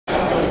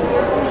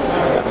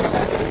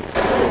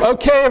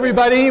Okay,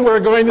 everybody,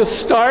 we're going to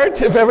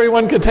start. If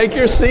everyone could take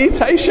your seats.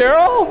 Hi,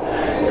 Cheryl.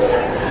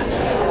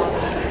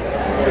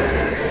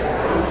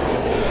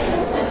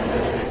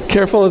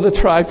 Careful of the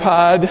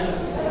tripod.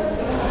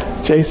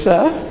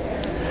 Jasa.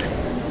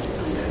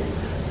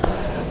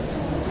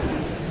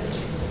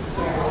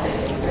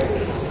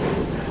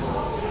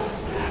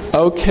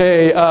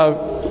 Okay,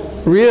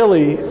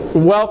 really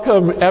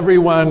welcome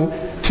everyone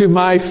to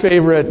my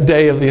favorite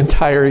day of the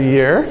entire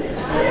year.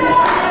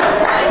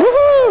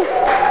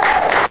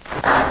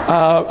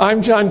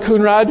 I'm John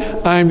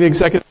Coonrod. I'm the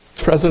Executive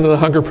President of the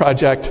Hunger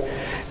Project,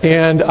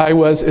 and I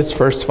was its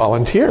first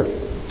volunteer.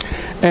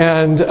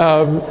 And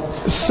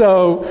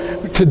so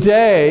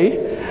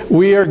today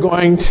we are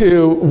going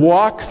to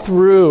walk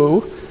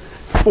through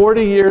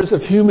 40 years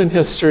of human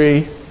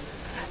history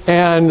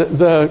and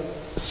the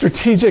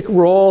strategic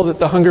role that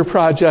the Hunger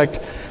Project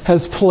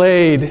has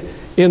played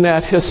in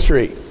that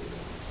history.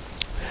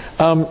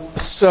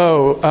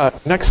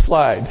 Next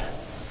slide.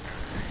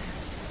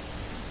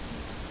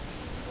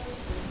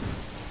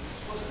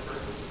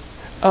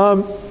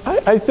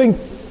 I think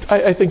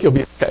you'll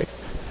be okay.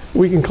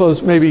 We can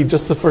close maybe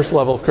just the first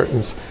level of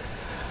curtains.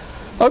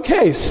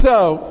 Okay,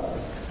 so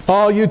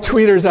all you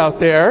tweeters out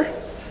there,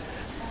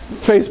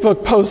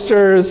 Facebook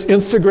posters,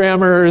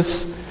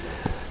 Instagrammers,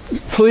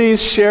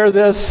 please share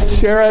this.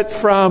 Share it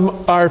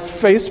from our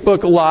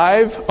Facebook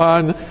Live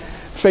on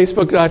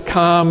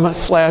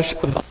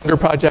facebook.com/The Hunger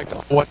Project.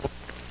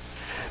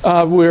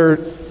 We're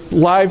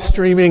live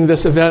streaming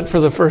this event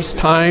for the first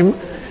time.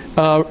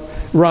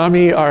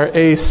 Rami, our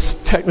ace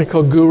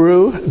technical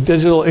guru,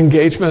 digital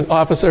engagement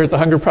officer at the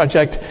Hunger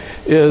Project,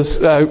 is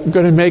going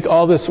to make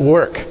all this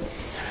work.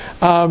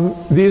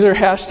 These are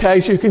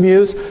hashtags you can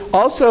use.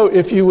 Also,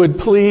 if you would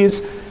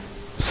please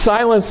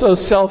silence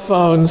those cell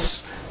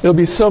phones, it'll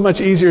be so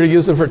much easier to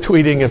use them for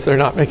tweeting if they're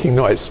not making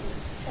noise.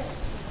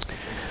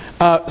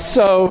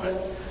 So,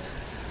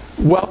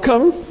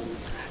 welcome.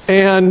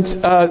 And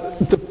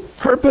the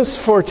purpose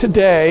for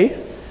today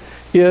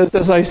is,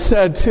 as I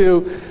said,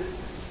 to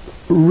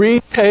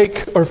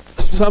retake, or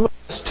some of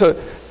us to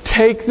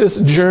take this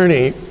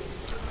journey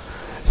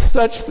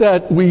such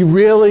that we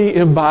really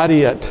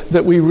embody it,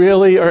 that we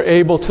really are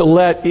able to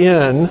let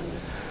in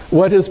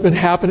what has been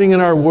happening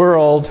in our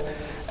world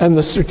and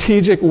the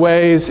strategic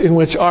ways in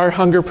which our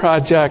Hunger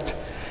Project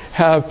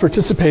have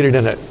participated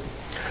in it.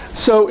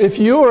 So if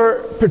you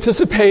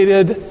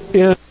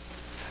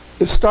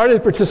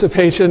started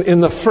participation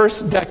in the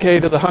first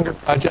decade of the Hunger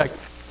Project,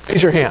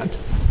 raise your hand.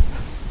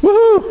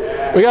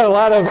 Woohoo! We got a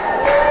lot of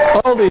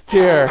oldies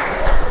here.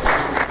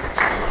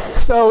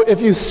 So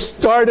if you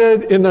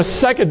started in the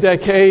second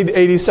decade,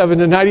 87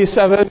 to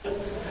 97,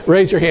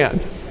 raise your hand.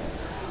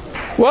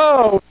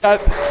 Whoa, we got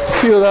a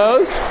few of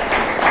those.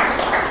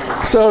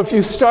 So if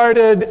you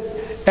started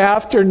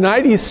after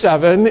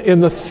 97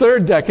 in the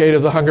third decade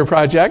of the Hunger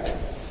Project,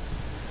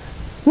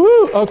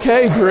 woo,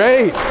 okay,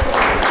 great.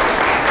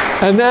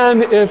 And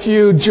then if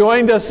you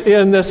joined us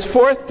in this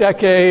fourth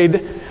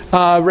decade,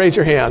 raise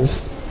your hands.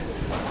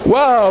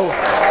 Whoa,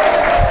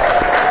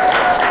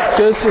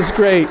 this is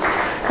great.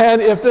 And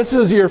if this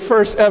is your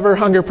first ever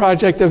Hunger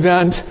Project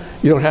event,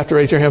 you don't have to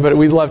raise your hand, but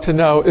we'd love to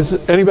know. Is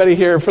anybody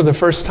here for the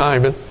first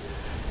time?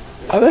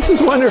 Oh, this is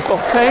wonderful.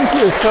 Thank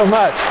you so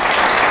much.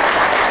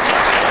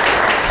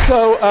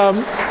 So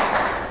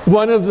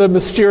one of the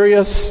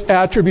mysterious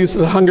attributes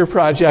of the Hunger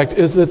Project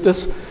is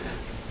that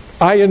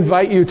I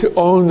invite you to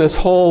own this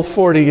whole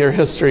 40-year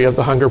history of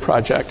the Hunger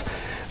Project.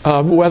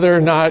 Whether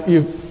or not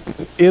you've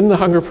in the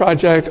Hunger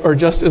Project or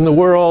just in the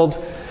world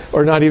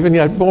or not even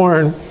yet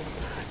born,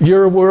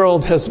 your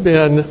world has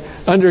been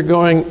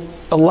undergoing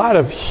a lot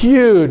of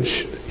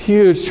huge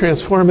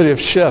transformative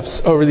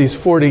shifts over these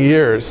 40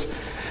 years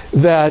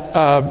that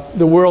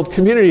the world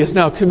community is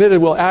now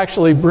committed will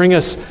actually bring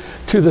us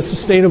to the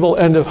sustainable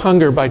end of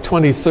hunger by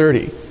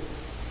 2030.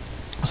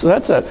 So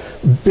that's a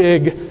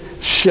big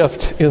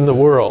shift in the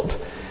world.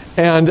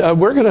 And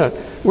we're gonna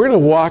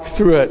walk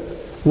through it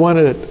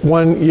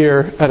one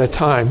year at a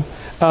time.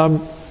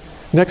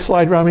 Next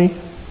slide, Rami.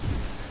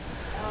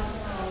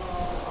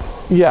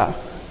 Yeah.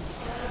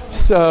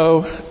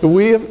 So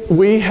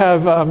we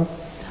have.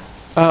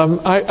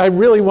 I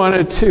really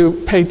wanted to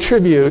pay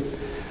tribute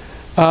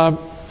to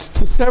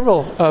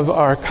several of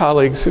our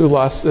colleagues who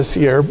lost this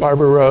year: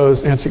 Barbara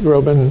Rose, Nancy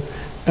Grobin,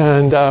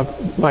 and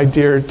my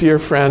dear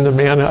friend, a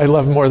man I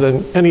love more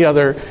than any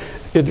other,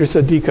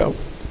 Idrissa Diko.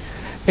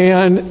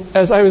 And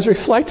as I was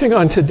reflecting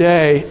on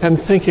today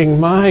and thinking,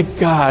 my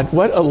God,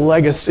 what a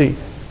legacy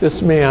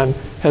this man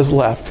has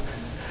left.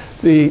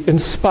 The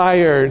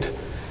inspired,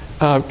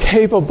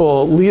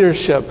 capable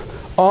leadership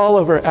all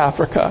over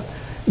Africa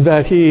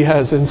that he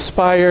has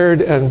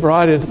inspired and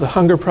brought into the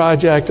Hunger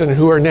Project and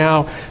who are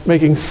now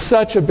making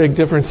such a big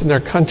difference in their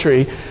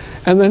country.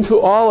 And then to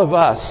all of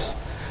us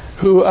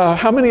who,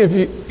 how many of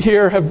you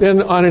here have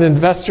been on an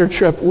investor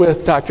trip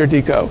with Dr.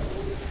 Diko?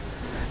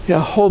 Yeah, a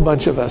whole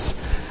bunch of us.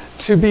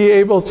 To be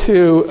able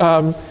to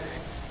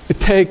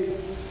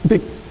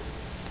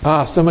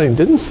somebody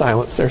didn't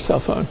silence their cell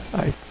phone.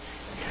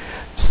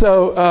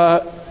 So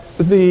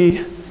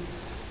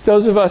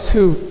those of us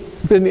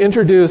who've been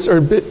introduced or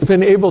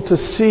been able to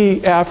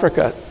see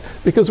Africa,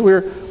 because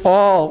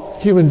all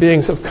human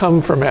beings have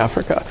come from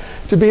Africa,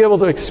 to be able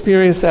to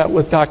experience that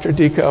with Dr.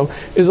 Dicko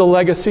is a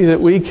legacy that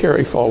we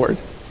carry forward.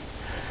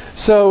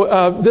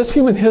 So this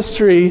human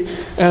history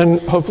and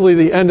hopefully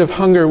the end of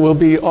hunger will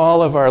be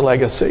all of our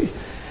legacy.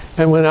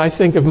 And when I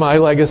think of my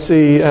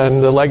legacy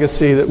and the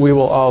legacy that we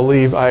will all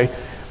leave, I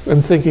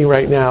am thinking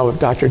right now of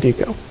Dr.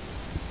 Dicko.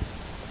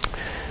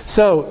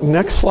 So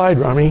next slide,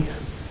 Rami.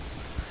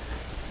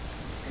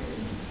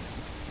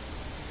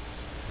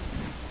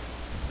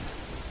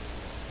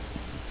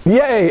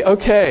 Yay,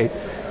 okay.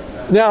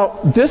 Now,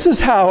 this is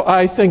how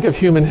I think of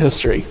human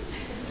history.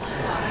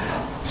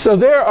 So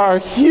there are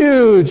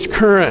huge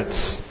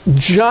currents,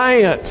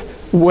 giant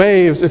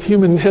waves of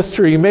human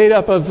history made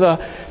up of the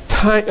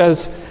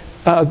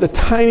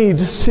tiny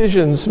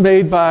decisions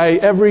made by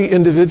every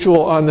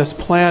individual on this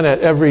planet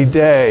every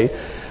day.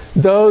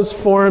 Those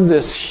form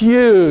this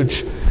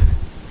huge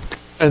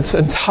currents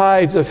and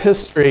tides of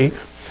history.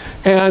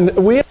 And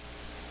we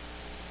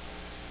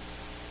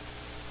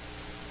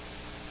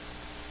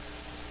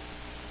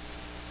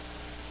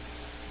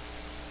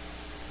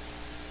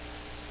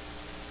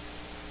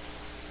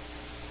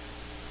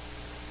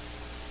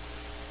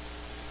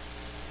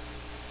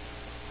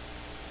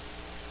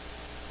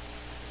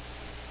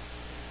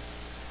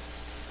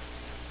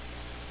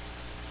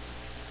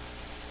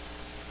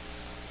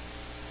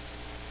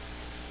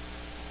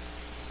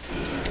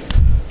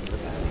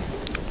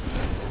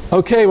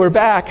Okay, we're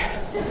back.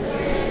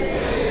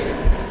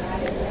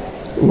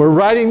 We're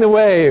riding the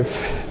wave,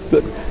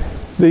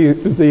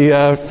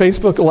 the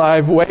Facebook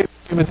Live wave.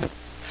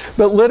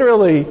 But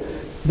literally,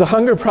 the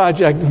Hunger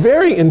Project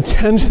very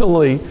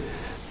intentionally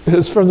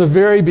has from the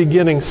very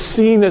beginning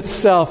seen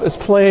itself as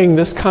playing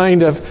this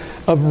kind of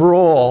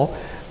role,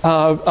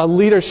 a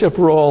leadership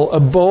role,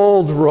 a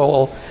bold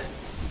role,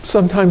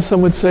 sometimes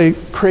some would say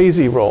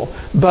crazy role,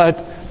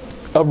 but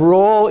a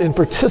role in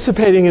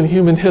participating in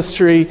human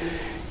history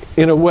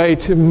in a way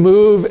to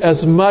move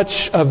as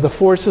much of the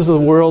forces of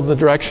the world in the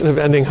direction of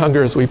ending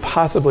hunger as we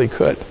possibly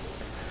could.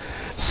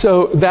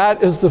 So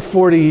that is the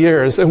 40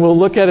 years, and we'll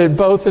look at it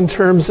both in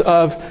terms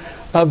of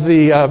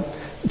the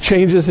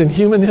changes in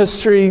human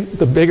history,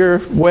 the bigger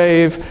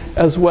wave,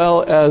 as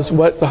well as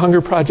what the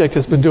Hunger Project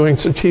has been doing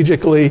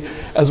strategically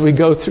as we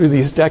go through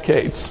these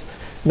decades.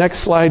 Next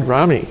slide,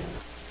 Rami.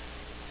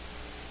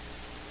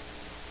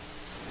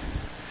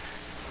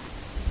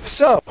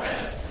 So,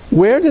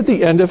 where did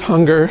the end of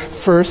hunger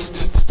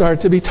first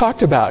start to be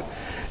talked about?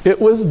 It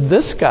was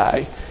this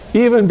guy.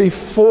 Even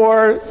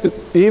before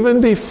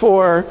the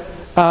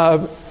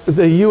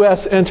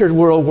U.S. entered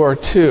World War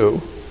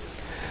II,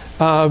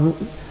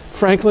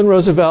 Franklin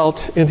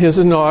Roosevelt, in his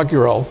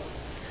inaugural,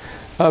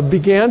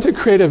 began to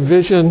create a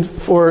vision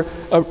for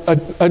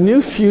a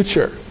new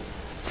future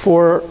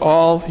for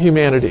all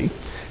humanity.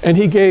 And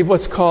he gave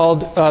what's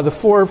called the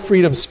Four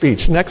Freedom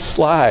Speech. Next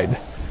slide.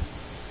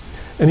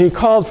 And he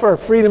called for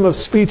freedom of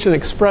speech and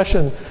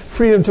expression,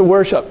 freedom to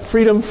worship,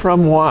 freedom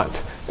from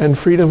want, and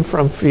freedom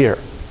from fear.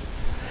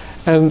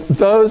 And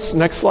those,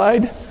 next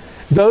slide,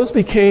 those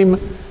became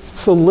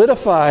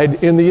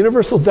solidified in the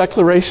Universal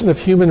Declaration of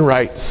Human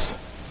Rights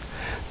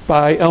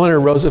by Eleanor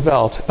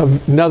Roosevelt,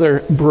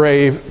 another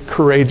brave,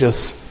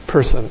 courageous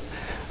person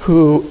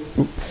who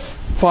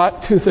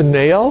fought tooth and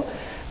nail,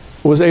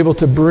 was able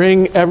to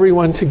bring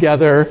everyone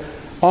together,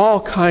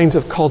 all kinds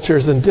of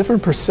cultures and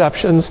different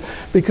perceptions,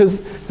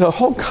 because the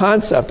whole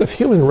concept of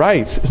human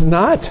rights is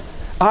not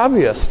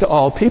obvious to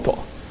all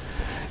people.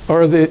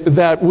 Or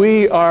that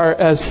we are,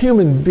 as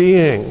human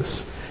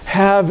beings,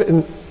 have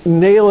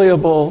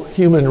inalienable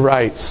human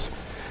rights,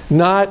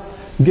 not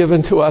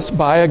given to us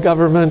by a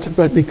government,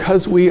 but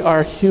because we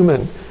are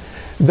human.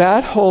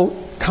 That whole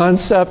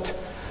concept,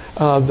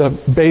 the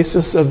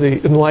basis of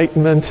the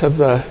Enlightenment of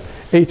the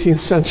 18th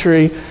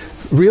century,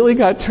 really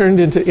got turned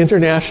into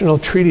international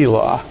treaty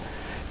law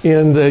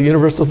in the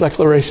Universal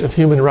Declaration of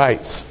Human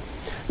Rights.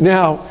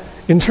 Now,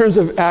 in terms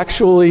of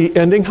actually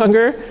ending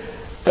hunger,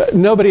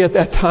 nobody at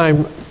that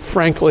time,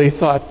 frankly,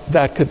 thought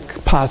that could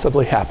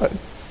possibly happen.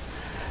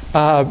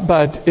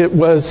 But it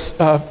was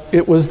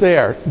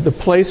there. The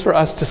place for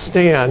us to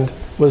stand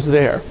was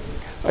there.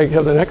 I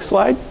have the next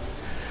slide.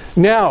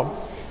 Now,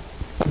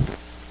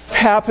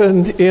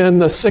 happened in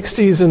the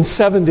 60s and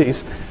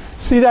 70s.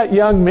 See that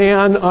young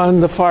man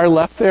on the far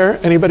left there?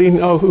 Anybody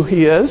know who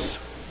he is?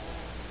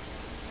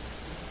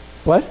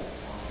 What?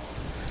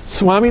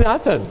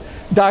 Swaminathan.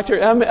 Dr.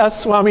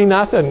 M.S.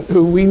 Swaminathan,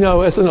 who we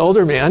know as an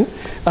older man.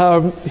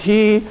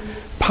 He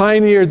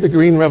pioneered the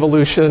Green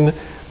Revolution,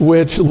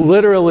 which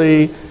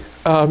literally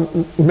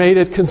made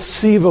it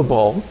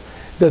conceivable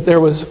that there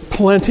was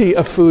plenty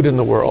of food in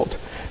the world,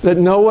 that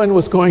no one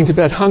was going to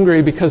bed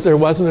hungry because there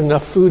wasn't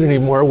enough food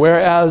anymore,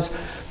 whereas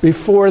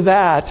before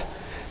that,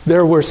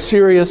 there were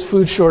serious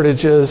food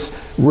shortages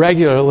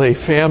regularly,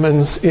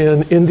 famines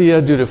in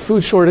India due to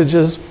food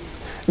shortages.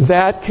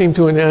 That came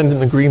to an end in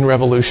the Green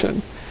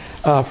Revolution,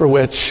 for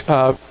which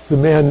the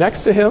man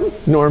next to him,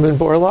 Norman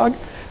Borlaug,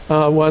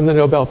 won the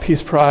Nobel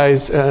Peace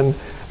Prize and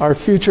our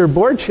future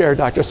board chair,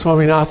 Dr.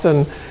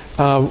 Swaminathan,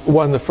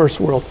 won the first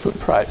World Food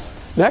Prize.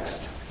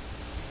 Next.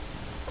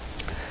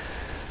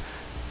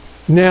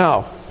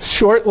 Now,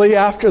 shortly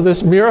after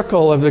this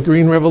miracle of the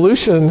Green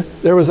Revolution,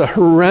 there was a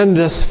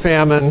horrendous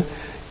famine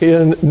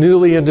in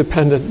newly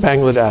independent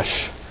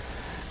Bangladesh.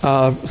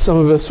 Some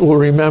of us will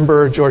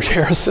remember George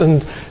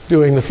Harrison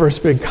doing the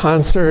first big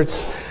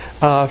concerts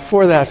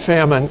for that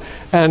famine.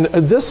 And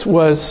this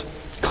was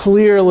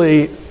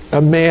clearly a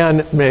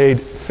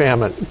man-made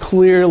famine,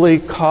 clearly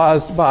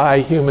caused by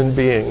human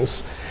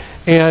beings.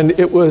 And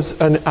it was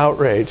an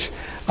outrage.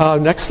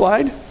 Next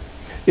slide.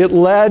 It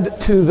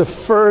led to the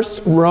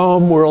first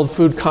Rome World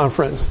Food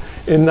Conference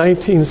in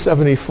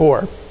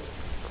 1974,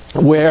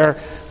 where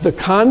the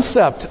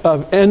concept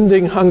of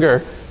ending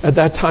hunger, at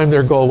that time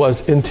their goal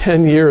was in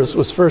 10 years,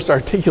 was first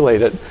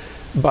articulated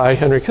by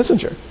Henry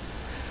Kissinger.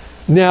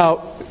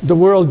 Now, the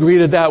world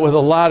greeted that with a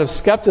lot of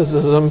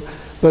skepticism,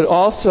 but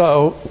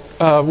also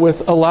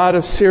with a lot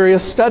of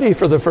serious study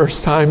for the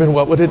first time in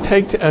what would it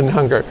take to end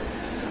hunger.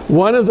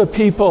 One of the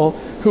people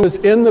who was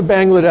in the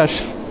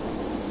Bangladesh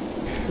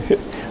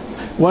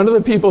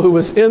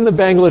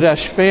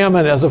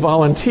famine as a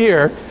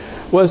volunteer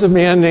was a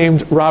man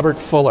named Robert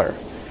Fuller,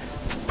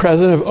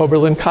 president of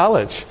Oberlin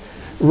College.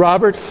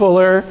 Robert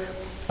Fuller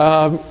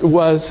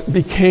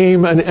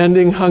became an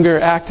ending hunger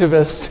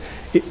activist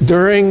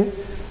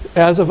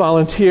as a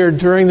volunteer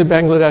during the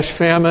Bangladesh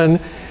famine.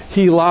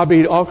 He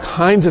lobbied all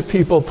kinds of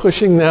people,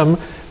 pushing them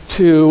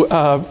to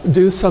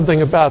do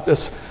something about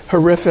this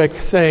horrific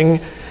thing.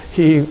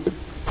 He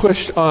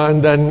pushed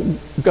on then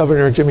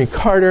Governor Jimmy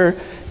Carter,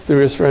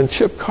 through his friend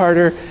Chip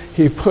Carter.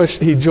 He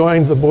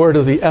joined the board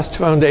of the Est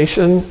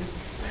Foundation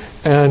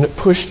and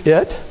pushed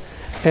it.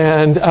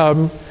 And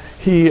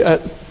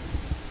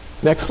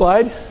next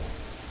slide.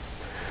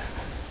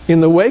 In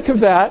the wake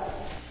of that,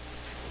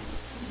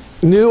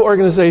 new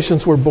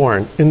organizations were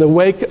born. In the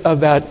wake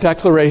of that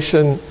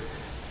declaration,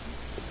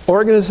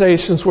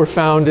 organizations were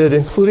founded,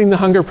 including the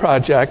Hunger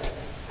Project,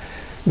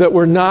 that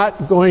were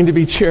not going to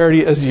be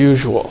charity as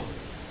usual.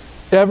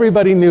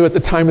 Everybody knew at the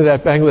time of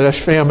that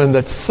Bangladesh famine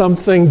that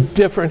something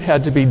different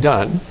had to be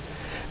done.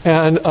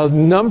 And a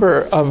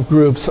number of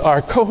groups,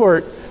 our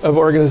cohort of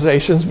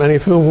organizations, many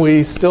of whom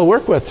we still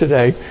work with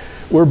today,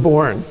 were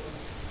born.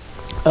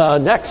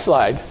 Next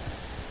slide.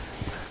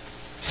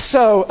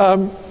 So,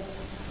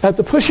 at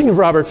the pushing of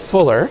Robert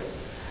Fuller,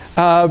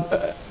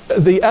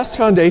 the Est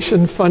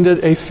Foundation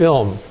funded a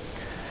film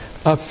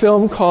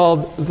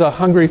called The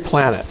Hungry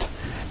Planet.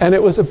 And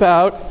it was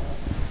about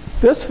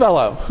this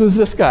fellow. Who's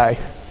this guy?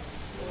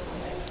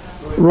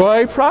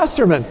 Roy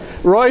Prosterman.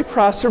 Roy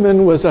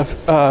Prosterman was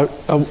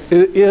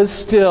is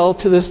still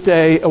to this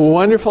day a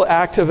wonderful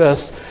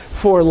activist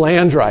for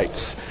land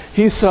rights.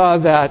 He saw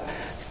that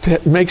to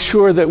make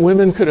sure that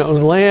women could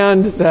own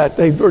land, that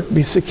they would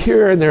be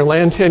secure in their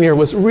land tenure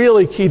was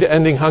really key to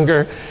ending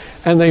hunger.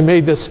 And they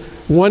made this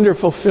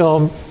wonderful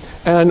film.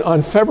 And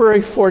on February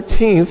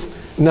 14th,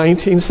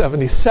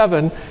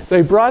 1977,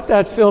 they brought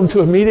that film to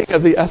a meeting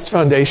of the Est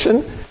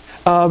Foundation.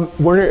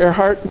 Werner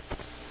Erhard,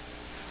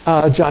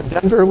 John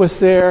Denver was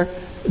there,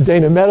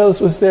 Dana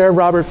Meadows was there,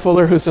 Robert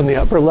Fuller, who's in the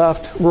upper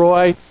left,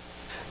 Roy,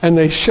 and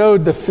they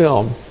showed the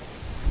film.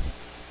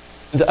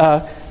 And,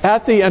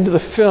 at the end of the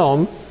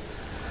film,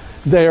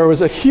 there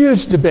was a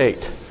huge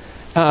debate.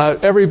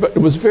 It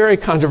was very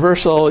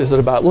controversial. Is it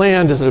about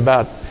land? Is it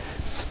about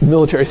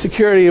military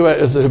security?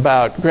 Is it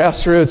about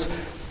grassroots?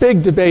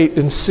 Big debate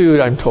ensued,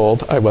 I'm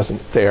told. I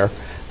wasn't there.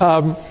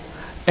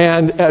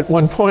 And at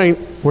one point,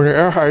 Werner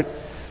Erhard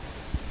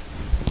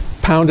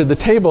pounded the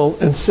table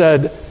and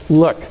said,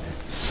 look,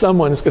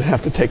 someone's going to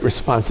have to take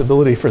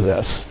responsibility for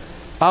this.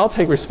 I'll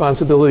take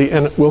responsibility,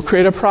 and we'll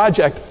create a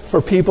project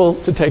for people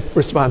to take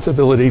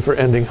responsibility for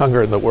ending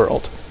hunger in the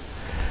world.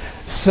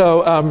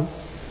 So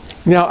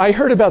now I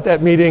heard about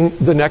that meeting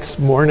the next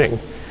morning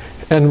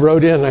and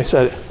wrote in and I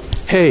said,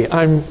 hey,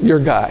 I'm your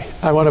guy.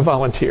 I want to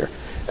volunteer.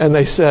 And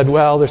they said,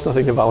 well, there's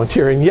nothing to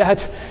volunteering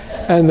yet.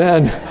 And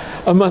then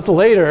a month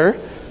later,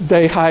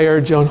 they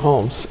hired Joan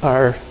Holmes,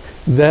 our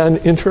then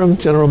interim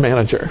general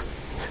manager,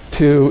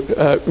 to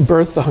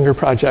birth the Hunger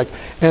Project.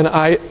 And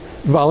I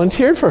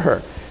volunteered for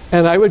her.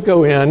 And I would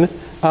go in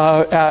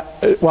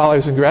while I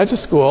was in graduate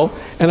school,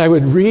 and I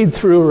would read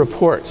through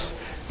reports.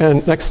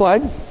 And next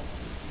slide.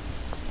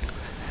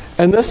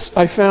 And this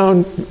I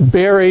found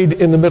buried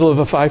in the middle of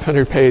a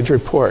 500-page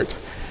report.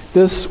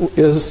 This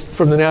is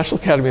from the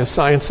National Academy of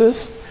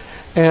Sciences,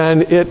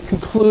 and it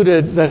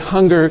concluded that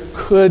hunger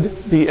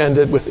could be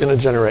ended within a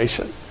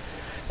generation.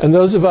 And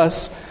those of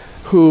us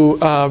who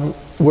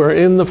were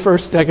in the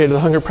first decade of the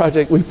Hunger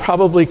Project, we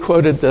probably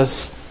quoted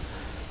this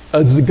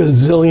a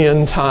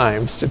gazillion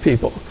times to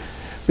people.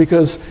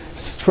 Because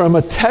from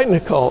a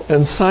technical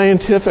and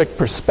scientific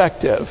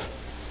perspective,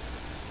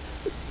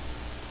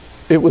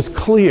 it was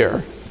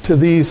clear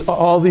to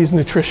all these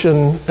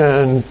nutrition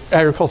and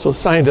agricultural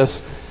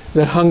scientists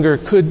that hunger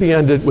could be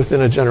ended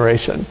within a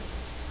generation.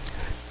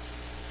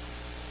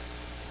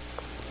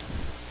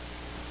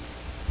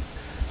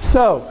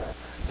 So,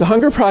 the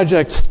Hunger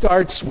Project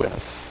starts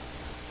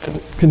with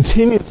and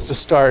continues to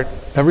start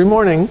every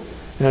morning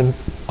and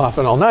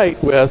often all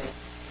night with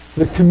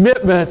the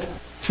commitment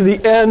to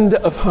the end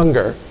of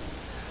hunger.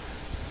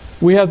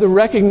 We have the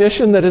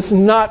recognition that it's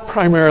not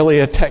primarily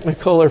a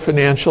technical or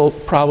financial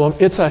problem,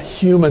 it's a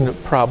human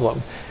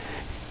problem.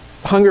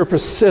 Hunger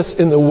persists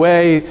in the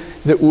way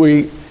that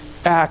we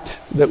act,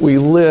 that we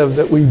live,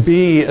 that we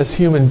be as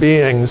human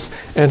beings,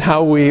 and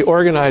how we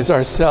organize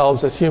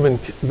ourselves as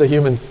the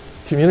human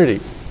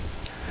community.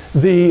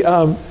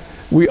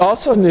 We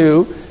also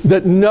knew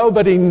that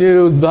nobody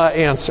knew the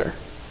answer.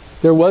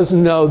 There was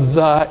no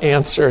the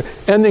answer.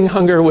 Ending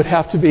hunger would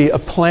have to be a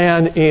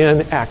plan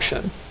in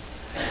action.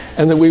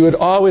 And that we would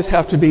always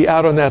have to be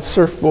out on that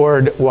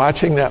surfboard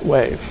watching that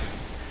wave.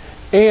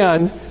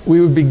 And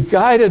we would be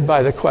guided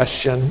by the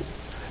question,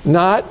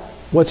 not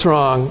what's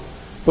wrong,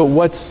 but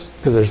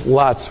because there's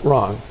lots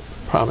wrong,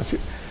 I promise you.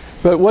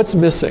 But what's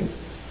missing?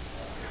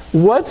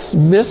 What's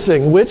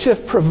missing, which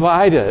if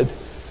provided,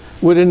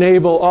 would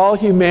enable all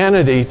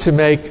humanity to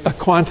make a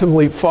quantum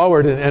leap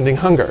forward in ending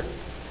hunger?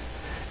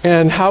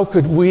 And how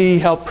could we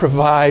help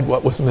provide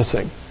what was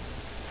missing?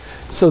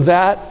 So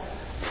that,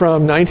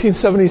 from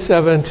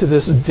 1977 to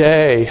this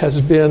day, has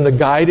been the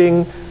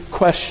guiding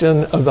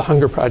question of the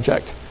Hunger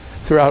Project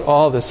throughout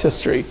all this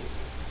history.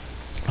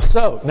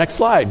 So, next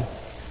slide.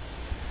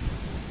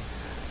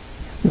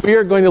 We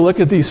are going to look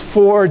at these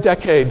 4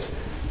 decades.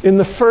 In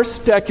the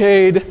first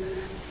decade,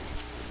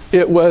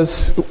 it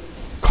was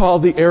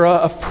called the era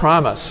of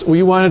promise.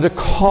 We wanted to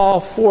call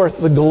forth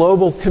the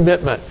global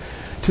commitment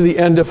to the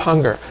end of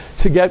hunger,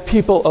 to get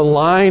people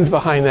aligned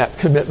behind that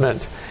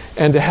commitment,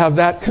 and to have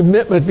that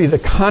commitment be the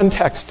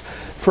context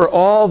for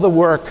all the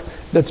work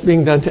that's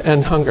being done to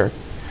end hunger.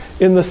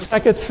 In the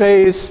second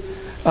phase,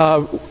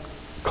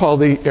 called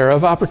the era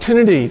of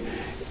opportunity,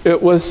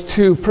 it was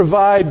to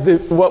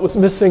provide what was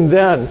missing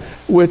then,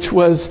 which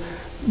was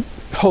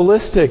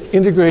holistic,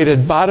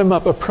 integrated,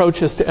 bottom-up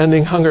approaches to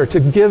ending hunger, to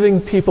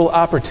giving people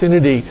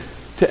opportunity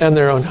to end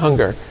their own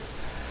hunger.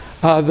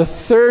 The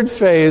third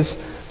phase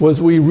was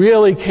we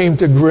really came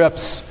to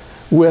grips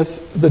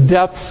with the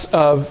depths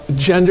of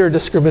gender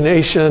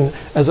discrimination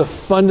as a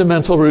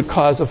fundamental root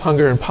cause of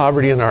hunger and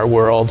poverty in our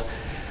world.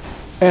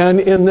 And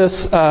in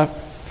this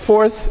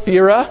fourth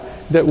era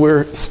that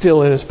we're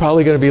still in, is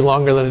probably going to be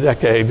longer than a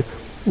decade,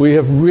 we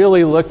have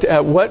really looked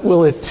at what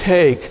will it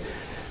take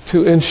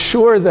to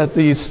ensure that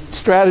these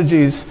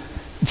strategies,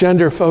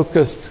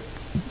 gender-focused,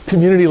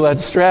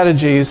 community-led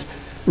strategies,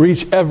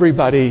 reach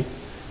everybody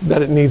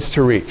that it needs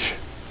to reach.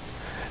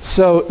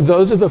 So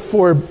those are the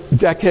 4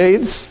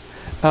 decades.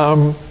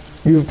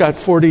 You've got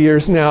 40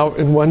 years now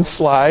in one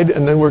slide,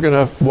 and then we're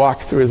going to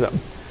walk through them.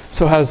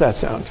 So how does that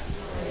sound?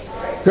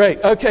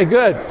 Great. Okay,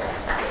 good.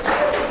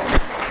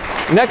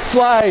 Next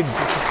slide.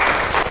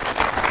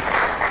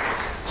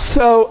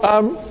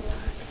 So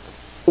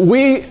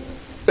we,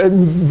 at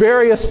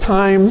various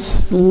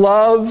times,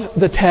 love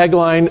the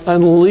tagline,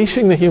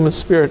 unleashing the human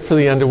spirit for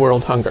the end of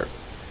world hunger.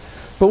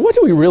 But what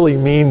do we really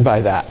mean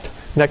by that?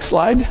 Next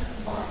slide.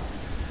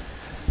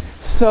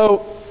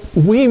 So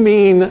we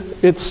mean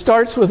it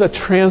starts with a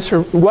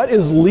transfer. What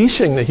is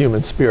leashing the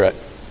human spirit?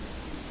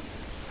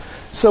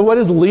 So what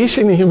is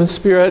leashing the human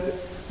spirit?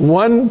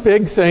 One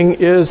big thing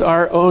is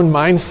our own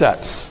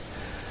mindsets.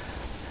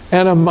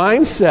 And a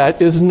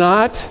mindset is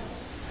not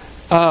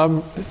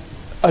an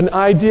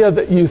idea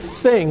that you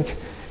think.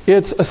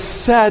 It's a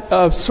set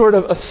of sort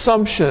of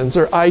assumptions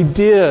or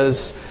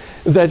ideas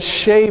that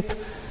shape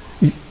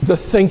the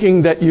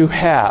thinking that you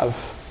have.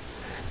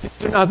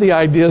 They're not the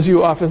ideas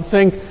you often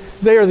think.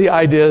 They are the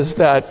ideas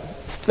that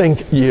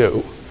think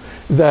you.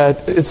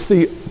 That it's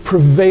the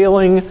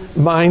prevailing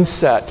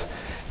mindset.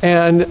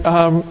 And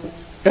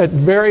at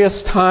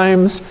various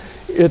times,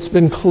 it's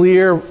been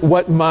clear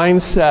what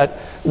mindset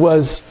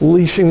was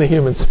leashing the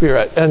human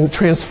spirit. And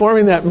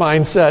transforming that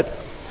mindset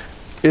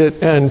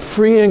and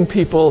freeing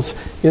people's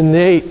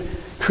innate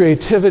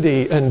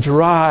creativity and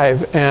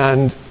drive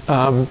and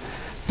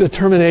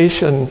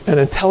determination and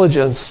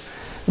intelligence,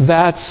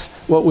 that's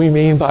what we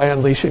mean by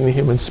unleashing the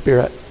human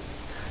spirit.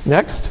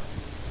 Next.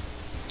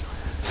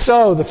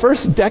 So the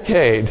first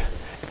decade,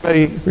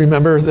 anybody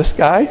remember this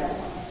guy?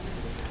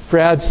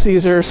 Brad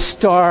Caesar,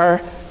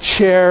 star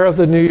chair of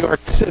the New York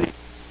City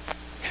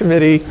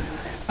Committee.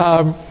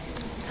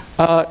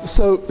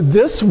 So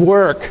this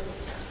work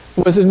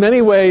was in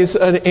many ways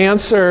an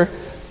answer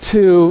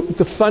to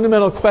the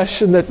fundamental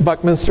question that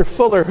Buckminster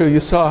Fuller, who you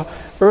saw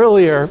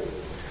earlier,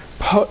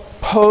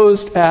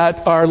 posed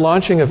at our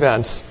launching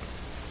events.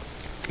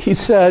 He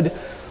said,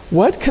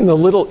 what can the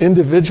little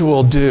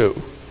individual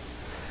do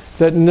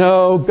that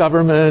no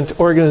government,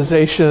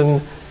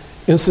 organization,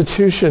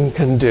 institution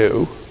can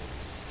do?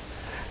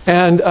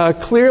 And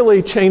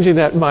clearly changing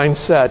that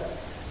mindset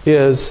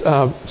is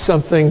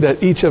something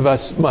that each of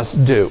us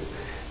must do.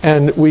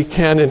 And we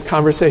can, in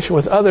conversation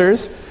with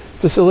others,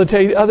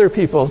 facilitate other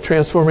people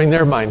transforming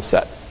their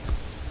mindset.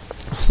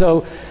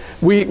 So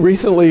we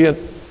recently,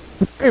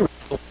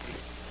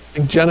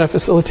 Jenna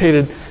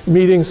facilitated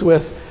meetings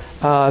with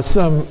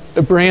some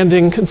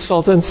branding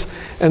consultants,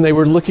 and they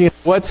were looking at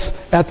what's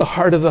at the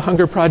heart of the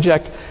Hunger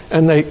Project,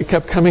 and they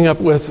kept coming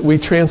up with, we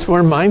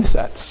transform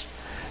mindsets.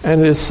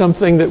 And it is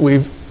something that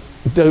we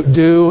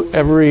do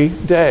every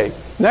day.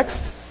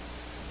 Next.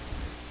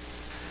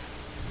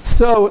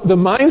 So the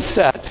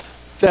mindset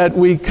that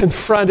we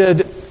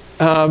confronted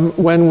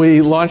when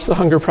we launched the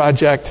Hunger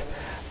Project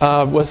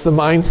was the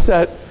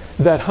mindset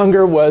that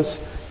hunger was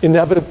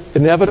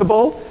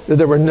inevitable, that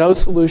there were no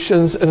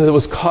solutions, and that it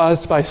was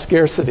caused by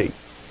scarcity.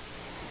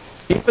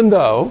 Even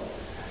though,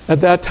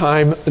 at that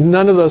time,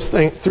 none of those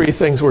three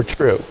things were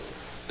true.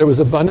 There was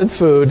abundant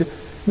food.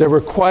 There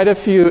were quite a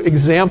few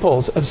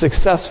examples of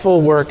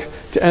successful work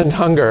to end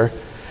hunger,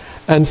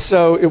 and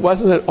so it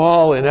wasn't at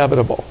all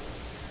inevitable.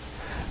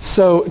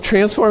 So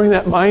transforming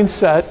that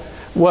mindset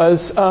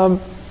was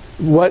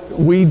what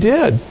we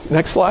did.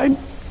 Next slide.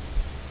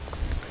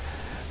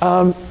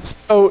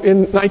 So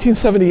in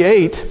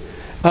 1978,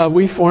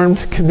 we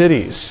formed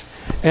committees,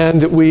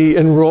 and we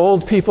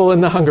enrolled people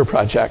in the Hunger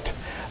Project.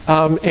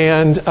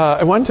 And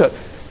I wanted to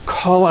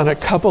call on a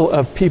couple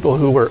of people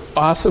who were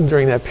awesome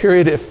during that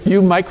period. If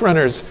you mic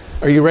runners,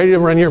 are you ready to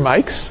run your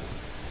mics?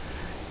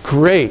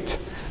 Great.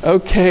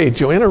 Okay,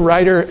 Joanna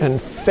Ryder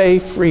and Faye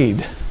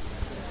Freed.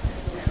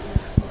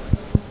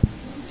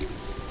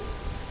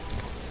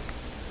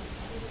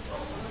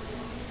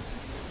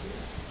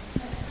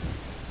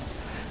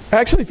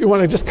 Actually, if you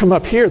want to just come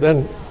up here,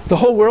 then the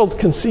whole world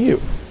can see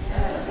you.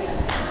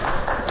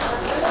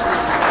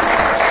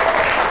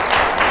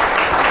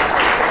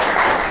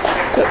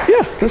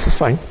 Yeah, this is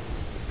fine.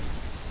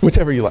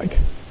 Whichever you like.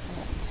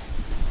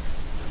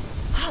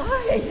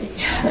 Hi.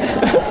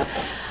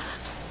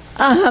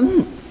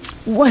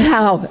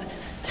 Wow.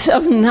 So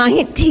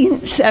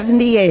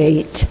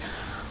 1978,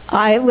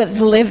 I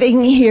was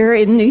living here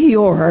in New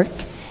York,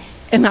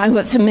 and I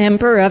was a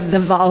member of the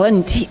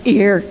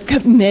volunteer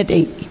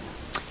committee.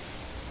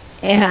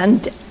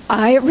 And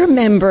I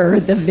remember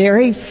the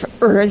very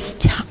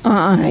first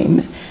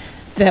time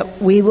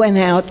that we went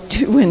out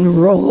to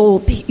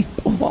enroll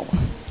people.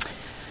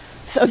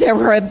 So there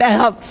were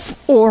about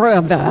 4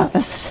 of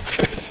us,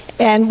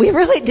 and we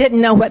really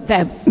didn't know what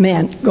that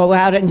meant, go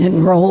out and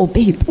enroll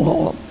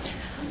people.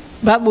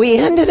 But we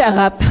ended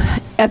up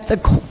at the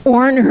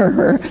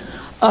corner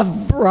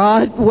of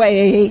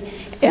Broadway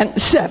and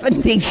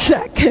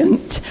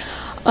 72nd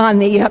on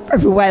the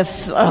Upper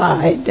West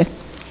Side.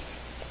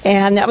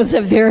 And that was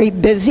a very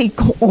busy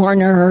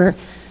corner.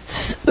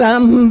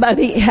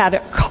 Somebody had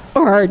a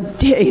card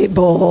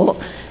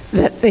table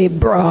that they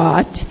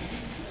brought.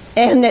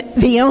 And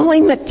the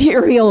only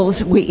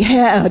materials we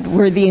had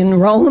were the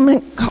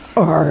enrollment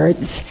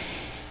cards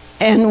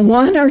and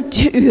 1 or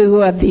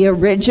 2 of the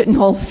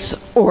original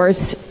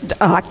source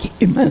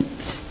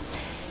documents.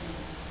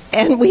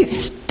 And we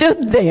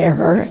stood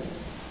there.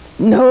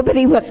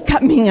 Nobody was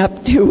coming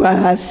up to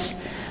us.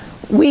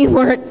 We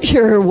weren't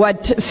sure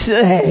what to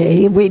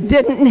say. We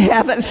didn't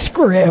have a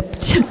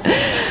script.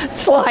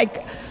 It's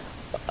like,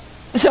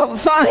 so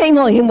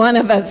finally one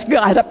of us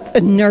got up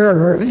the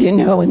nerve,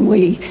 and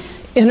we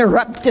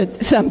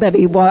interrupted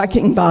somebody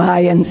walking by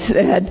and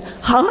said,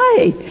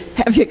 "Hi,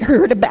 have you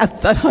heard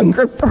about the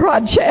Hunger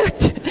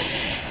Project?"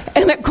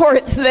 And of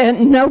course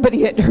then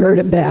nobody had heard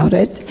about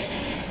it.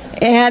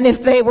 And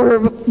if they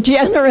were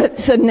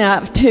generous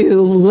enough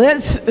to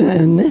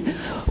listen,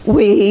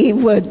 we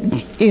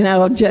would,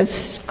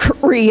 just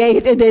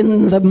create it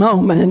in the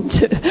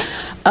moment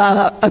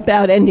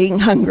about ending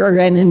hunger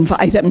and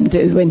invite them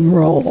to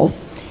enroll.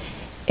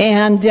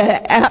 And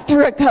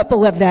after a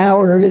couple of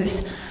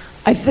hours,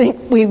 I think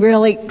we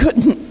really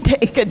couldn't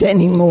take it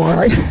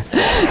anymore.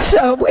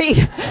 So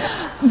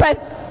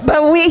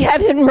but we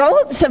had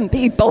enrolled some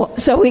people,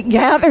 so we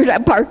gathered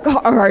up our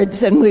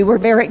cards, and we were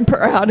very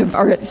proud of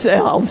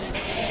ourselves.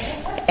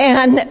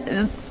 And,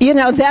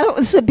 that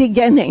was the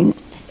beginning.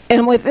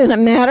 And within a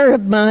matter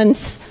of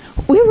months,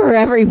 we were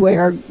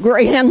everywhere.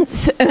 Grand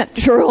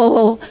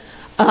Central,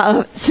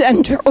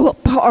 Central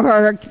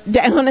Park,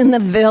 down in the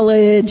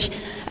Village,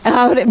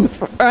 out in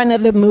front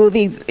of the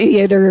movie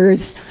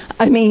theaters.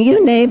 I mean,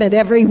 you name it,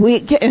 every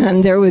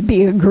weekend there would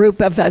be a group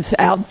of us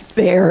out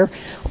there,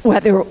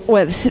 whether it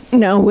was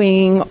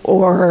snowing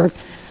or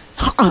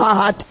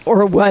hot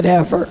or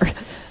whatever.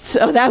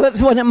 So that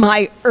was one of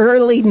my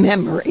early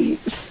memories.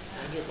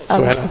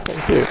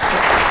 Thank you.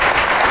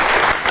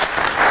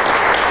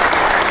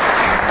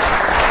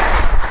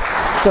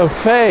 So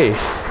Faye.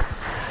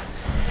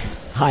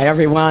 Hi,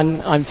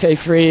 everyone. I'm Faye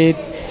Freed.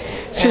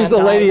 She's the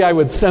lady I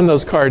would send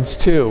those cards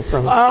to.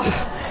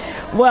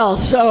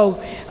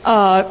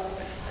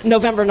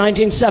 November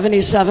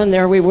 1977,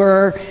 there we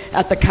were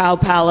at the Cow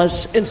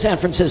Palace in San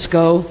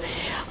Francisco.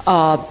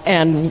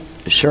 And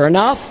sure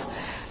enough,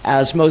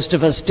 as most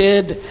of us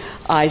did,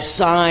 I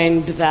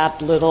signed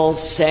that little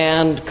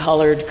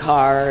sand-colored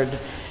card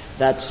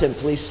that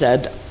simply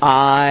said,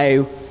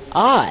 I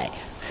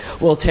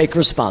will take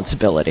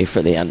responsibility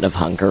for the end of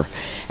hunger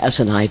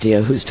as an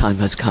idea whose time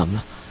has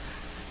come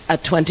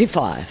at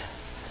 25.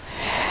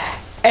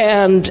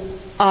 And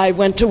I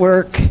went to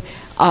work.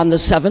 on the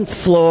 7th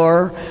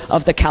floor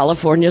of the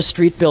California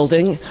Street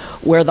building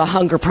where the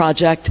Hunger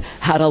Project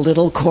had a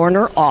little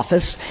corner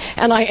office,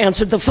 and I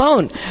answered the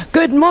phone.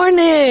 Good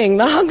morning,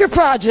 the Hunger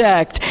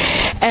Project.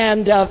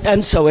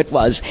 And so it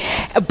was.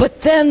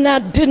 But then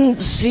that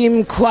didn't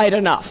seem quite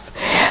enough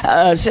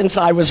since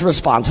I was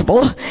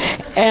responsible.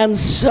 And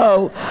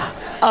so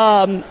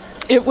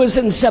it was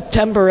in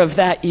September of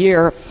that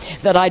year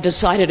that I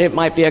decided it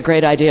might be a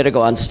great idea to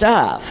go on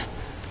staff.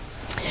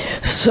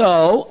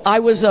 So I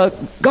was a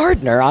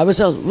gardener, I was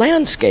a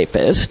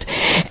landscapist,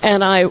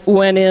 and I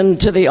went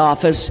into the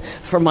office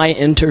for my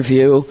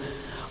interview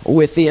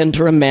with the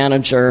interim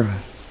manager,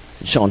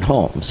 Joan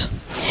Holmes.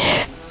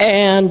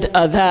 And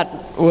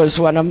that was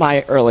one of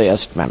my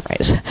earliest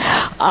memories.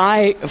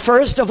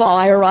 First of all,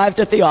 I arrived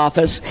at the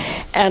office,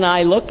 and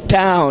I looked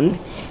down,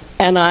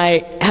 and I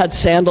had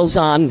sandals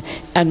on,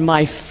 and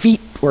my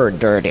feet were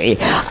dirty.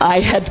 I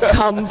had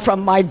come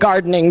from my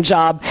gardening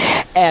job,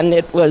 and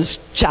it was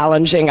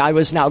challenging. I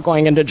was now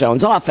going into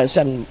Joan's office,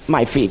 and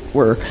my feet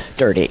were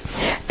dirty.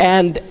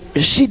 And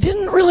she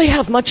didn't really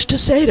have much to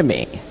say to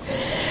me.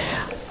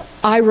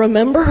 I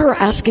remember her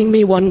asking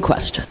me one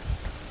question.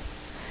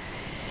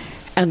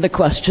 And the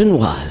question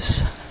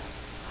was,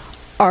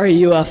 "Are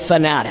you a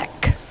fanatic?"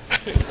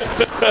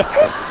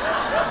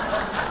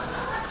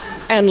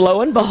 And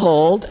lo and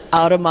behold,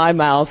 out of my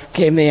mouth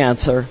came the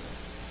answer,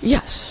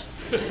 "Yes."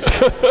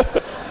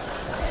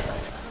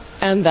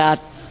 And that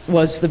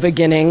was the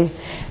beginning.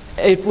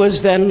 It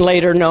was then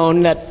later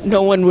known that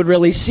no one would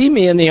really see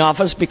me in the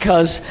office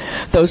because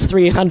those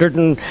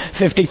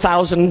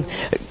 350,000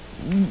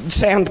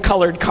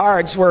 sand-colored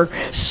cards were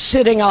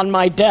sitting on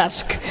my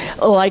desk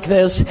like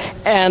this,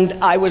 and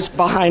I was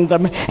behind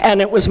them, and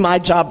it was my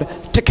job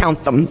to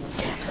count them.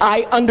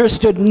 I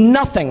understood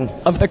nothing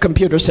of the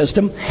computer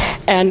system,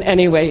 and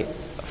anyway,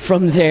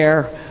 from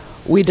there,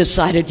 we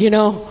decided,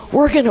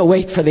 we're going to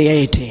wait for the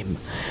A-team.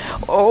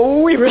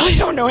 Oh, we really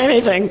don't know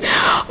anything,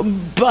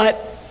 but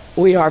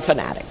we are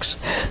fanatics.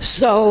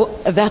 So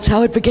that's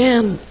how it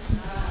began.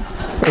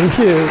 Thank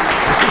you.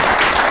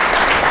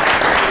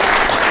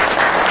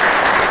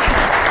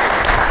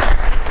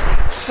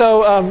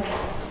 So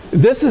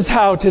this is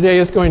how today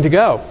is going to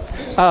go.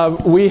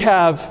 We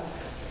have,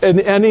 in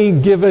any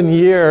given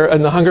year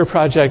in the Hunger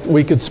Project,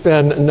 we could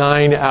spend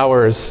 9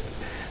 hours.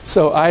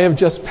 So I have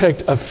just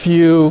picked a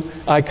few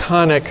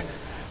iconic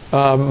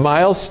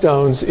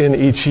milestones in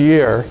each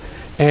year.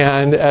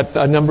 And at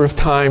a number of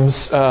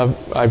times,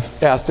 I've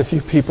asked a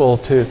few people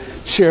to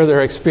share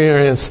their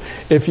experience.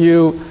 If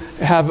you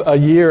have a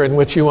year in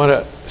which you want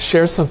to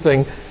share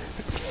something,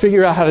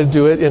 figure out how to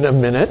do it in a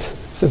minute,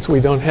 since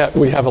we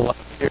have a lot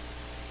of years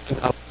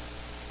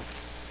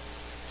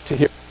to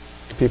hear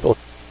people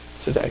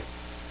today.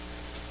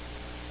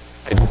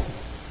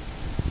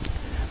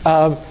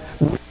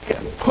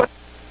 Put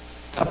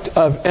up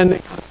of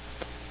ending.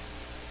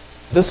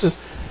 It's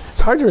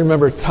hard to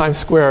remember Times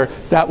Square.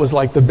 That was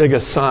like the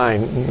biggest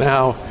sign.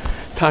 Now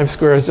Times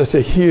Square is just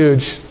a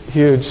huge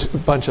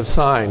bunch of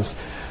signs.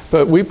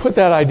 But we put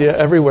that idea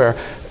everywhere.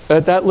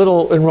 At that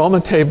little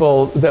enrollment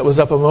table that was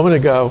up a moment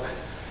ago,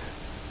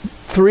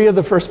 3 of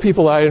the first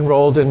people I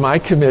enrolled in my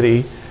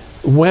committee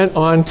went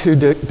on to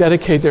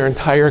dedicate their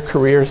entire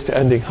careers to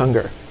ending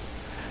hunger.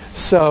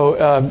 So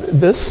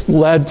this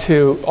led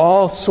to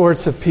all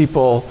sorts of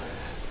people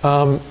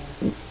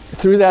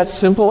through that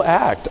simple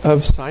act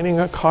of signing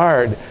a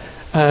card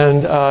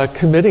and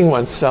committing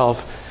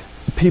oneself.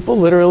 People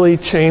literally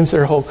changed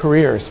their whole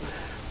careers.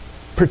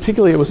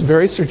 Particularly, it was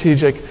very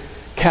strategic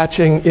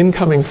catching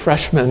incoming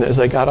freshmen as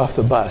they got off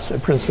the bus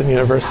at Princeton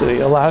University.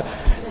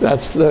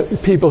 That's the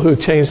people who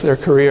changed their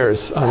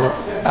careers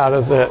out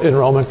of the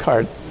enrollment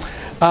card.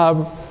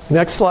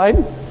 Next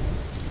slide.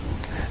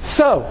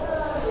 So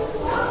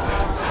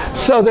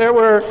there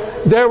were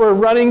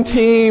running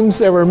teams,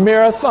 there were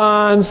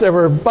marathons, there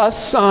were bus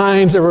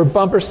signs, there were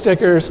bumper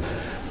stickers.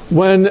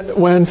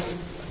 When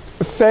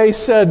Faye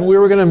said we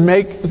were going to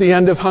make the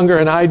end of hunger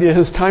an idea,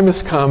 his time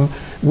has come,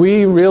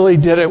 we really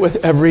did it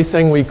with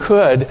everything we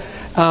could.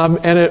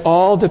 And it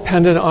all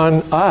depended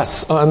on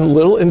us, on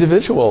little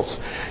individuals.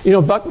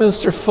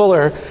 Buckminster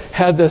Fuller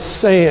had this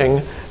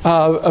saying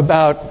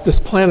about this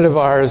planet of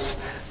ours,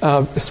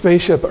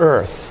 Spaceship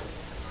Earth.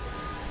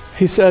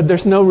 He said,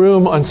 "There's no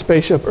room on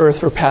Spaceship Earth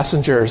for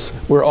passengers.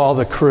 We're all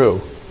the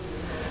crew."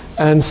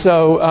 And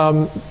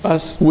so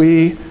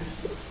we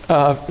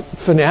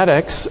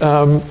fanatics,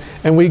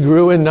 and we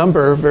grew in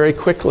number very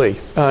quickly.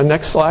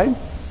 Next slide.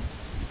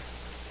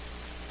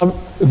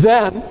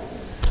 Then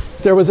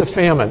there was a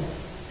famine.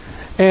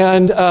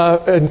 And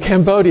in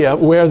Cambodia,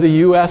 where the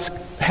U.S.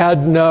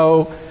 had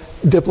no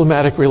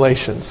diplomatic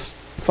relations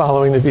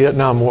following the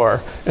Vietnam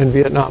War and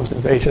Vietnam's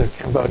invasion of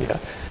Cambodia.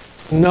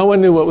 No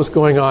one knew what was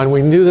going on.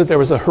 We knew that there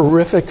was a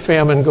horrific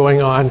famine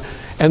going on,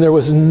 and there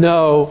was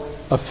no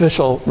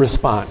official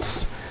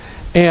response.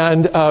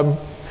 And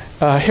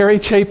Harry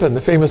Chapin,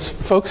 the famous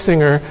folk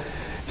singer,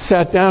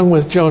 sat down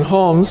with Joan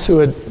Holmes, who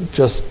had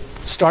just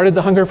started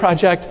the Hunger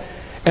Project,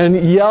 and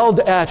yelled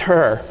at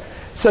her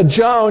said,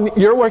 Joan,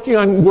 you're working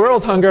on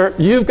world hunger.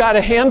 You've got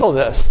to handle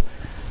this.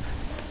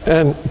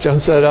 And Joan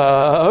said,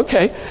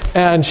 okay.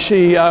 And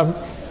she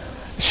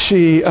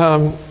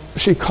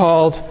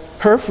called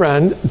her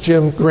friend,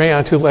 Jim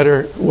Grant, who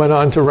later went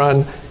on to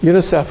run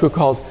UNICEF, who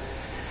called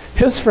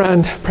his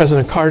friend,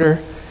 President Carter,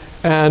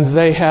 and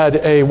they had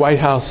a White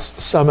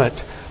House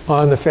summit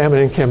on the famine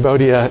in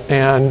Cambodia,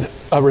 and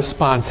a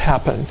response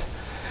happened.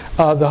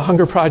 The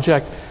Hunger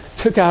Project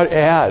took out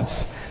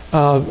ads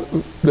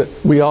that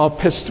we all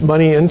pitched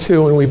money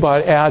into, and we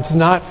bought ads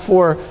not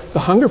for the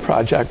Hunger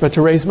Project, but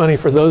to raise money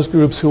for those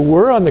groups who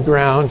were on the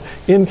ground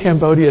in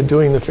Cambodia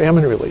doing the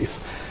famine relief.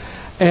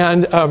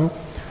 And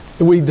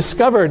we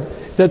discovered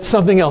that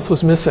something else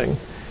was missing,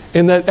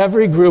 in that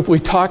every group we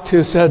talked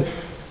to said,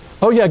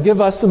 oh yeah, give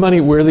us the money,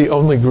 we're the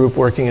only group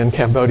working in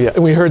Cambodia.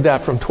 And we heard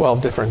that from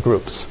 12 different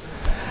groups.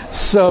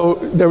 So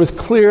there was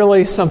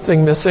clearly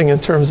something missing in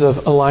terms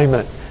of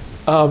alignment.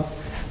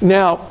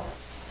 Now,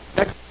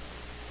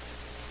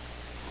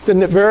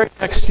 the very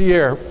next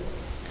year,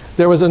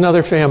 there was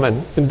another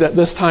famine,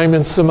 this time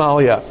in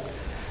Somalia.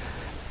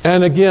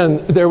 And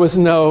again, there was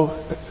no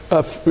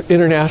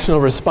international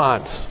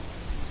response.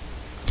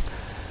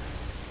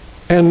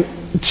 And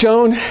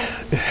Joan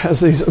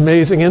has these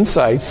amazing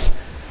insights.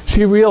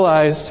 She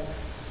realized,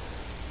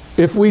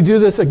 if we do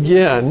this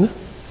again,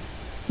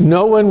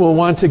 no one will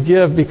want to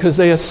give because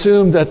they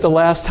assumed that the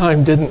last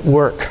time didn't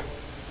work.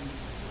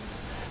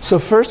 So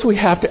first we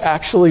have to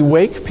actually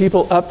wake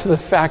people up to the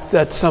fact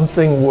that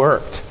something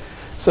worked.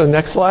 So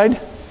next slide.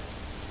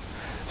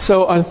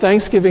 So on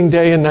Thanksgiving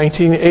Day in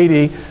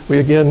 1980, we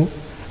again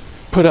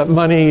put up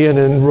money and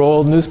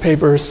enrolled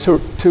newspapers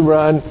to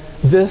run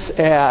this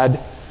ad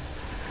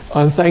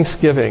on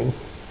Thanksgiving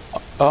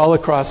all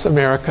across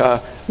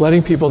America,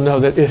 letting people know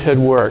that it had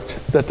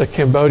worked, that the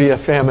Cambodia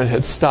famine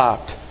had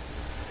stopped.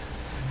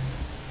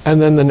 And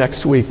then the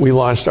next week we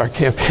launched our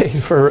campaign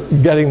for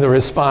getting the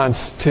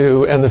response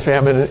to end the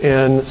famine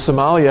in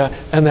Somalia,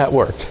 and that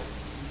worked.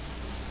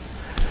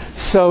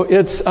 So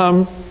it's,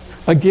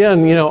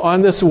 again, you know,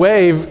 on this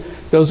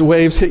wave, those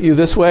waves hit you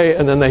this way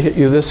and then they hit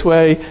you this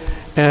way,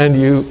 and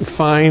you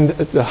find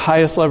the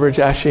highest leverage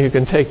action you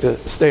can take to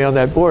stay on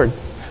that board.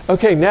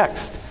 Okay,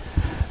 next.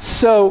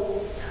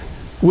 So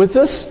with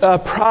this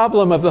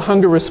problem of the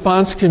hunger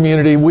response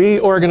community, we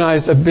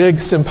organized a big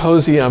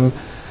symposium.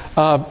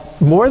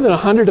 More than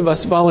 100 of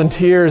us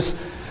volunteers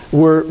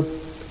were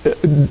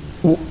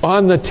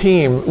on the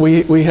team.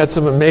 We had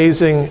some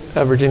amazing,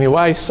 Virginia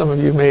Weiss, some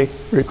of you may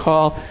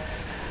recall.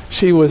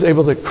 She was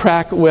able to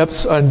crack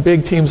whips on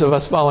big teams of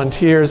us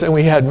volunteers, and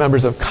we had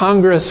members of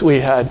Congress,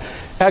 we had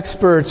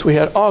experts, we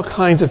had all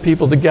kinds of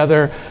people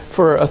together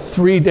for a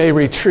 3-day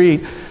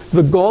retreat,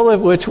 the goal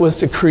of which was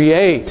to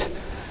create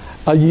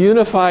a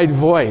unified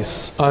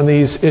voice on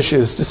these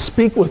issues, to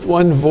speak with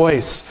one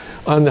voice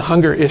on the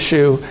hunger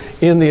issue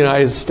in the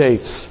United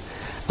States.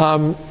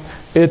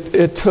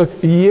 It took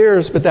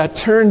years, but that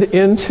turned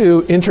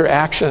into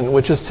Interaction,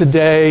 which is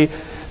today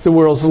the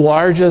world's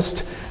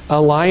largest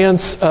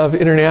alliance of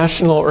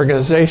international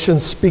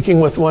organizations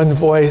speaking with one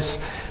voice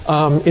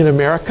in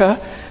America.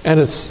 And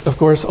it's, of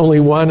course, only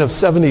one of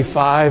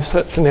 75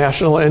 such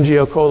national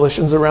NGO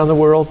coalitions around the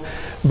world.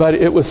 But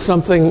it was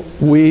something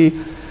we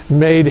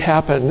made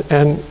happen,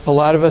 and a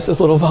lot of us as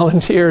little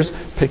volunteers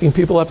picking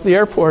people up at the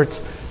airports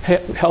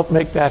helped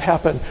make that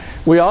happen.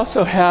 We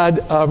also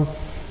had,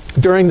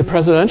 during the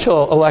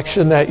presidential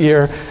election that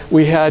year,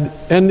 we had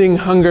Ending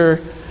Hunger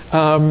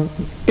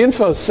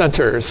info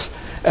centers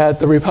at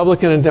the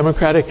Republican and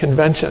Democratic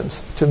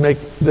conventions to make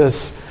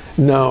this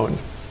known.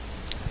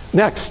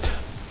 Next.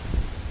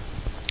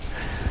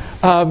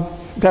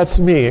 That's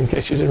me, in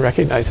case you didn't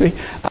recognize me.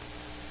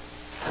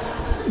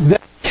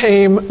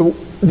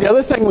 The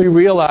other thing we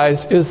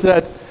realized is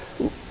that,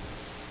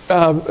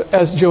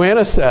 as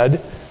Joanna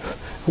said,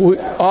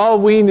 all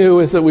we knew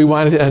is that we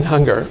wanted to end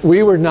hunger.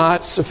 We were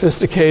not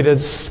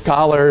sophisticated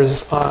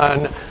scholars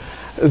on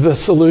the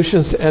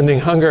solutions to ending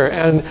hunger,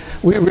 and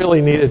we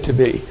really needed to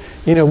be.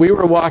 You know, we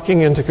were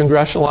walking into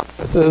congressional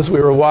offices,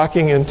 we were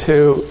walking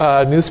into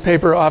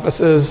newspaper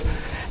offices,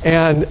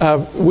 and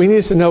we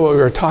needed to know what we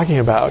were talking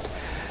about.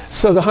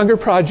 So the Hunger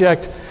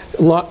Project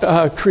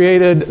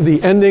created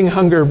the Ending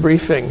Hunger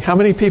Briefing. How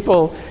many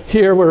people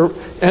here were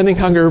Ending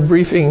Hunger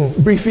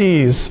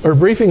briefies or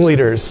briefing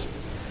leaders?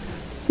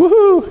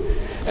 Woohoo!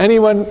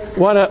 Anyone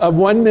want a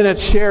 1-minute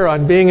share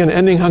on being an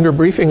Ending Hunger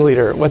briefing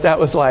leader, what that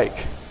was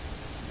like?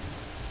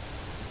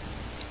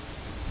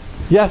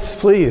 Yes,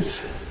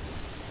 please.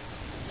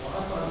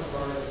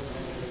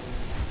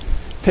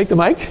 Take the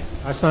mic.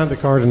 I signed the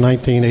card in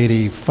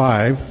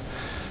 1985,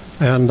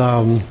 and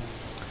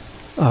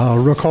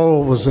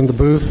Ricole was in the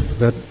booth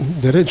that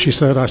did it. She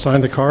said, I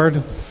signed the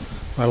card.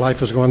 My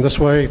life is going this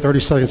way. 30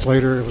 seconds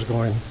later, it was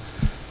going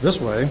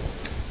this way.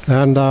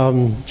 And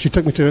she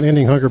took me to an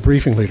Ending Hunger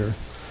briefing leader,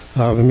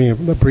 a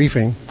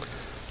briefing.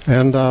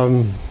 And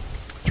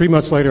 3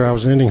 months later, I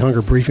was an Ending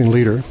Hunger briefing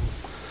leader.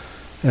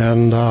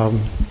 And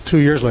 2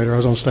 years later, I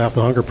was on staff of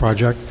the Hunger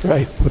Project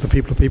with the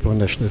People to People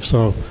initiative.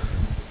 So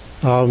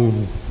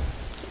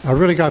I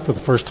really got for the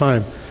first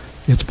time,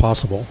 it's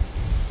possible.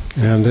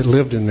 And it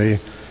lived in me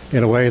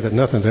in a way that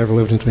nothing had ever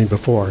lived into me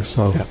before.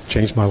 So it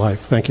changed my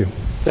life. Thank you.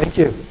 Thank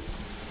you.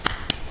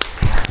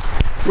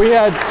 We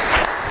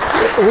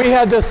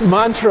had this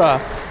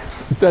mantra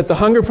that the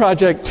Hunger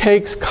Project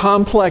takes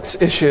complex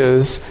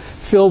issues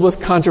filled with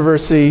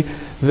controversy,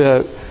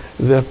 the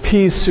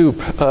pea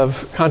soup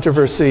of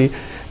controversy,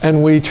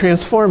 and we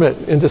transform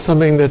it into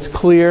something that's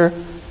clear,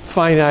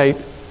 finite,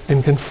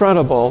 and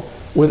confrontable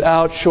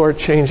without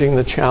shortchanging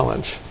the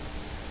challenge.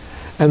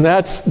 And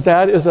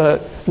that is a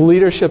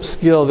leadership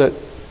skill that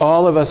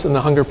all of us in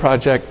the Hunger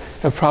Project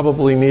have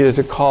probably needed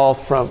to call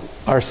from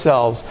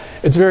ourselves.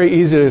 It's very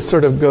easy to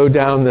sort of go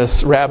down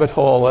this rabbit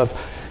hole of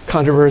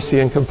controversy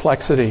and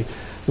complexity.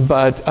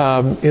 But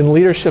in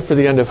Leadership for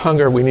the End of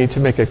Hunger, we need to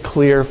make it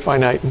clear,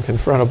 finite, and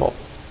confrontable.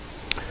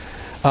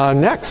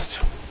 Next.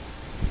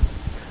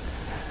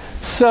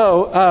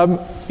 So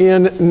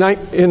in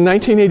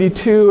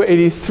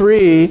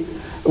 1982-83,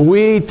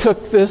 we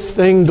took this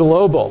thing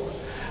global.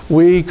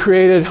 We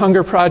created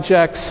hunger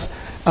projects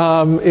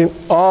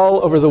all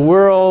over the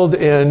world,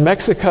 in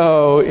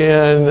Mexico,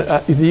 in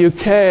the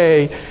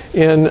UK,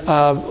 in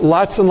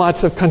lots and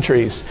lots of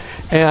countries.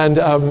 And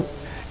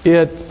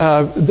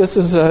this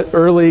is an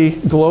early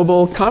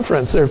global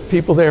conference. There are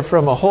people there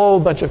from a whole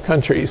bunch of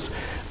countries.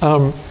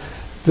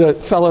 The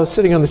fellow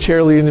sitting on the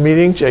chair leading the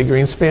meeting, Jay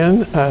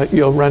Greenspan,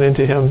 you'll run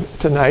into him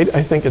tonight,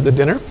 I think, at the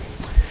dinner.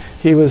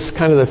 He was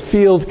kind of the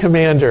field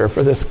commander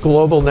for this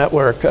global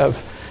network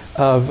of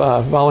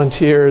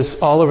volunteers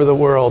all over the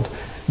world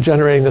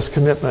generating this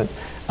commitment.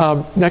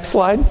 Next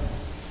slide.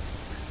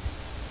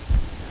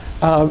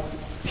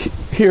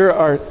 Here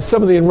are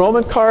some of the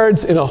enrollment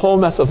cards in a whole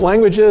mess of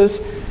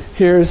languages.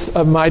 Here's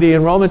a mighty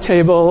enrollment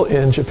table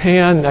in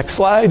Japan. Next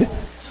slide.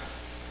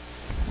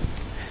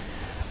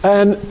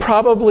 And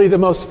probably the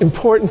most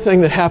important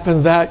thing that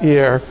happened that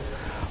year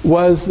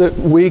was that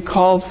we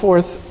called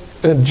forth,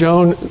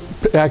 Joan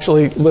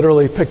actually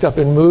literally picked up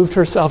and moved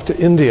herself to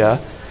India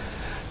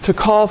to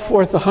call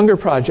forth the Hunger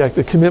Project,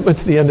 the commitment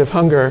to the end of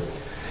hunger,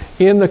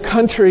 in the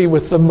country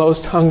with the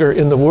most hunger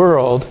in the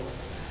world,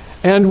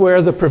 and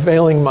where the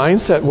prevailing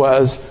mindset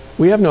was,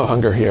 we have no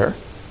hunger here.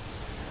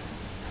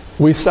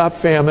 We stop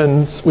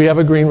famines, we have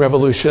a green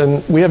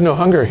revolution, we have no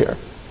hunger here.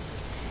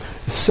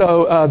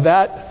 So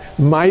that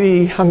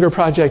mighty Hunger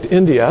Project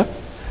India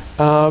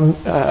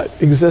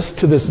exists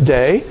to this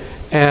day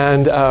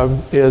and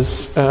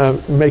is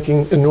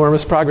making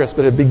enormous progress,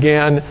 but it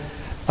began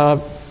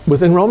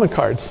with enrollment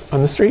cards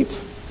on the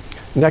streets.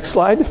 Next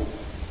slide.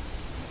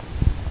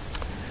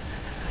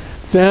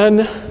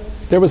 Then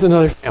there was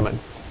another famine.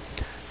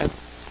 And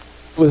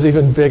it was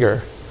even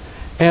bigger.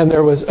 And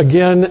there was,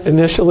 again,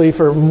 initially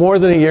for more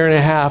than a year and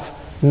a half,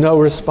 no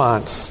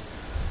response.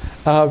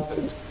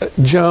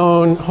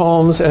 Joan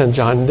Holmes and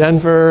John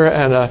Denver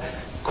and a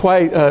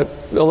quite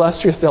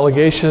illustrious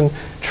delegation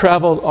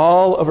traveled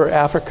all over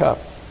Africa.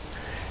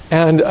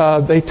 And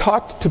they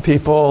talked to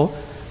people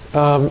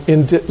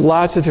in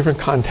lots of different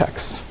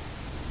contexts.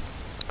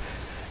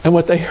 And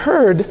what they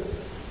heard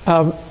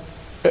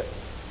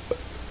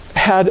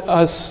had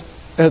us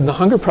in the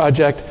Hunger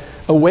Project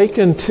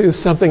awaken to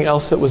something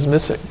else that was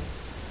missing.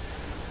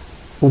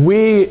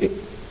 We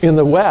in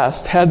the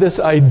West had this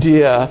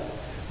idea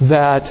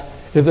that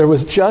if there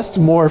was just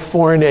more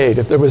foreign aid,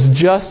 if there was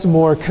just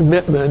more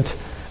commitment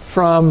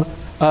from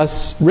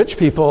us rich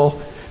people,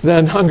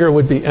 then hunger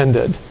would be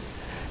ended.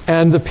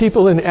 And the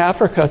people in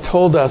Africa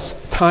told us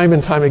time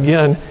and time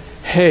again,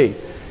 hey,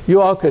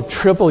 you all could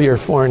triple your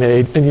foreign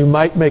aid and you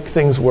might make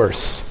things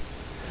worse.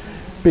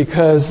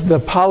 Because the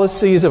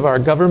policies of our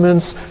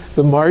governments,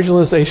 the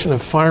marginalization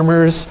of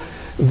farmers,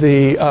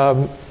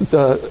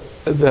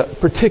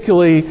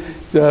 particularly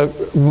the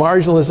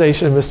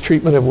marginalization and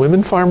mistreatment of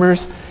women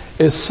farmers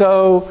is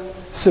so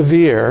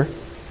severe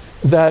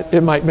that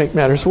it might make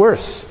matters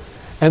worse.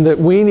 And that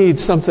we need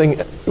something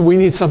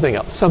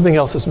else. Something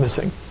else is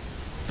missing.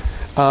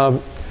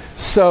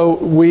 So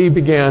we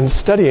began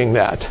studying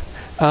that.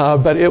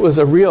 But it was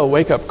a real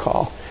wake-up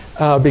call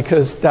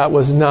because that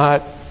was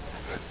not,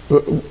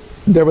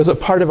 there was a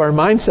part of our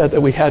mindset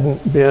that we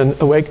hadn't been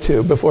awake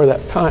to before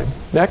that time.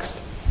 Next.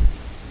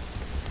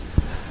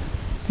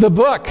 The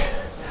book.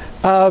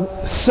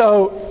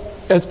 So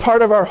as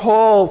part of our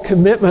whole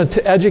commitment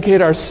to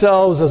educate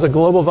ourselves as a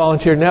global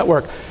volunteer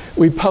network,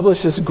 we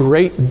published this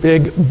great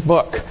big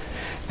book.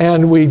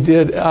 And we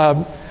did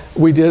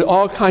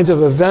all kinds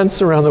of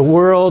events around the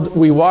world.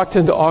 We walked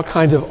into all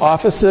kinds of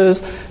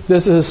offices.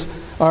 This is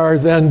our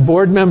then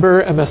board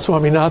member, MS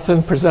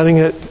Swaminathan, presenting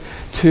it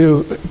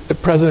to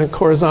President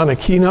Corazon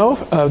Aquino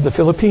of the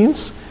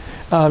Philippines.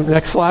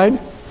 Next slide.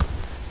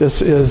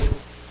 This is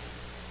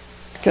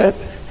Tackett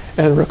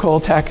and Nicole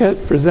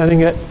Tackett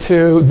presenting it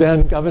to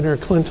then Governor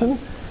Clinton.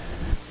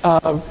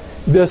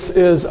 This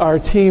is our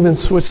team in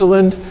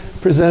Switzerland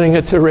presenting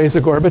it to Reza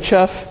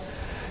Gorbachev.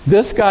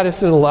 This got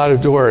us in a lot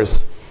of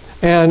doors.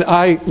 And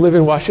I live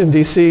in Washington,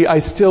 D.C. I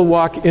still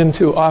walk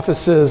into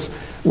offices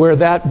where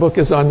that book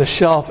is on the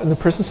shelf, and the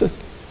person says,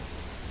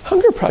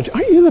 Hunger Project,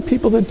 aren't you the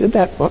people that did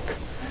that book?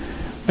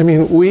 I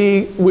mean,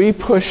 we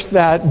pushed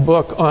that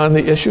book on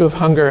the issue of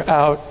hunger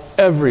out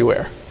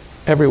everywhere,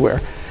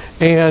 everywhere.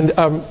 And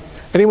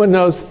anyone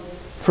knows,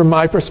 from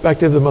my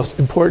perspective, the most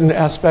important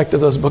aspect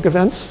of those book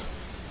events?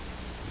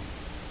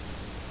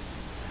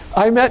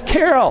 I met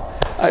Carol.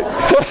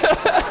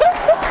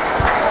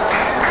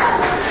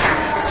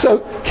 So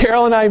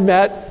Carol and I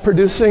met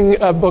producing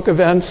book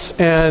events,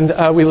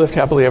 and we lived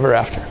happily ever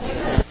after.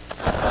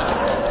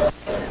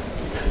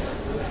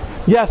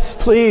 Yes,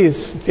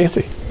 please,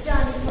 Nancy.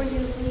 John, before you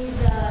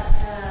leave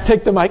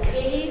Take the mic.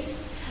 80s,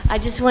 I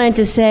just wanted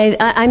to say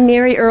I'm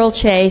Mary Earl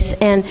Chase,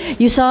 and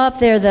you saw up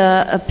there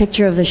a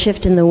picture of the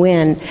shift in the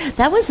wind.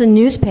 That was the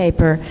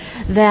newspaper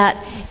that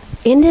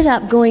ended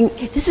up going,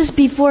 this is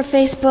before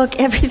Facebook,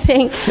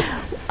 everything,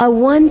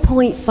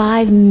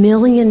 1.5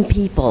 million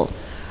people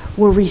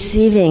were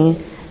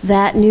receiving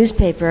that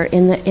newspaper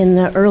in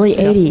the early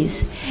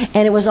 80s,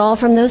 and it was all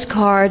from those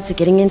cards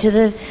getting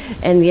into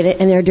and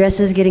their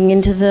addresses getting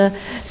into the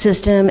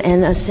system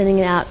and us sending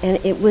it out.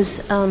 And it was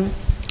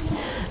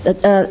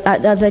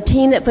the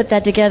team that put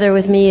that together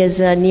with me is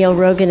Neil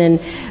Rogan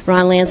and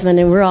Ron Landsman,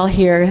 and we're all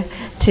here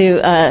to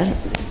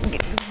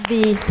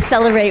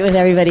celebrate with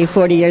everybody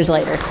 40 years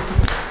later.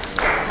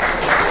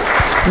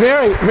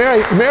 Mary,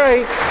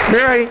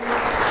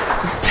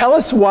 tell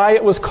us why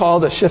it was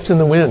called A Shift in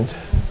the Wind.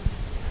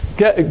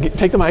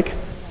 Take the mic.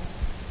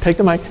 Take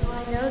the mic. Do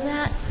I know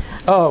that?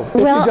 Oh, if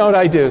you don't,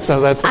 I do. So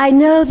that's. I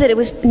know that it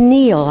was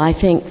Neil, I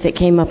think, that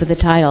came up with the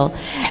title.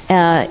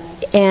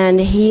 And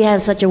he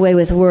has such a way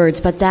with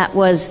words, but that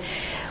was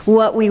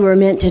what we were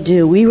meant to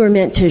do. We were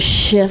meant to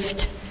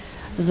shift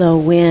the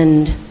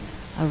wind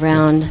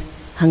around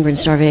hunger and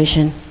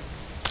starvation.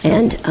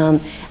 And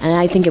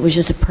I think it was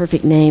just a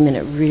perfect name, and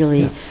it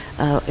really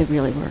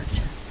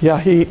worked. Yeah,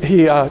 he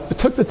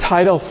took the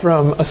title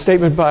from a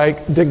statement by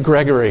Dick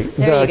Gregory,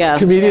 the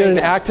comedian and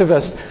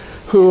activist,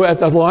 who at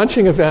the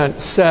launching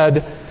event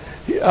said,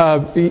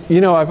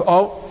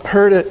 I've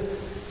heard it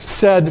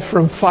said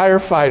from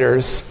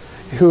firefighters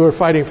who are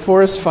fighting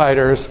forest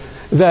fires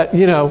that,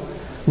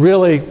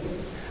 really,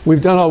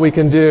 we've done all we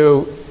can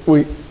do.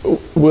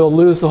 We'll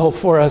lose the whole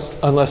forest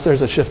unless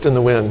there's a shift in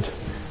the wind.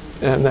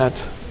 And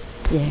that...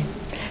 Yeah.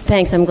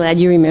 Thanks, I'm glad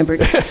you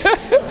remembered.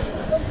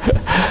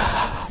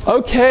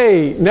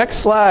 Okay, next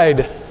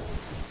slide.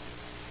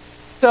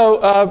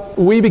 So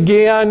we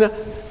began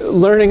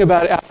learning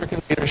about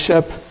African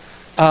leadership.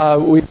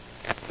 We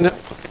began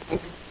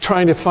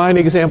trying to find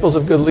examples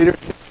of good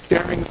leadership,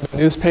 sharing the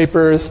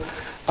newspapers.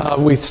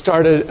 We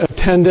started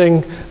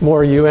attending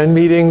more UN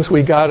meetings.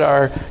 We got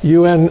our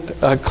UN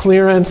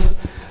clearance.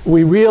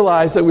 We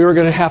realized that we were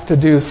going to have to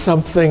do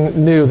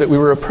something new, that we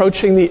were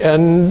approaching the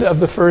end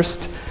of the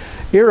first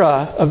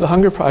era of the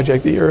Hunger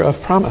Project, the era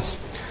of promise.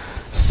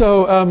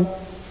 So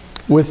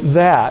with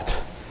that,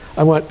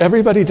 I want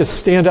everybody to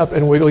stand up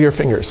and wiggle your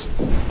fingers.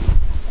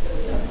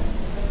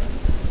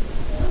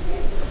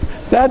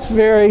 That's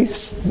very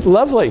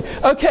lovely.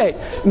 Okay,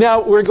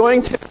 now we're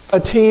going to,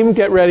 team,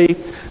 get ready.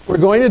 We're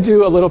going to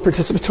do a little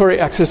participatory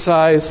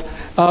exercise.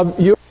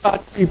 You're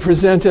about to be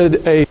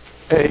presented a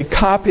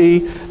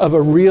copy of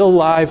a real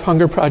live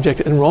Hunger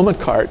Project enrollment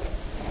card.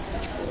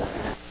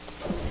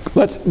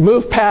 Let's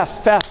move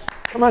fast.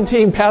 Come on,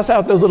 team, pass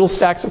out those little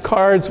stacks of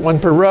cards, one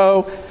per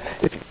row.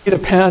 If you need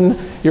a pen,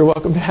 you're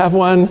welcome to have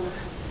one.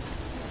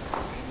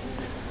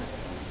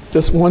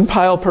 Just one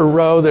pile per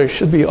row. They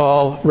should be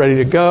all ready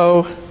to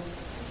go.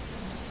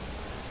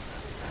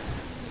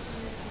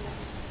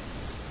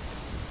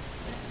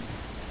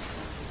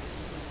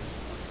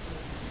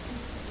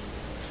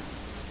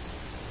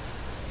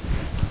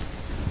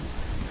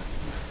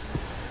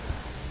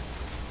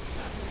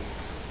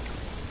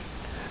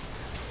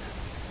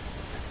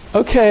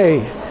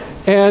 Okay,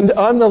 and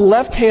on the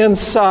left-hand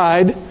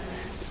side,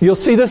 you'll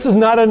see this is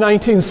not a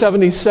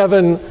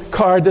 1977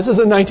 card. This is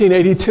a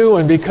 1982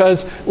 one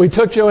because we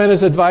took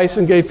Joanna's advice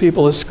and gave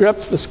people a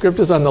script. The script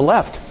is on the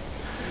left.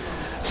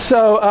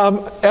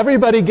 So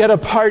everybody get a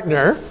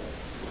partner.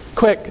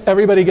 Quick,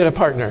 everybody get a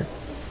partner.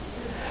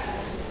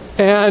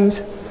 And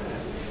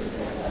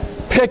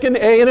pick an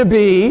A and a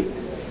B.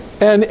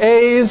 And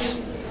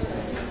A's,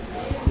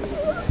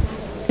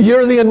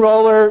 you're the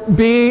enroller.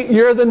 B,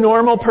 you're the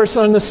normal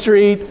person on the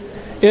street.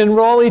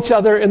 Enroll each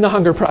other in the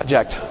Hunger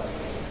Project.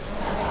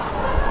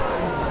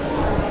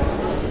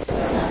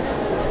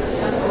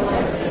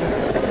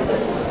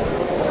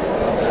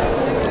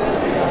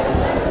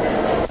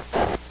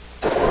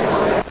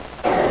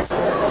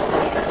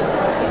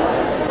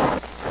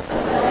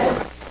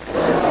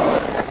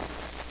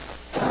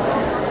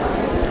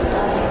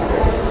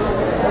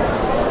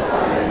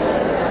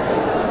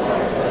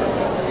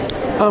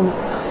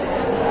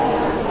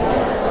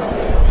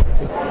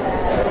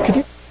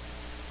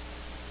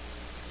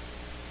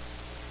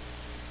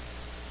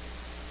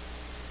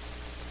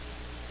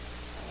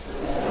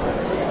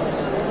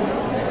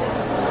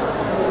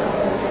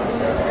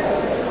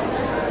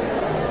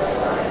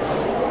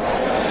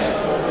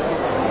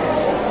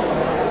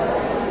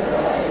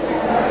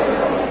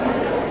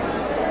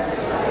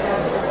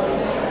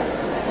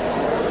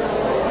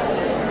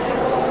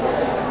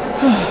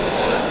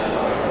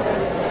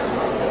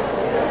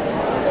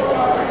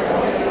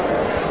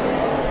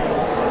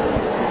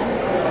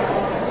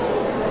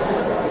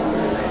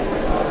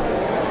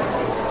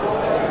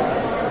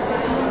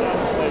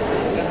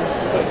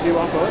 Do you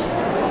want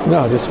both?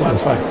 No, just one,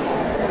 fine.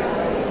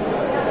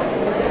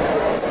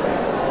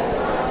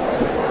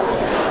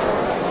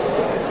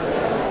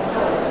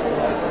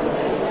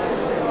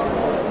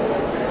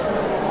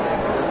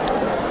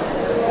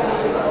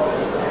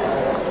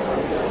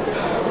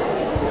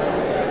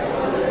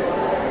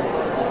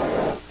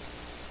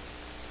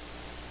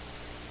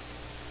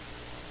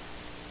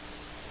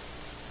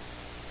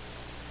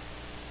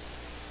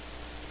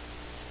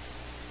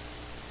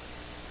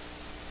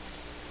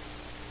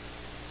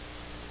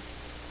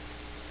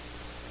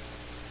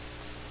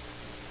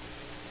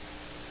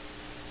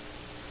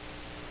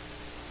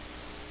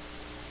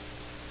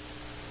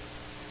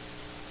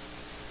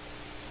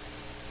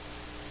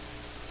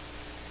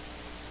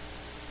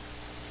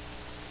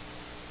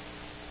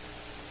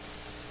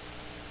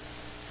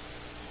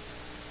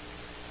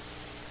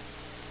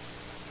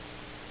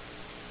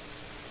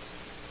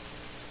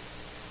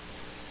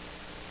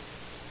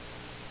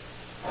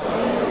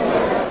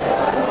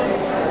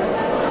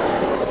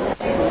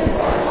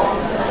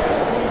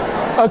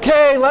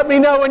 Okay, let me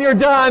know when you're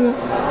done.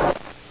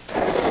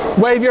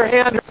 Wave your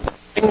hand or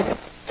something.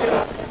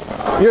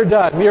 You're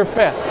done. You're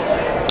fit.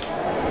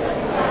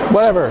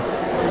 Whatever.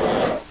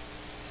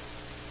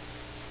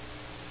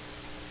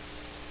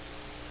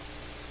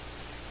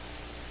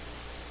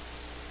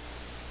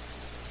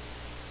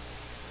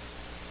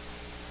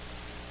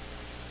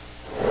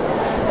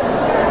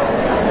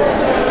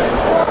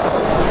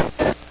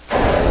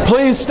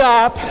 Please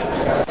stop.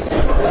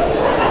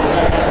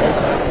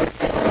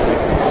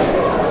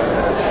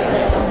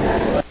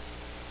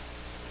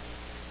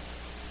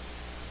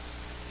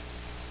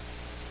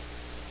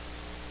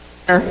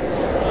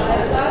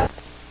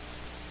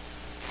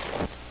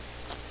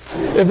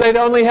 If they'd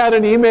only had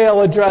an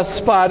email address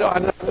spot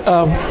on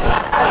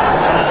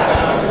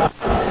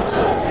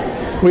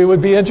we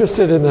would be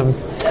interested in them.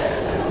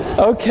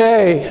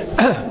 Okay.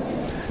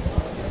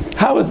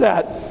 How was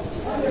that?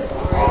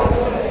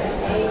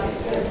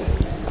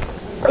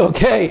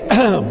 Okay.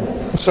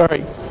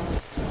 Sorry.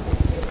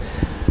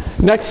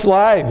 Next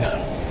slide.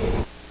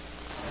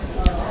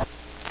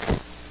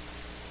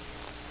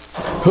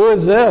 Who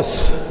is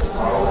this?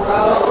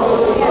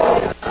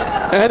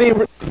 Any?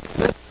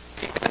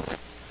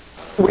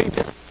 We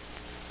did.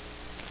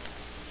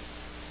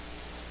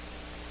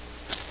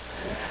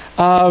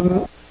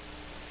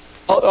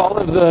 All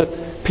of the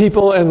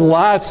people and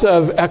lots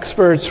of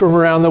experts from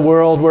around the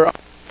world were on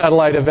the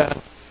satellite event.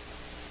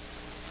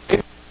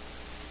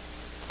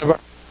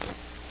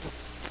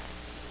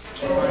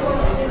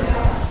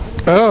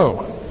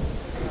 Oh,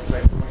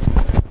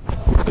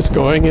 it's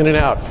going in and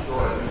out.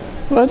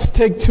 Let's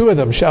take two of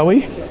them, shall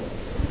we?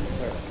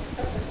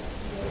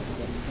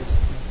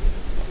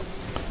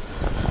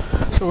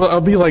 So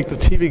I'll be like the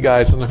TV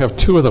guys and I'll have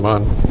two of them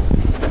on.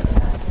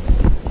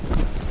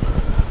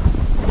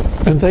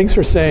 And thanks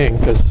for saying,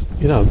 because,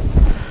 you know,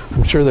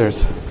 I'm sure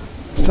there's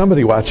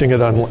somebody watching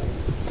it on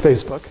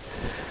Facebook.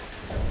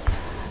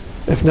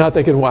 If not,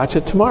 they can watch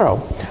it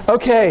tomorrow.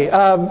 Okay.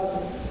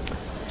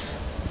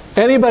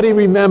 Anybody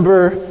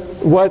remember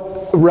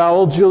what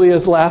Raul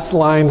Julia's last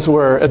lines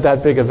were at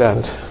that big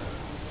event?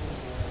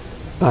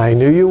 I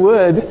knew you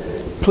would.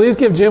 Please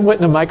give Jim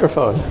Whitten a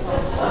microphone.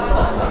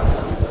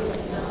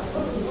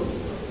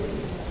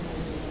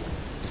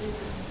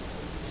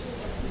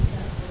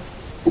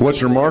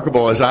 What's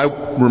remarkable is I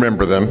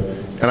remember them,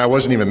 and I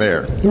wasn't even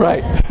there.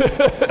 Right.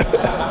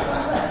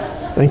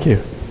 Thank you.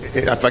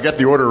 If I get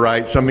the order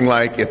right, something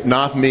like, if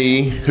not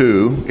me,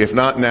 who? If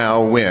not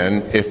now,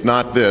 when? If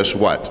not this,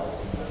 what?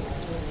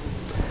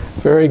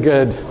 Very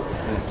good.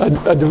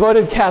 A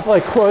devoted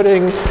Catholic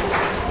quoting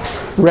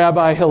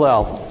Rabbi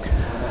Hillel.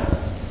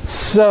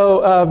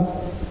 So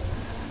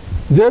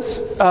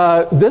this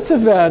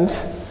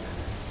event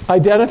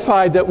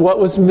identified that what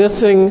was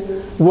missing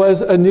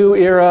was a new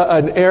era,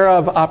 an era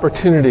of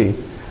opportunity,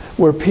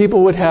 where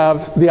people would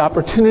have the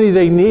opportunity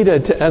they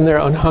needed to end their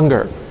own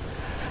hunger.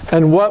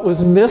 And what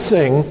was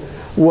missing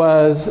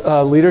was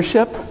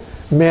leadership,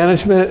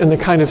 management, and the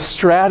kind of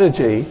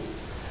strategy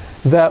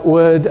that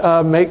would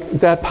make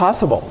that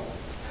possible.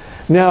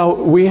 Now,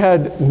 we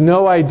had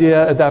no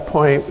idea at that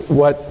point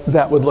what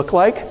that would look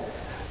like.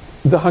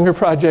 The Hunger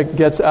Project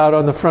gets out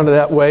on the front of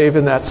that wave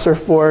and that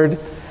surfboard,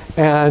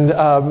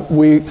 and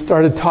we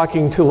started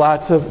talking to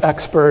lots of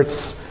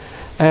experts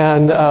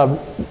and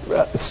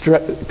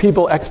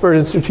people expert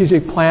in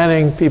strategic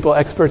planning, people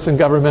experts in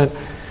government,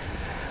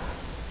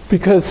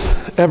 because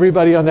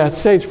everybody on that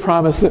stage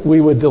promised that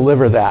we would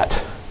deliver that,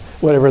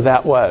 whatever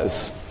that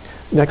was.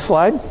 Next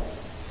slide.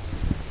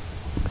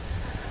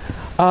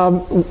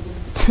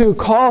 To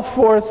call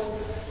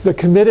forth the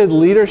committed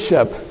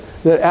leadership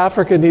that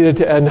Africa needed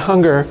to end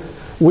hunger,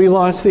 we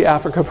launched the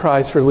Africa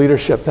Prize for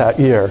Leadership that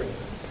year.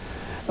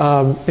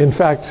 In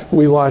fact,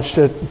 we launched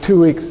it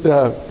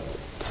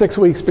 6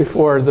 weeks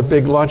before the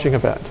big launching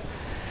event.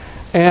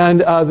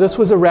 And this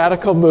was a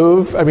radical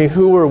move. I mean,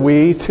 who were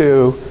we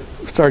to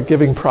start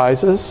giving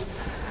prizes?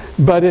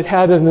 But it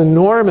had an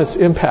enormous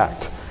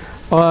impact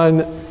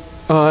on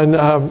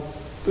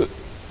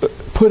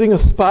putting a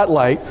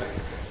spotlight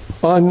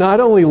on not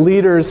only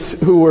leaders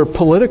who were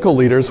political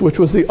leaders, which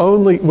was the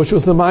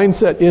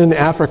mindset in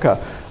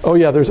Africa. Oh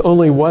yeah, there's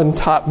only one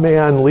top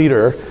man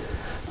leader,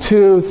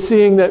 to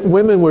seeing that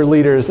women were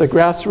leaders, that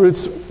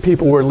grassroots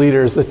people were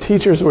leaders, that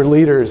teachers were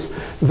leaders,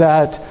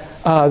 that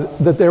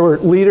there were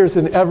leaders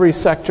in every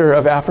sector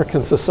of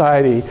African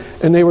society,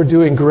 and they were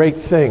doing great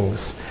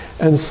things.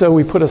 And so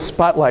we put a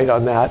spotlight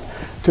on that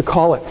to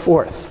call it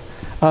forth.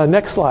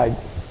 Next slide.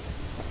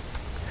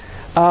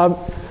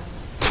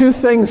 Two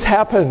things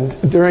happened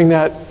during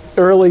that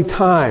early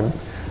time.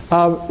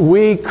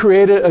 We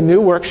created a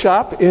new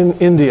workshop in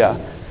India,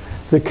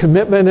 the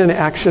Commitment and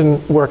Action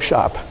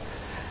Workshop.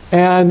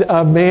 And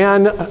a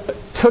man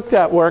took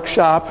that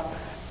workshop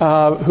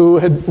who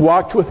had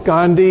walked with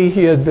Gandhi.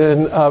 He had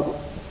been,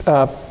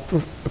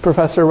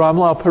 Professor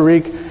Ramlal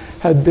Parikh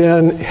had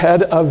been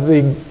head of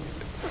the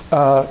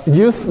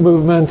youth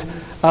movement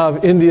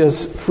of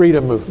India's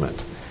freedom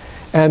movement.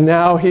 And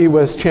now he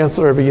was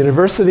chancellor of a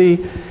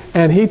university,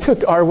 and he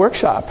took our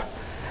workshop.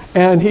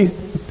 And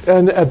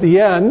at the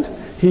end,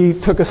 he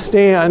took a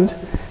stand,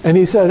 and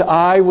he said,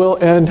 I will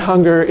end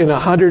hunger in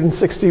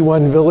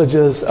 161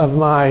 villages of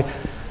my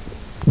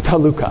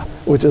taluka,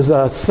 which is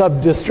a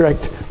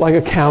sub-district, like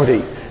a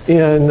county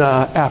in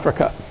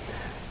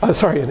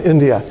in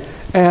India.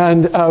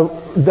 And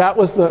that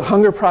was the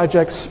Hunger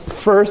Project's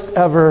first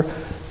ever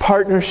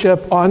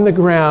partnership on the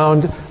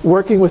ground,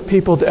 working with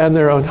people to end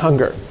their own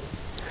hunger.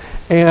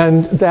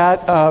 And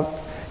that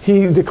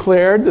he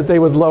declared that they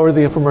would lower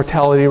the infant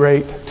mortality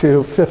rate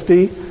to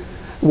 50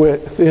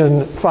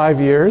 within 5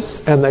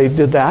 years, and they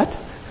did that.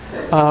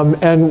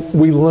 And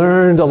we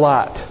learned a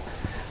lot.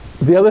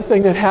 The other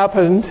thing that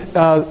happened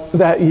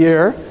that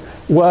year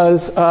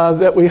was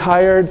that we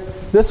hired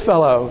this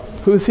fellow.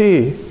 Who's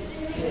he?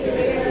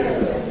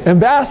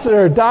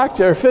 Ambassador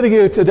Dr.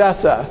 Fitigu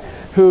Tadessa,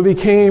 who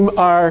became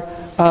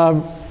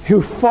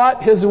who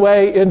fought his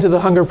way into the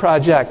Hunger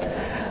Project.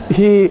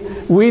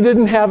 We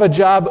didn't have a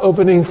job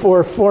opening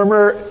for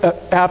former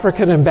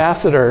African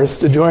ambassadors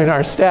to join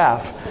our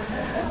staff.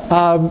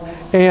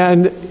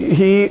 And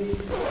he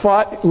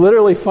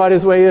literally fought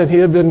his way in. He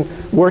had been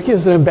working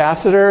as an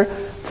ambassador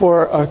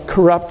for a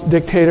corrupt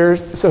dictator,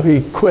 so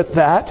he quit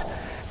that.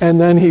 And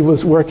then he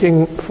was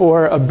working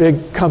for a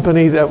big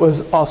company that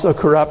was also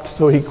corrupt,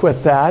 so he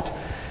quit that.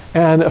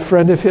 And a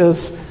friend of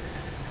his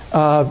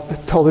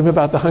told him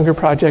about the Hunger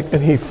Project,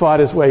 and he fought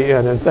his way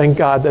in, and thank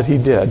God that he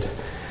did.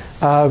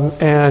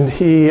 And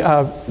he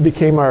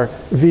became our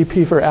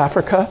VP for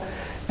Africa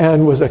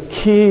and was a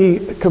key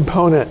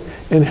component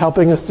in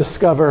helping us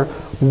discover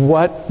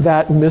what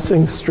that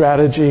missing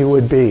strategy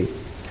would be.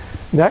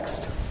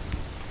 Next.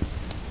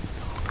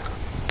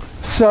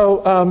 So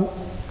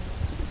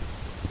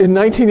in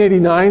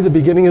 1989, the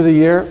beginning of the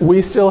year,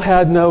 we still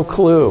had no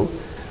clue,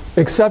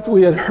 except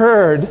we had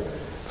heard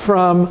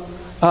from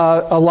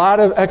a lot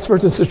of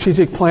experts in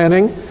strategic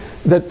planning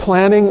that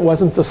planning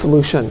wasn't the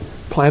solution.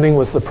 Planning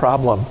was the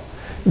problem.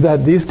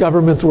 That these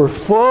governments were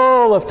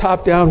full of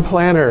top-down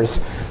planners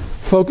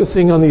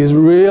focusing on these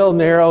real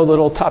narrow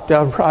little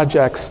top-down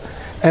projects,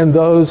 and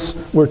those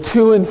were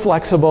too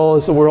inflexible,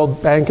 as the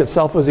World Bank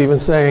itself was even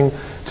saying,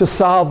 to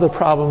solve the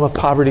problem of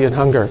poverty and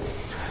hunger.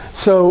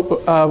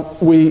 So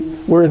we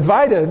were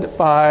invited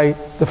by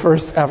the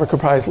first Africa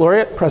Prize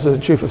laureate,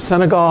 President Diouf of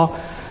Senegal,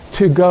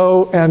 to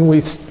go, and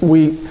we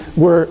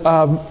were,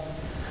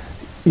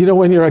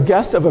 when you're a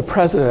guest of a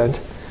president,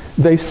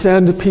 they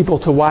send people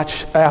to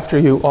watch after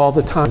you all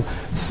the time.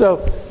 So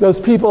those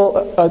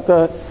people at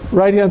the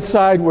right-hand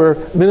side were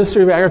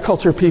Ministry of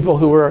Agriculture people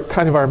who were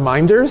kind of our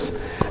minders.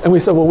 And we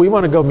said, well, we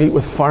want to go meet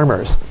with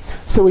farmers.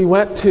 So we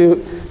went to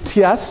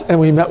Thiès and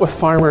we met with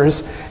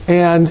farmers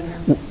and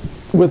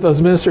with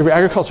those Ministry of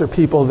Agriculture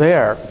people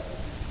there.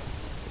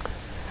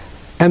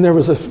 And there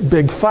was a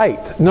big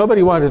fight.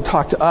 Nobody wanted to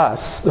talk to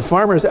us. The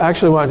farmers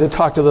actually wanted to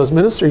talk to those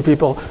ministry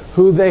people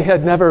who they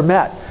had never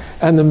met.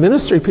 And the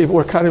ministry people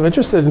were kind of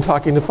interested in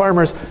talking to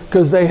farmers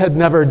because they had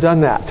never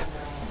done that.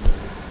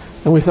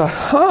 And we thought,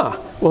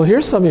 well,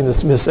 here's something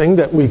that's missing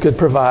that we could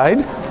provide.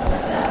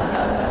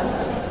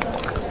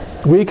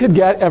 We could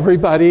get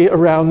everybody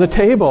around the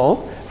table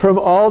from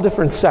all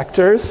different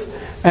sectors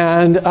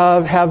and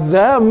have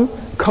them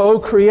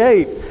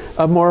co-create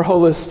a more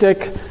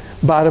holistic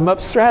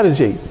bottom-up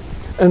strategy.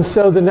 And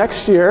so the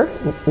next year,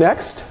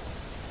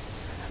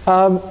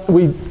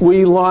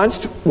 we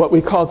launched what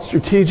we called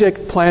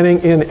Strategic Planning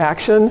in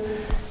Action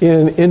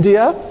in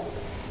India.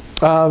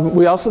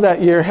 We also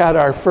that year had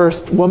our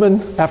first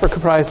woman Africa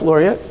Prize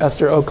laureate,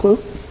 Esther Oklu.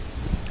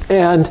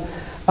 And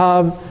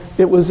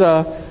it was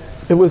a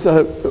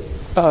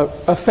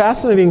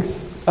fascinating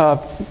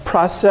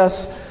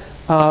process.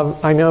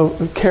 I know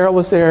Carol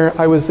was there,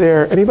 I was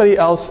there. Anybody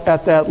else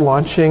at that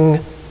launching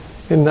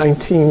in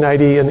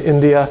 1990 in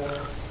India?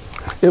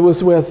 It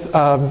was with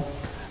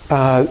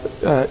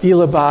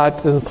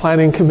Elabat and the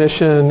Planning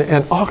Commission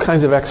and all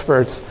kinds of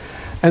experts.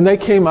 And they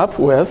came up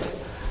with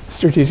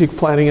Strategic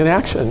Planning in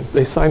Action.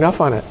 They signed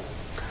off on it.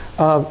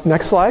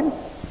 Next slide.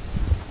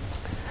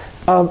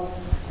 The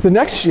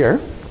next year,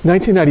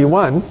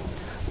 1991,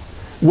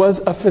 was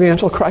a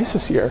financial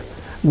crisis year.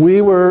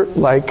 We were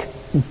like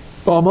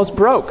almost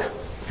broke.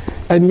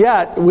 And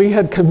yet we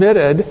had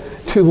committed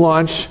to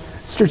launch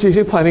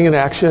strategic planning and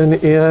action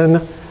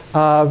in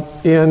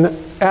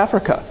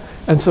Africa.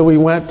 And so we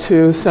went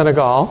to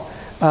Senegal.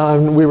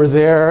 We were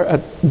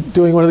there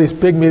doing one of these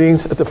big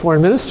meetings at the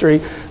Foreign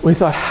Ministry. We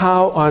thought,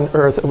 how on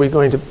earth are we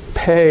going to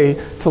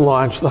pay to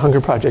launch the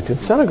Hunger Project in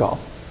Senegal?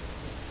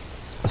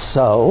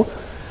 So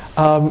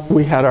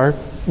we had our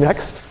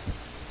next,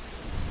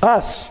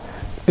 us,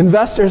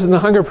 investors in the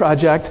Hunger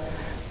Project,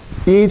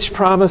 each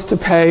promised to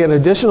pay an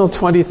additional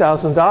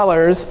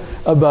 $20,000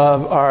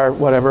 above our,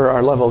 whatever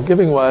our level of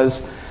giving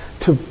was,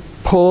 to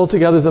pull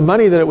together the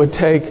money that it would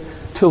take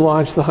to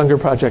launch the Hunger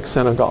Project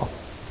Senegal.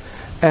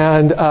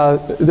 And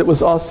it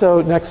was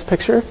also, next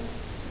picture,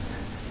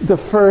 the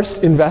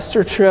first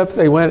investor trip.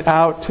 They went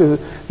out to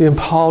the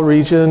Impal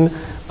region,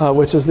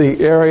 which is the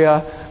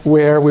area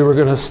where we were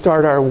going to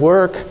start our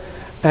work,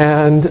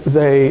 and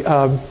they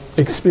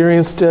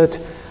experienced it,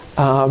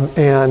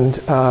 and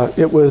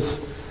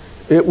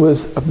it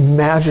was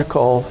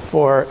magical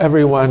for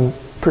everyone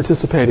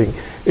participating.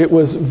 It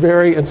was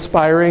very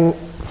inspiring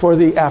for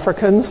the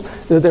Africans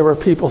that there were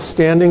people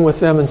standing with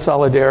them in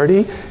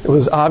solidarity. It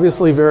was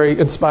obviously very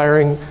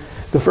inspiring.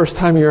 The first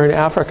time you're in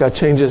Africa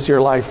changes your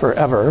life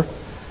forever.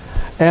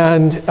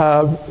 And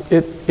I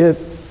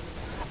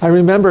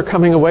remember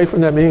coming away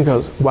from that meeting and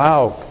goes,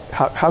 wow,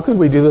 how could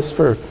we do this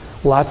for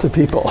lots of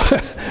people,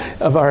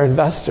 of our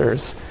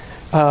investors,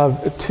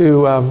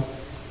 to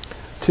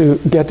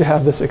get to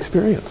have this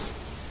experience.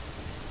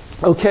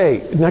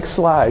 Okay, next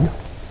slide.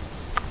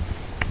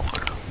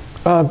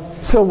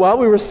 So while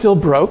we were still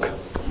broke,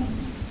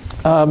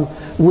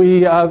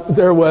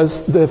 there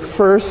was the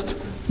first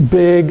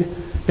big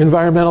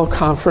environmental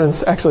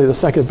conference, actually the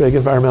second big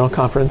environmental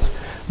conference,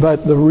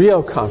 but the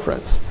Rio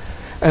conference.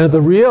 And at the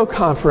Rio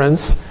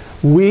conference,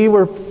 we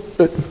were,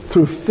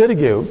 through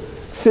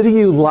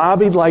FIDIGU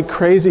lobbied like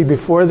crazy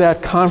before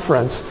that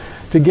conference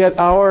to get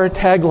our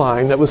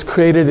tagline that was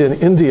created in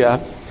India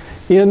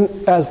in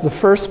as the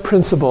first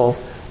principle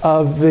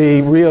of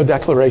the Rio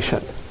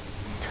Declaration.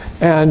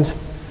 And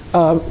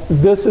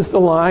this is the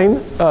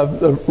line of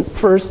the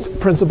first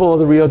principle of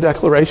the Rio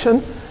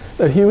Declaration,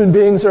 that human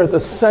beings are at the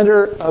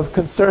center of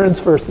concerns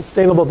for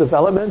sustainable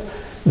development.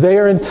 They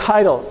are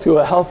entitled to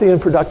a healthy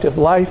and productive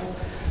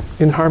life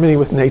in harmony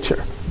with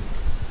nature.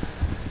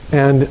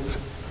 And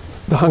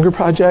the Hunger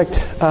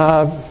Project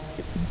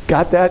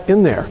got that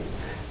in there.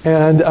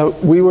 And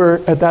we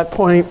were, at that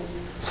point,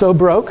 so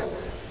broke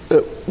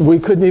that we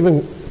couldn't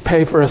even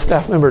pay for a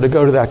staff member to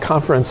go to that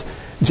conference.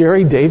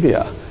 Jerry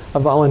Davia, a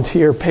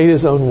volunteer, paid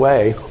his own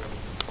way.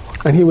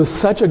 And he was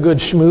such a good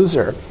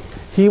schmoozer.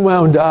 He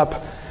wound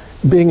up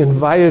being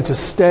invited to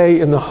stay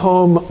in the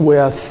home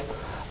with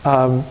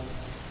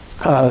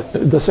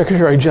the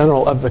Secretary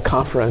General of the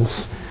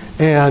conference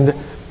and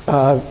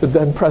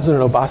then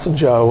President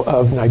Obasanjo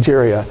of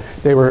Nigeria.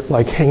 They were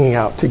like hanging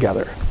out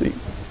together.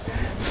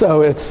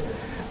 So it's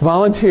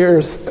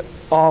volunteers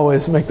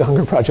always make the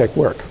Hunger Project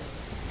work.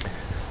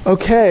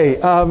 Okay,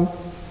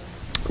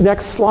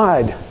 next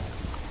slide.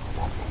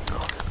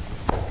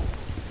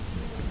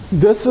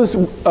 This is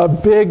a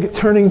big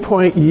turning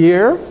point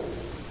year.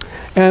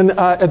 And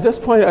at this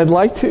point, I'd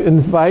like to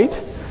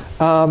invite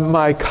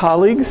my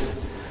colleagues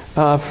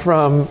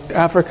from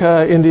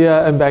Africa,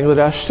 India, and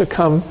Bangladesh to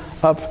come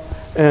up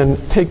and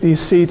take these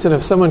seats. And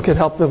if someone could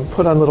help them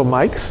put on little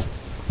mics.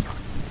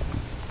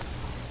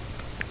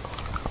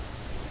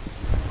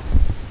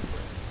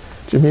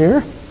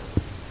 Jamir?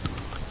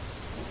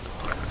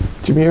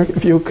 Jamir,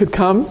 if you could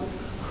come.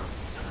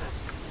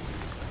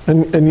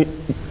 And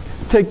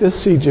take this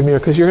seat, Jamir,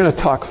 because you're going to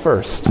talk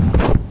first.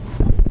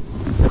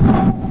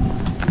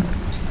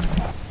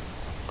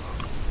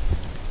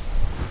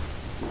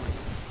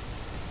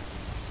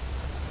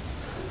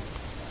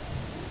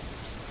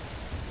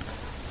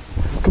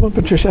 Come on,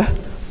 Patricia.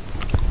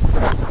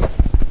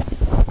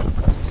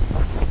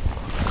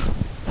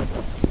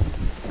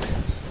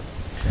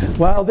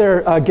 While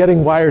they're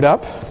getting wired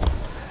up,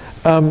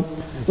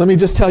 let me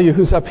just tell you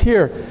who's up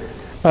here.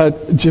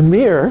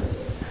 Jamir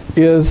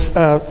is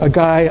a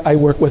guy I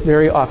work with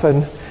very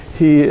often.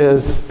 He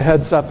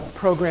heads up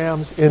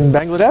programs in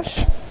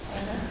Bangladesh.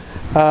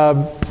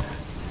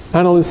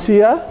 Ana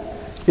Lucia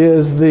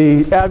is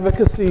the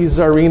advocacy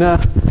czarina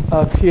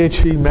of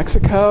THP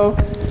Mexico.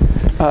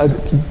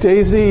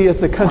 Daisy is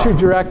the country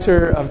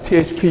director of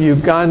THP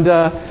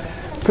Uganda.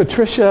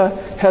 Patricia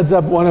heads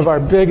up one of our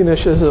big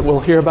initiatives that we'll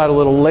hear about a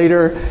little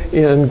later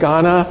in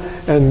Ghana.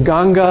 And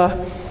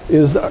Ganga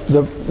is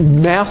the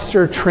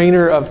master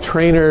trainer of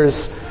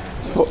trainers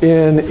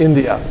in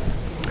India.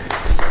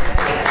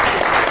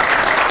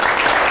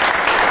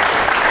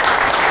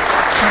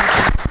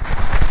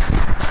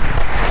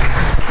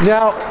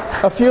 Now,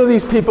 a few of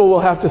these people will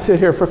have to sit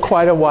here for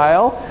quite a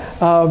while,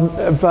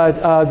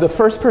 but the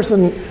first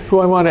person who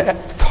I want to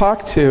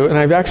talk to, and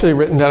I've actually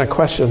written down a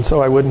question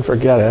so I wouldn't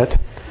forget it,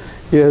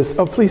 is,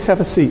 oh, please have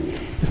a seat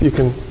if you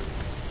can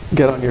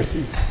get on your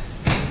seats.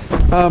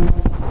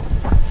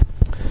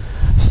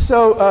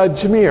 So,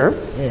 Jameer,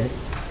 Yes.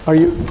 are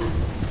you,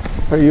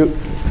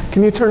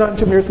 can you turn on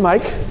Jameer's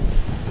mic?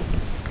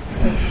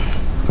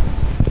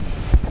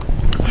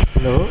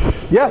 Hello.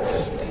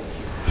 Yes.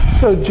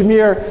 So,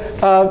 Jameer,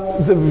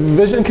 the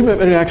Vision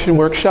Commitment and Action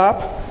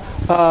Workshop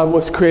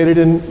was created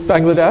in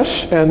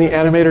Bangladesh, and the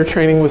animator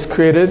training was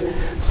created.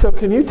 So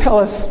can you tell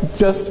us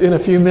just in a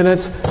few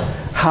minutes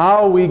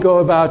how we go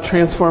about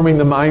transforming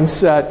the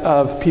mindset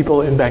of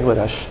people in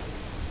Bangladesh?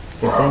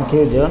 Thank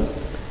you, John.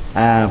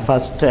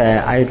 First,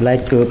 I'd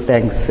like to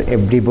thank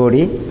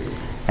everybody.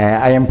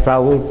 I am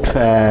proud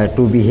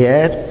to be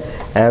here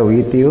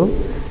with you.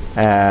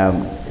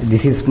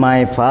 This is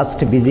my first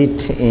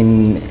visit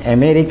in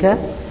America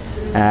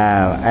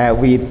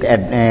with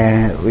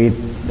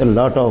a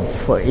lot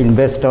of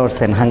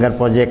investors and Hunger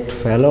Project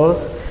fellows.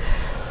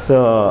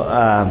 So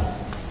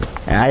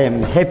I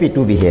am happy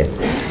to be here.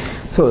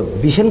 So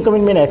Vision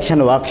Commitment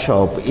Action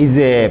Workshop is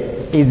a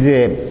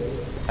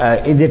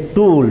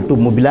tool to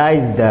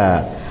mobilize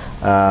the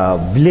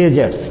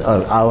villagers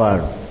or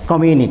our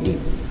community.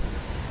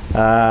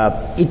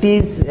 It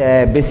is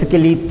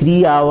basically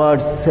 3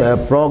 hours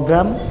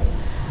program.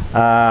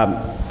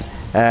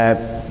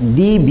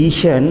 The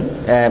Vision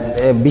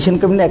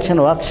Commitment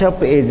Action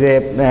Workshop is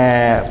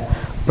a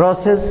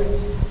process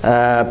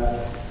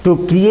to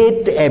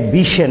create a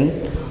vision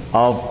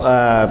of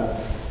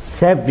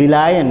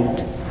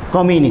self-reliant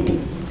community.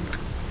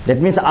 That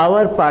means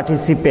our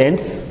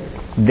participants,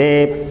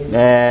 they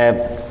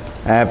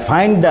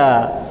find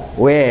the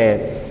way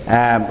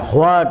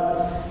what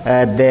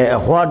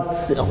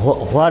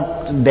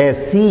they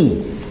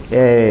see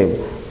to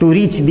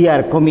reach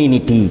their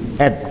community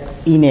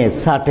in a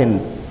certain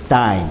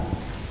time,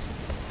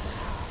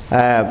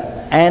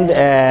 and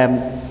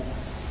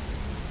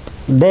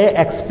they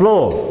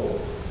explore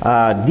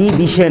the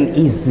vision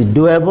is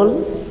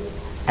doable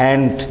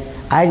and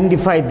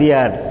identify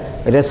their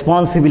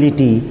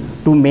responsibility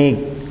to make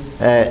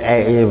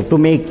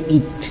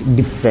it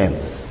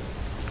difference,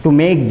 to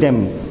make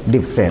them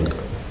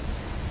difference.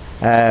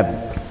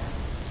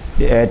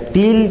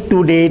 Till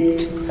to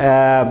date,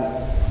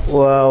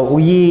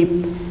 we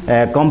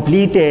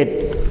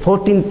completed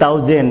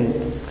 14,000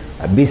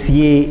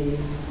 BCA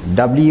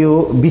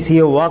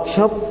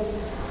workshop,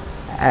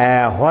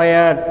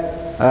 where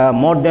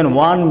more than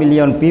 1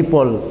 million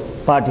people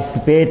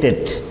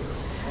participated,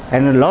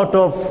 and a lot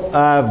of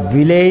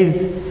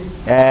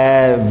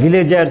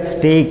villagers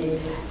take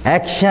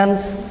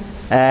actions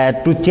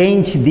to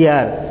change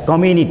their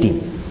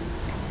community.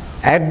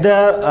 At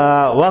the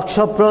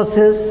workshop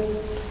process,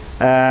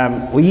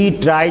 we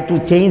try to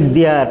change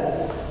their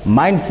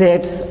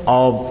mindsets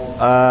of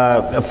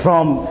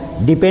from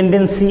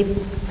dependency,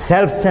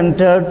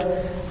 self-centered,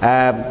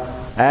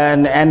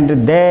 and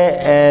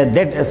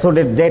they so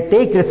that they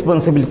take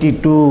responsibility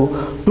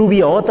to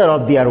be author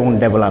of their own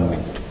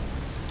development.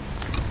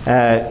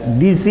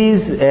 This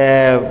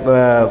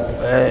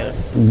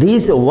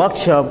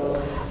workshop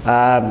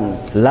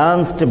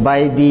launched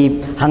by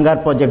the Hunger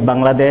Project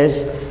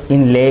Bangladesh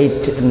in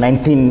late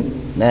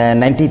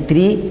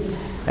 1993.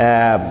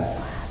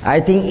 I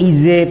think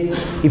is a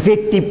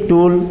effective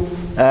tool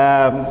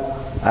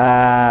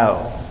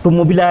to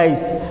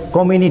mobilize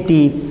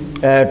community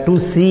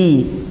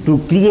to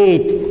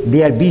create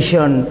their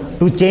vision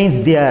to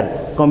change their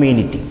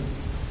community.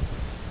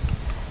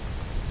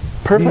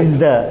 Perfect. This is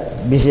the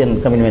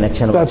Vision Commitment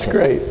Action That's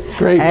Workshop.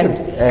 great. And,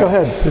 Go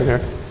ahead,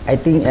 Jameer. I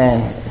think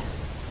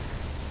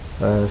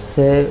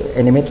say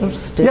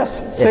animators.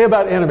 Yes, say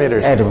about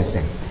animators.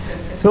 Animators.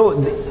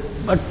 So,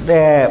 but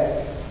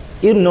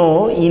you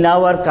know, in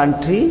our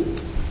country,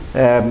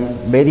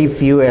 very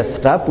few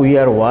staff we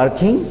are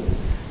working,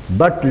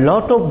 but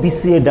lot of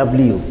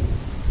BCAW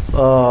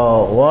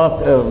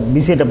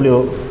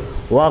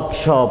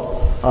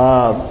workshop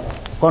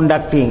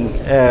conducting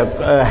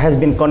has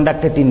been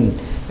conducted in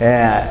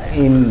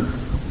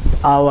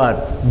our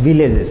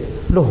villages.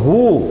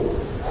 Who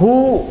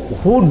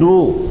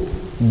do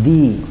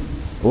the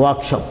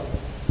workshop?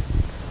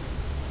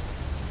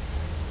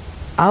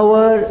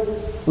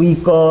 We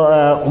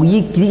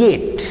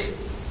create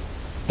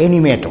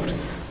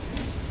animators.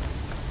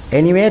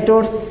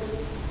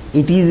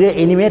 It is a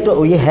animator.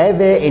 We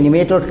have a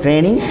animator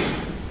training.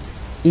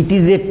 It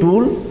is a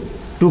tool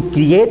to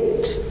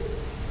create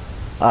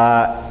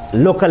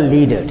local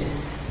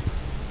leaders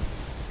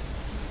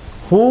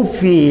who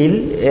feel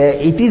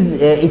it is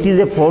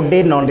a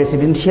 4-day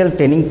non-residential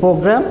training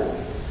program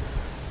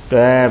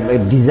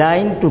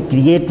designed to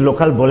create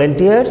local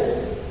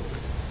volunteers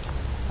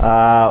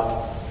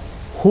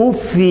who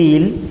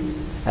feel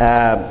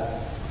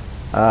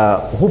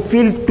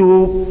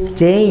to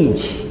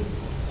change,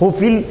 who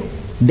feel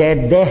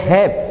that they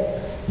have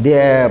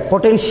the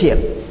potential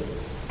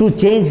to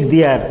change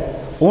their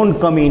own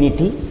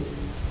community,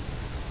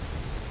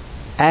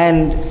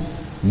 and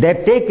they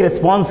take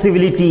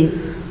responsibility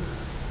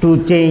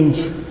to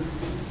change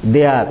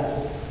their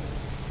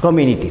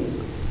community.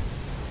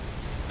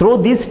 Through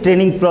this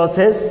training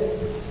process,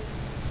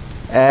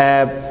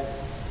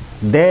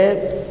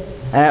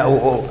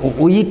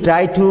 we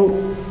try to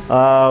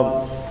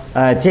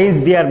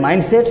change their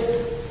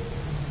mindsets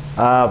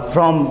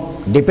from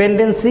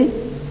dependency,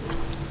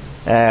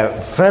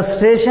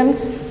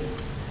 frustrations,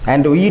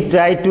 and we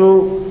try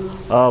to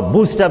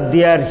boost up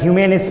their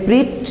human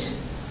spirit,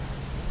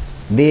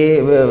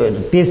 the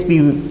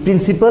TSP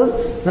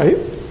principles, Right.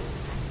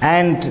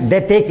 and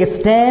they take a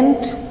stand,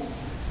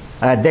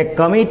 they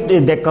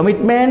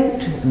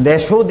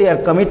show their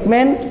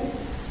commitment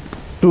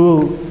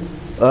to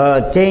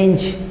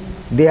change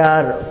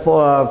their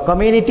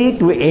community,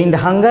 to end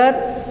hunger,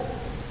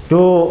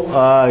 to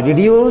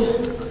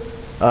reduce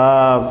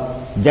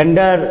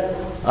gender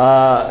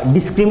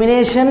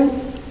discrimination.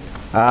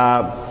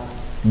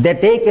 They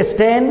take a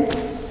stand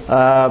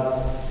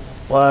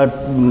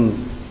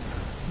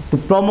to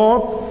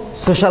promote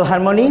social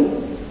harmony,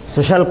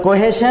 social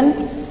cohesion,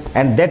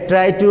 and they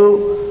try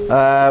to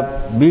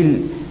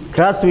build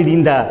trust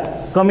within the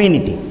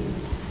community.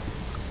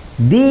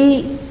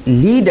 The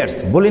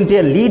leaders,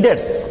 volunteer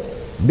leaders,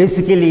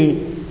 basically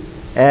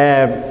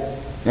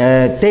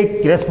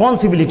take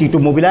responsibility to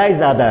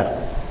mobilize other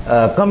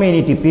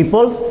community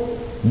peoples.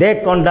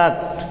 They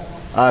conduct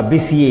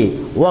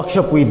BCA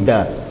workshop with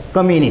the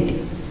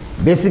community.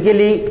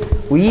 Basically,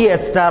 we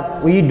as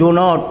staff, we do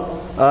not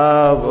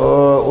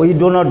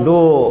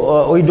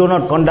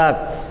conduct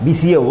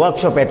BCA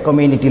workshop at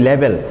community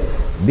level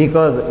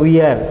because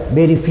we are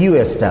very few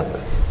as staff.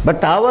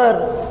 But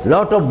our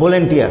lot of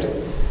volunteers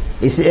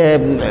is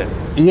to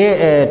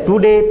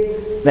date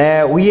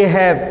we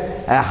have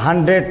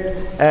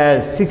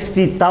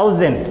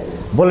 160,000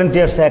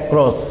 volunteers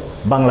across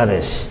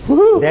Bangladesh.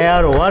 Woohoo. They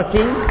are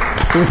working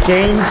to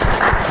change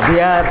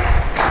their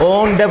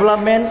own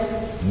development.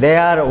 They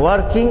are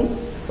working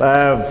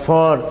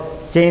for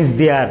change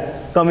their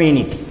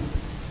community.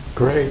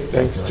 Great,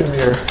 thanks,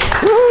 Jameer.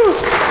 Woo!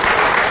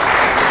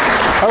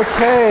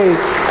 Okay,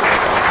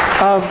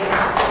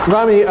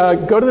 Rami,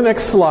 go to the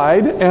next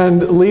slide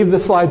and leave the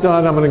slides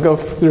on. I'm going to go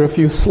through a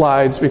few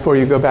slides before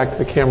you go back to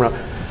the camera.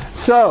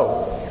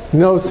 So,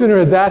 no sooner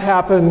had that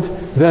happened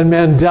than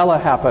Mandela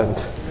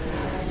happened.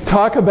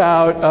 Talk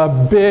about a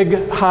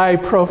big,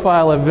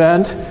 high-profile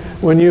event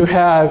when you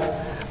have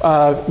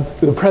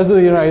the President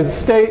of the United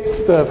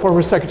States, the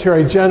former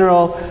Secretary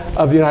General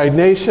of the United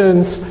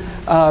Nations,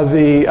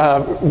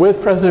 with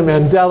President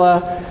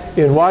Mandela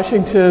in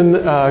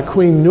Washington,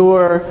 Queen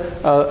Noor,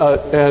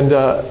 and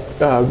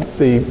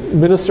the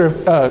Minister,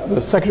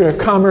 the Secretary of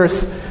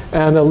Commerce,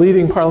 and a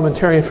leading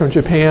parliamentarian from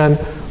Japan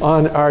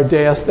on our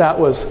dais. That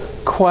was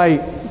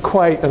quite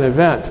an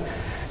event.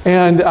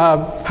 And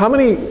how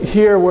many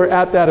here were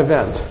at that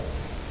event?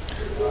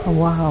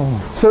 Wow.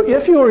 So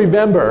if you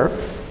remember,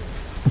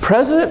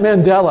 President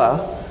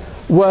Mandela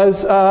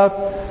was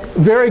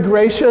very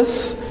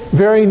gracious,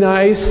 very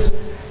nice,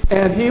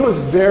 and he was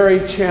very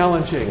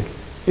challenging.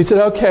 He said,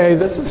 okay,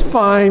 this is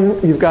fine,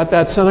 you've got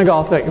that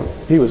Senegal thing.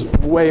 He was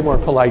way more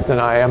polite than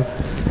I am.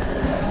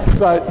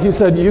 But he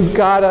said, you've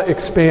got to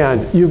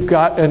expand. You've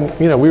got, and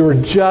you know, we were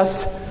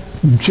just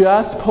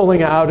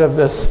pulling out of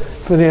this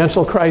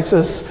financial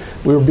crisis.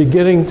 We were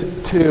beginning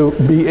to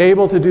be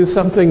able to do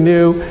something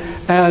new.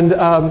 And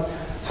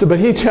but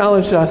he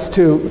challenged us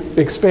to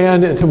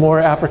expand into more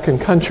African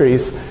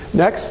countries.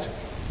 Next.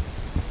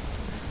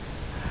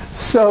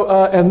 So,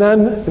 and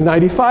then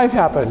 95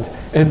 happened,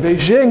 and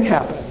Beijing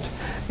happened.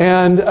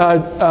 And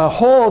a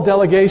whole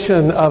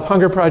delegation of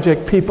Hunger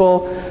Project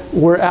people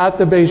were at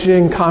the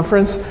Beijing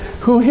conference.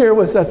 Who here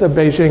was at the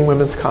Beijing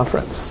Women's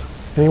Conference?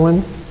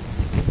 Anyone?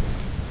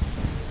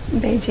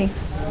 Beijing.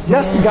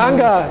 Yes,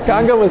 Ganga.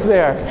 Ganga was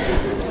there.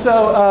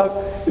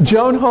 So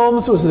Joan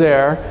Holmes was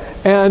there.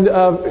 And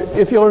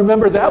if you'll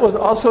remember, that was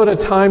also at a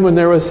time when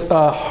there was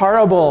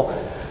horrible,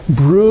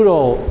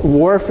 brutal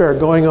warfare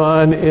going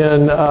on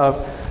in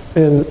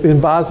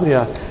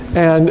Bosnia.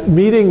 And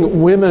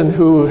meeting women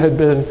who had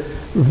been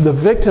the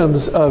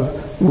victims of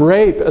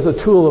rape as a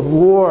tool of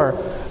war,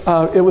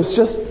 it was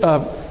just a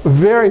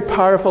very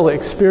powerful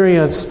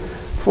experience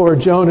for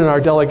Joan and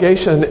our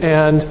delegation.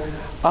 And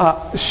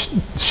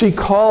she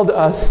called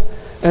us,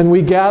 and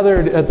we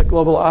gathered at the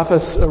global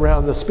office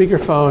around the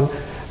speakerphone,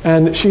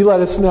 and she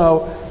let us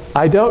know,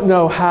 I don't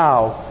know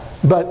how,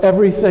 but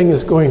everything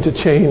is going to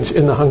change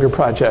in the Hunger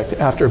Project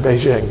after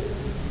Beijing.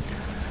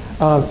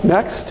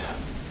 Next.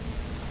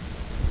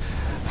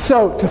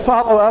 So to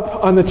follow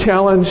up on the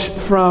challenge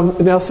from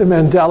Nelson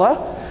Mandela,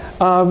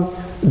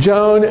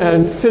 Joan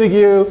and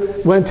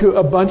Fitigu went to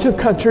a bunch of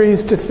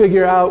countries to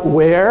figure out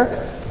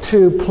where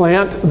to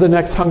plant the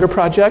next Hunger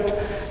Project.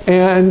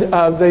 And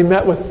they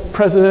met with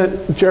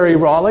President Jerry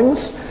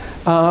Rawlings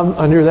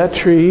under that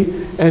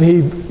tree, and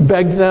he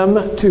begged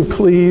them to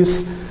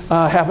please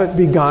have it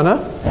be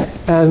Ghana.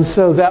 And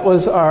so that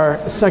was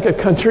our second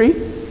country.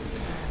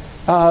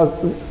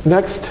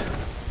 Next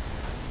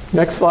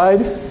slide.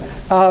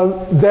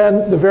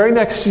 Then the very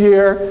next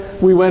year,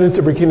 we went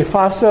into Burkina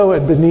Faso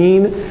and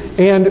Benin,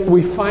 and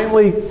we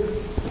finally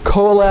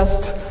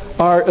coalesced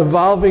our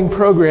evolving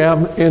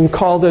program and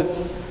called it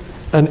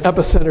an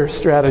epicenter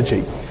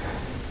strategy.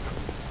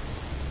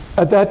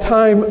 At that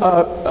time,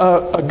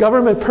 a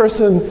government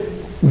person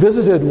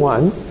visited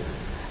one,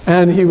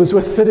 And he was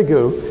with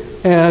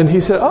Fitigu. And he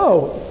said,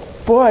 oh,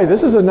 boy,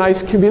 this is a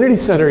nice community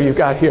center you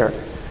got here.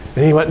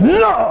 And he went,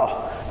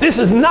 no, this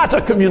is not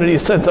a community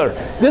center.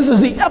 This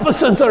is the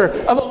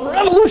epicenter of a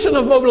revolution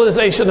of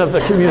mobilization of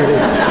the community.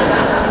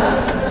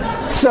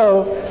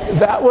 So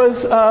that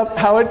was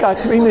how it got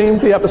to be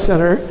named the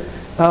Epicenter.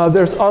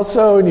 There's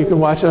also, and you can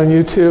watch it on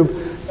YouTube,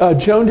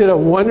 Joan did a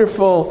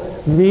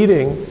wonderful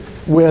meeting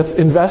with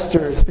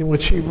investors in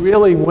which she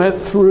really went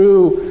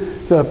through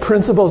the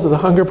principles of the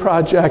Hunger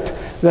Project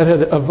that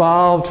had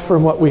evolved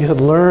from what we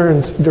had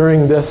learned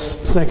during this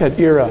second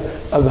era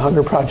of the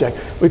Hunger Project.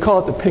 We call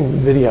it the pink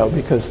video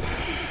because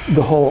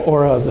the whole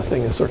aura of the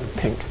thing is sort of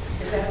pink.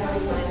 Is that how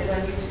you find it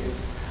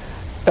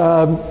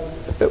on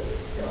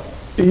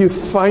YouTube? You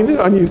find it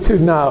on YouTube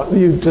now.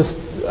 You just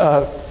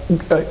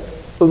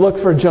look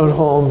for Joan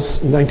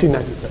Holmes,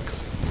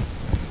 1996.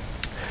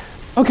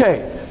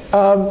 Okay.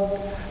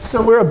 So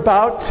we're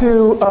about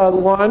to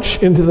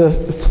launch into the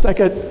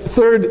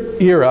third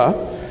era,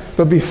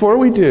 but before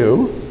we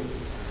do,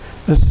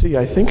 let's see,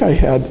 I think I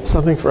had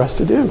something for us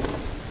to do.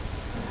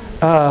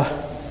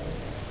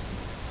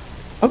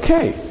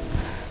 Okay,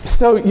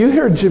 so you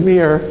heard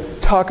Jamir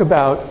talk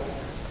about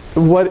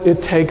what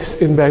it takes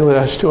in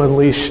Bangladesh to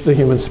unleash the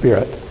human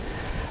spirit,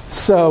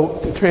 so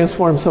to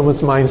transform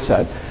someone's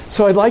mindset.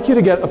 So I'd like you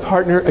to get a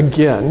partner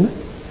again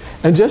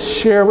and just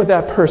share with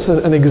that person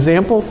an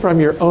example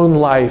from your own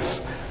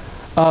life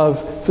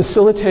of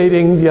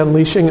facilitating the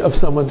unleashing of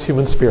someone's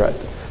human spirit.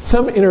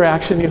 Some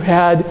interaction you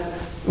had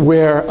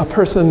where a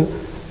person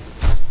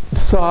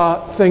saw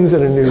things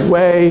in a new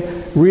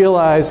way,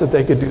 realized that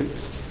they could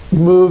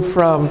move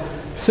from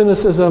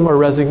cynicism or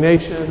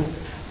resignation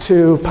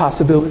to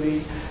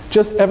possibility.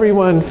 Just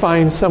everyone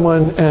find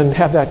someone and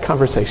have that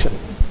conversation.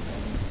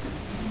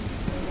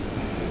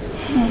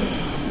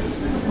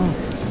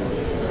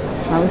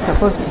 I was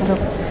supposed to talk,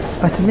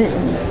 but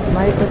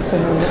my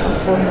question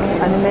for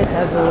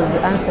animators was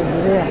answered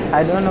there.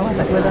 I don't know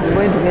whether I'm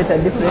going to get a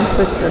different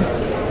question.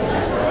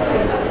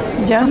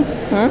 John?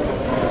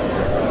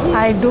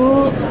 I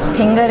do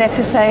finger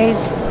exercise,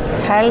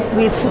 help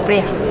with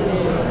Supriya.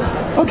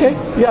 Okay,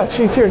 yeah,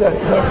 she's here to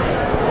help. Yes.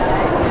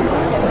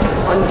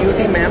 On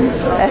duty, ma'am.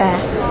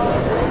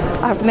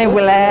 आपने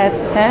बुलाया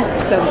है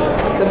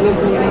सब लोग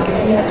बोल रहे हैं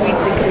कितनी sweet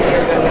दिख रही है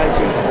गंगा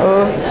जी।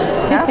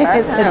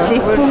 सच्ची।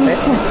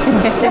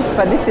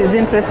 But this is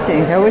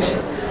interesting. I wish.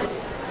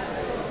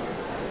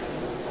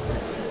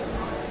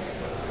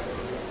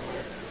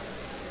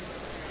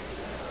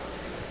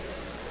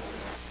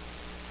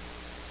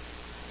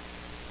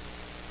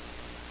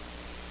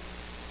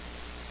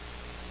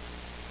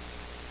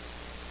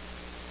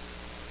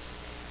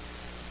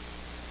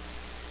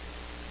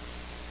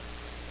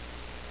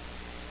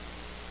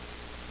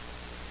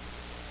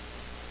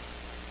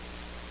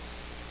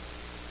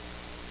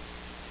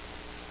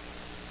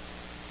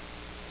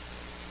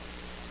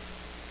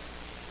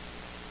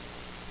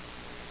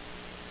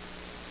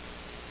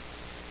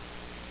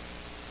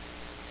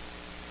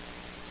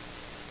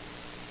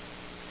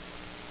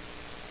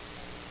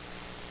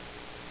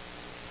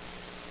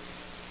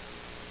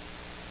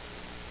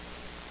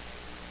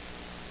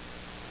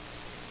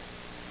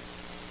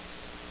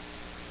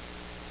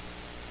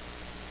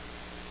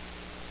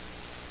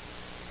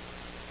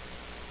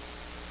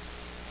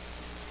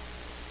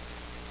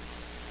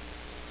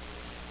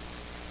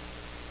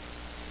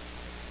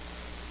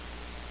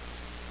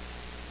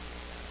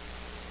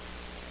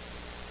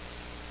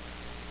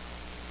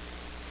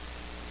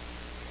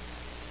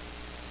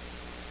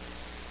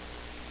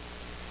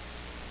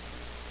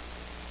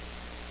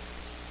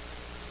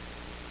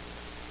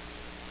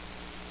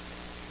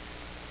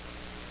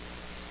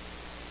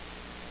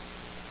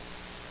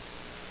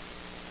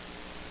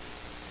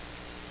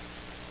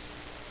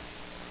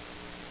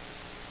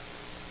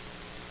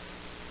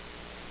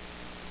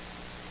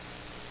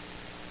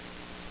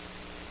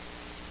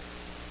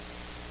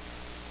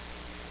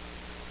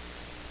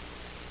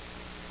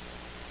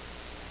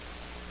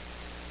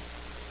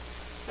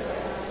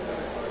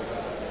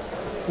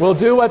 We'll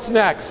do what's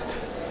next.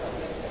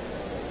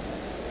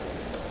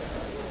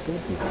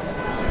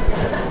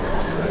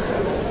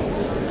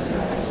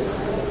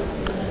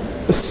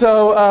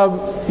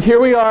 So here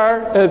we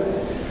are.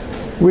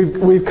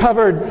 We've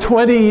covered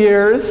 20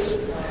 years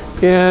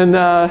in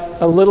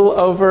a little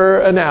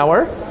over an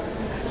hour,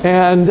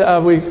 and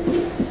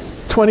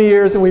 20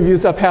 years, and we've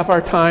used up half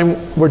our time.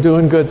 We're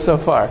doing good so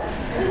far.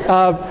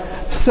 But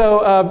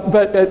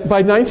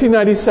by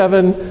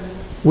 1997,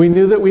 we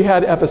knew that we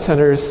had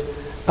epicenters.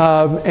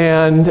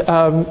 And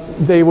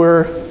they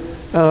were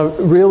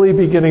really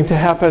beginning to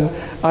happen.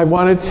 I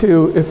wanted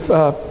to,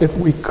 if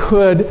we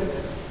could,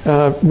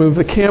 move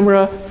the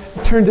camera,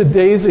 turn to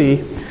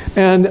Daisy,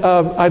 and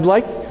I'd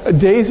like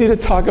Daisy to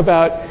talk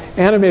about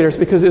animators,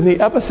 because in the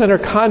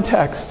epicenter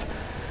context,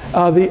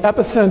 the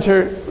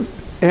epicenter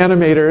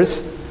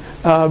animators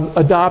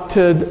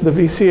adopted the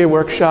VCA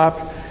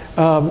workshop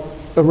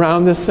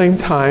around the same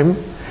time.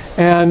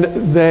 And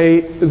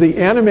the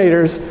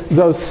animators,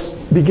 those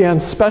began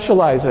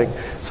specializing.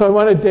 So I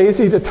wanted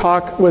Daisy to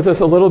talk with us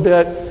a little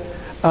bit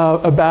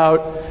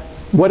about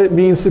what it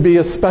means to be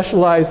a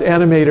specialized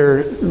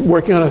animator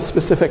working on a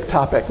specific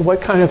topic.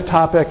 What kind of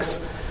topics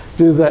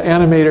do the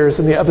animators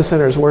and the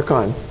epicenters work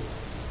on?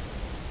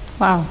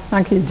 Wow,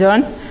 thank you,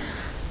 John.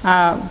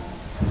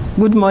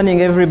 Good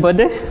morning,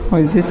 everybody. Or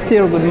is it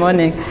still good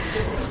morning?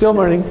 Still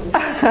morning.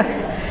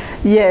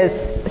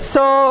 Yes,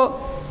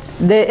 so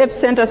the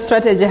epicenter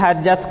strategy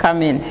had just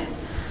come in.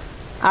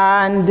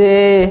 And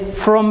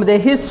from the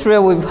history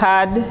we've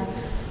had,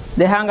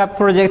 the Hunger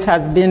Project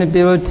has been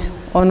built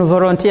on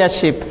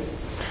volunteership.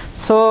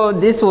 So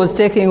this was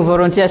taking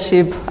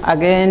volunteership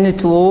again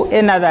to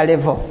another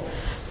level,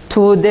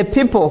 to the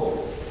people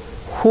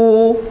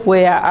who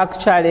were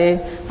actually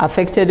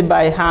affected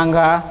by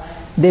hunger,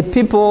 the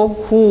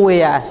people who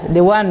were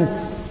the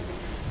ones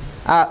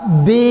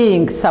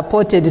being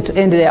supported to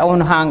end their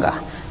own hunger.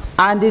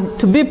 And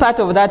to be part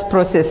of that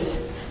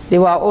process, they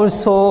were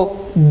also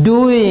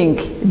doing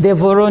the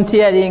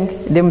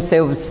volunteering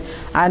themselves.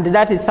 And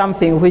that is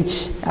something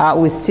which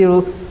we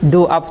still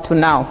do up to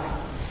now.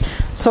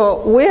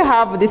 So we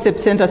have this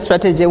epicenter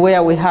strategy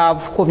where we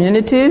have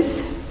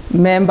communities,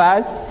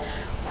 members,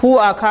 who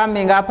are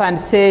coming up and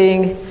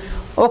saying,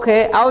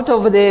 okay, out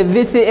of the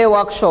VCA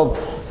workshop,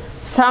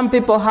 some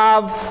people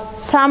have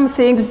some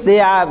things they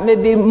are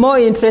maybe more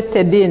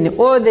interested in,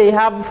 or they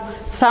have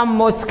some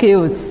more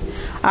skills.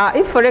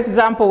 If, for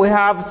example, we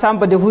have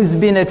somebody who's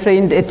been a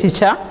trained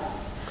teacher,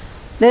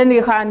 then they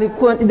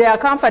are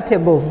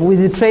comfortable with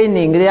the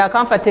training, they are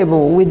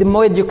comfortable with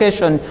more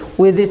education,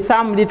 with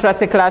some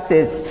literacy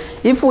classes.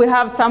 If we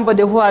have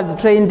somebody who has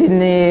trained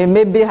in,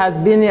 maybe has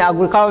been in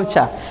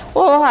agriculture,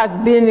 or has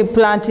been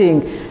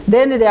planting,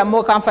 then they are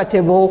more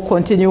comfortable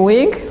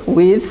continuing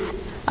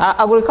with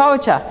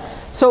agriculture.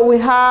 So we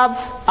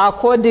have,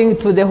 according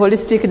to the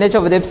holistic nature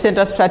of the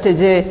epicenter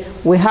strategy,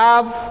 we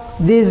have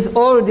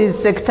all these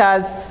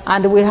sectors,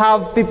 and we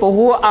have people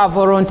who are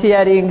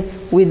volunteering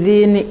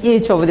within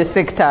each of the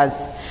sectors.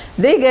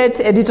 They get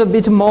a little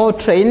bit more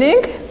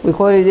training. We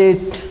call it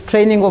the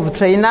training of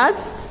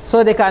trainers,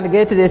 so they can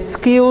get the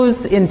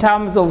skills in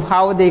terms of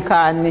how they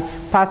can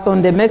pass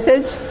on the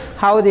message,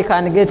 how they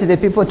can get the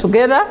people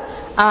together,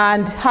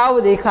 and how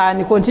they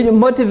can continue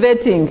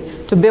motivating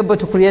to be able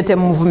to create a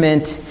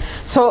movement.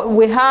 So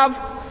we have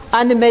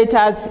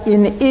animators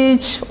in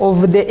each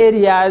of the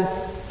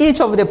areas, each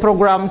of the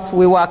programs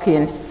we work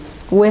in.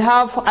 We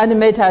have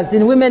animators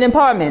in women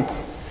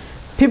empowerment.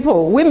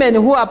 Women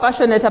who are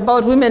passionate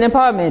about women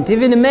empowerment,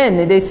 even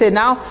men, they say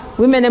now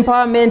women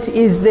empowerment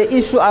is the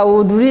issue I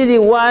would really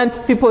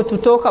want people to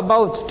talk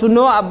about, to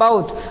know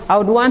about. I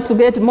would want to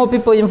get more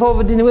people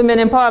involved in women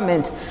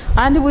empowerment.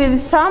 And with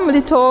some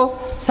little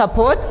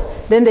support,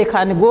 then they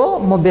can go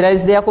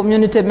mobilize their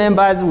community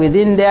members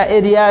within their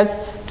areas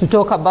to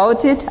talk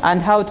about it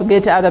and how to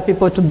get other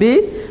people to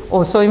be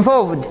also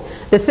involved.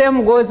 The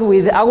same goes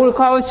with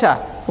agriculture.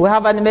 We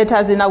have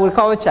animators in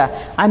agriculture,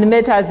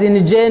 animators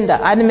in gender,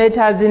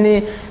 animators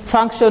in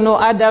functional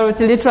adult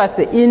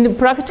literacy. In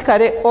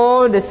practically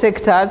all the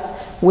sectors,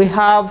 we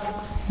have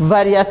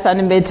various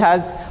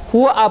animators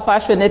who are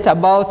passionate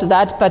about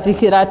that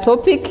particular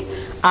topic,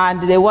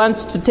 and they want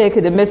to take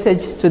the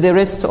message to the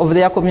rest of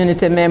their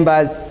community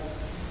members.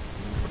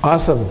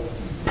 Awesome.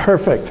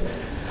 Perfect.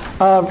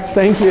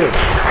 Thank you.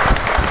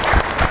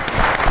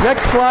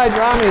 Next slide,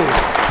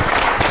 Rami.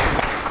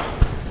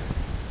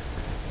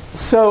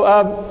 So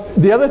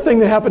the other thing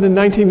that happened in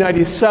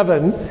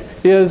 1997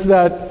 is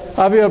that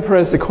Avio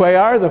Perez de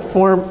Cuellar,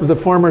 the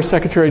former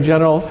Secretary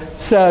General,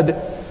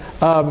 said,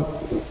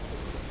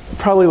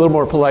 probably a little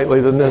more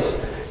politely than this,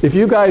 if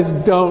you guys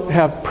don't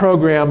have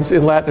programs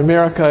in Latin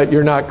America,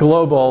 you're not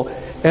global,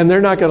 and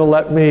they're not going to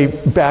let me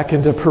back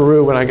into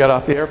Peru when I get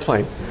off the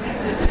airplane.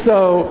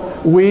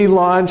 So we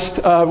launched,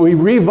 we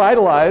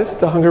revitalized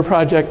the Hunger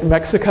Project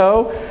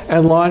Mexico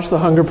and launched the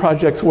Hunger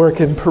Project's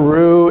work in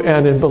Peru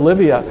and in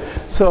Bolivia.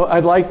 So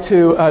I'd like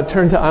to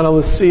turn to Ana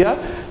Lucia,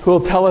 who will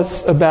tell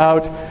us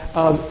about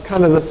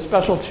kind of the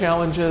special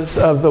challenges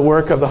of the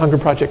work of the Hunger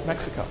Project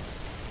Mexico.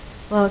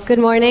 Well, good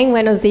morning,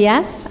 buenos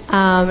dias.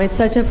 It's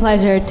such a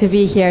pleasure to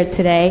be here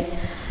today.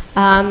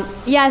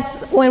 Yes,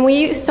 when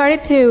we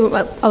started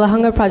the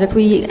Hunger Project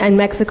in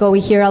Mexico, we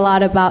hear a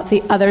lot about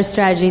the other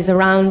strategies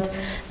around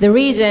the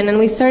region, and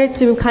we started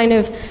to kind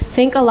of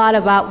think a lot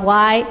about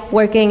why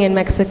working in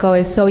Mexico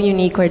is so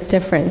unique or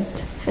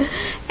different.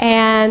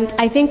 And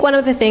I think one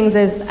of the things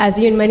is, as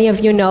many of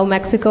you know,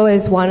 Mexico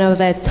is one of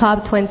the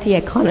top 20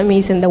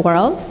 economies in the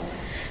world.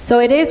 So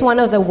it is one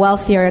of the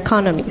wealthier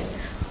economies,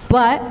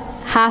 but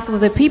half of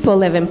the people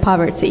live in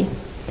poverty.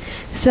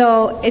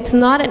 So it's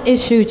not an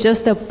issue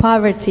just of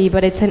poverty,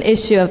 but it's an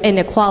issue of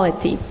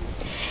inequality.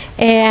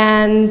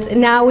 And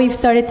now we've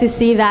started to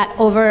see that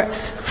over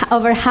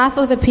half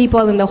of the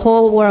people in the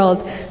whole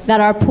world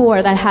that are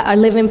poor, that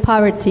live in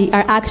poverty,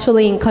 are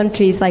actually in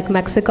countries like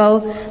Mexico,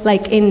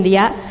 like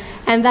India,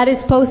 and that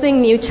is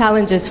posing new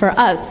challenges for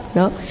us.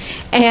 No?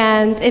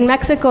 And in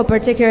Mexico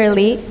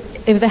particularly,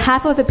 if the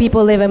half of the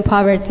people live in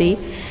poverty,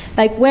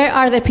 like where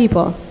are the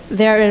people?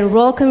 They're in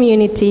rural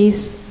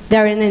communities,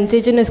 they're in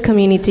indigenous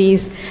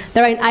communities,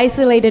 they're in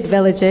isolated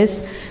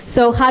villages.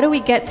 So how do we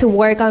get to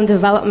work on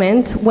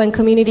development when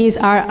communities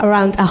are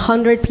around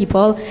 100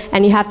 people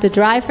and you have to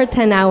drive for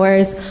 10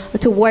 hours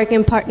to work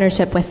in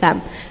partnership with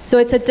them? So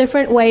it's a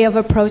different way of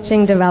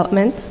approaching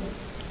development.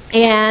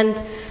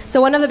 And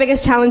so one of the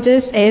biggest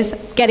challenges is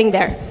getting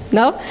there.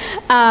 No?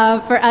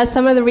 For us,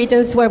 some of the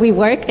regions where we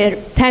work are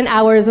 10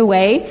 hours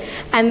away,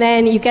 and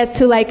then you get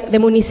to like the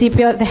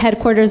municipio, the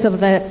headquarters of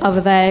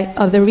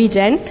the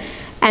region,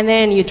 and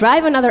then you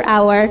drive another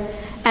hour,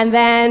 and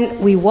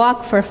then we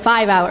walk for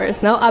 5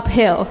 hours, no,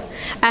 uphill.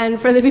 And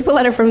for the people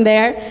that are from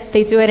there,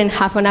 they do it in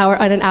half an hour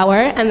on an hour,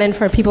 and then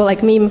for people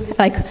like me,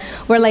 like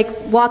we're like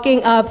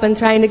walking up and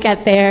trying to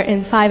get there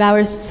in 5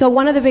 hours. So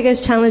one of the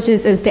biggest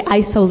challenges is the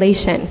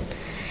isolation.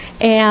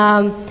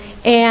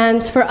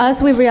 And for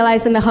us, we've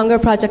realized in the Hunger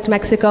Project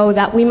Mexico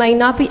that we might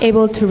not be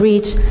able to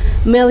reach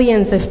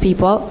millions of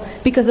people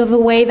because of the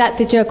way that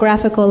the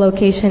geographical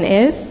location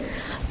is,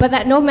 but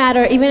that no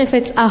matter, even if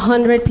it's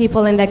 100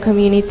 people in that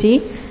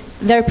community,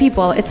 they're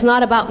people. It's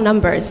not about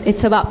numbers,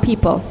 it's about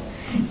people.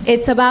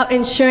 It's about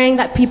ensuring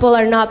that people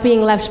are not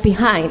being left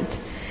behind.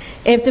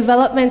 If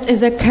development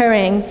is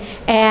occurring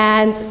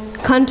and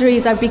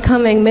countries are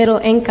becoming middle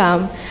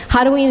income,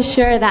 how do we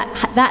ensure that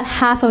that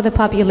half of the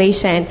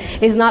population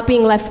is not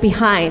being left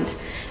behind?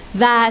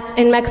 That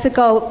in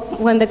Mexico,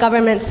 when the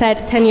government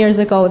said 10 years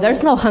ago,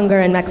 there's no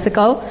hunger in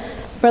Mexico,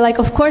 we're like,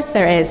 of course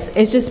there is.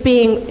 It's just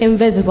being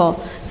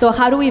invisible. So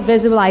how do we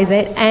visualize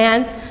it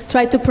and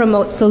try to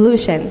promote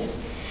solutions?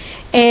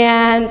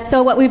 And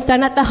so what we've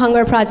done at the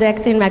Hunger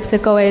Project in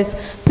Mexico is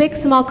pick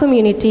small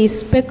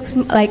communities,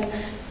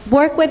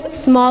 work with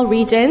small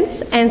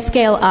regions and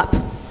scale up.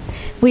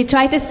 We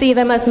try to see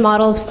them as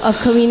models of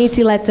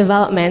community-led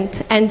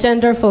development and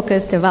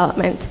gender-focused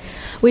development.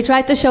 We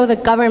try to show the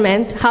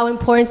government how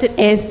important it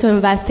is to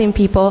invest in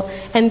people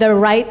and their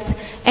rights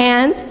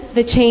and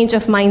the change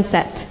of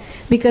mindset.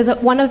 Because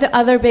one of the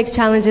other big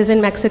challenges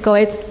in Mexico,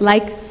 it's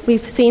like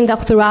we've seen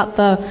throughout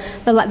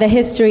the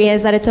history,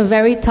 is that it's a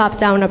very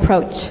top-down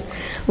approach.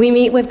 We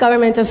meet with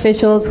government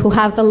officials who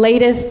have the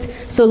latest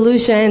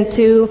solution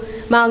to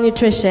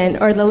malnutrition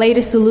or the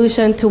latest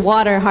solution to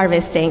water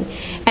harvesting.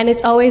 And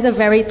it's always a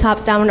very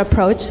top-down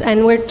approach.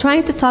 And we're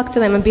trying to talk to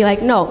them and be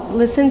like, no,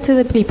 listen to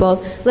the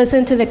people,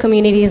 listen to the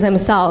communities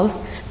themselves.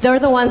 They're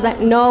the ones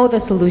that know the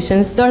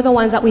solutions. They're the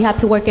ones that we have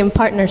to work in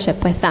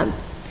partnership with them.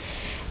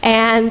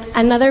 And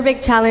another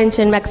big challenge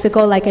in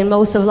Mexico, like in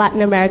most of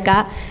Latin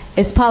America,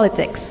 is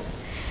politics.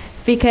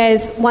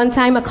 Because one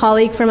time a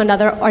colleague from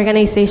another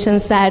organization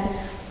said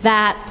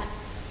that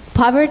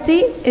poverty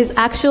is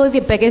actually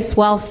the biggest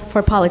wealth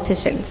for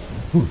politicians.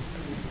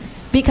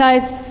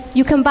 Because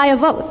you can buy a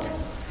vote.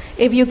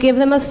 If you give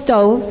them a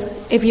stove,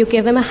 if you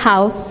give them a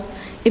house,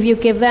 if you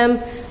give them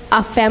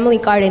a family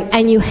garden,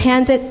 and you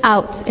hand it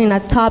out in a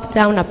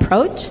top-down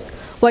approach,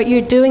 what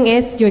you're doing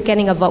is you're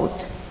getting a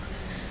vote.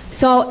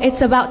 So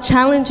it's about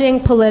challenging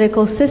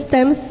political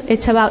systems,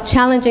 it's about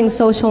challenging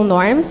social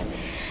norms,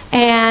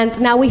 and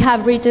now we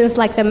have regions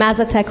like the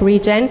Mazatec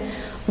region,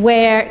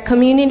 where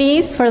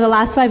communities, for the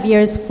last 5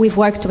 years, we've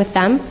worked with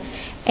them,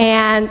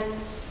 and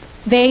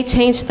they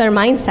changed their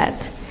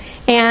mindset.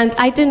 And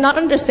I did not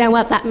understand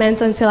what that meant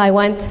until I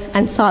went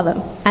and saw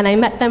them. And I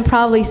met them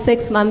probably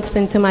 6 months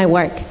into my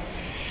work.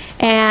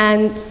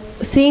 And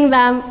seeing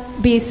them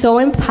be so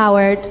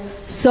empowered,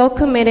 so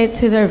committed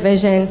to their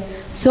vision,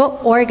 so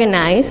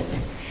organized,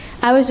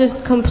 I was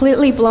just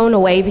completely blown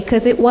away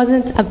because it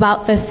wasn't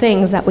about the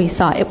things that we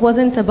saw. It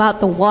wasn't about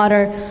the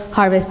water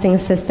harvesting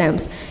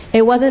systems.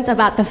 It wasn't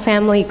about the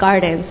family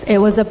gardens. It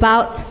was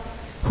about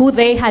who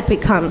they had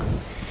become.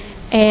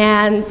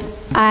 And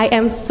I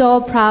am so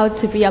proud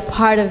to be a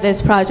part of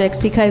this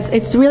project because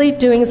it's really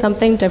doing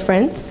something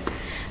different.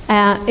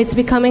 It's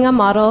becoming a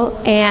model,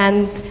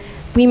 and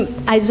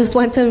I just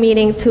went to a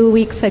meeting 2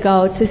 weeks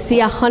ago to see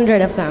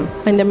 100 of them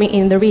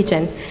in the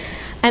region.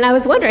 And I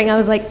was wondering, I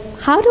was like,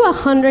 how do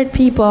 100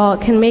 people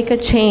can make a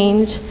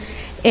change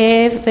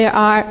if there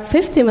are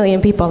 50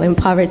 million people in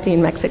poverty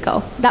in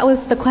Mexico? That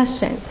was the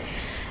question.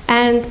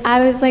 And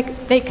I was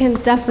like, they can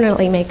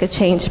definitely make a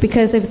change,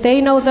 because if they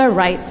know their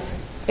rights,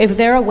 if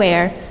they're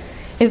aware,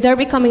 if they're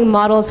becoming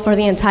models for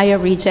the entire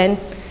region,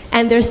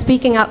 and they're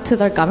speaking out to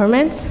their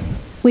governments,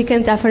 we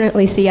can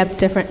definitely see a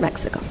different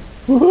Mexico.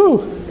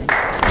 Woohoo!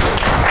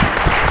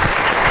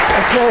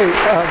 Okay,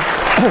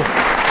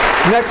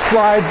 next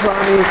slides,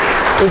 Ronnie.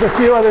 There's a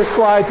few other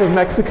slides of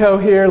Mexico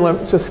here.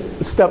 Let's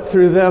just step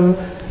through them.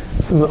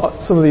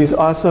 Some of these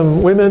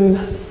awesome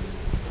women.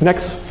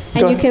 Next.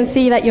 And you can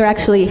see that you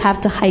actually have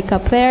to hike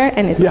up there,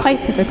 and it's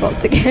quite difficult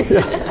to get.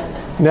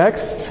 Yeah.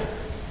 Next.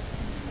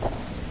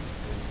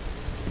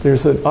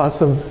 There's an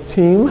awesome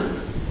team.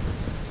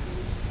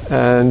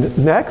 And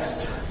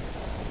next.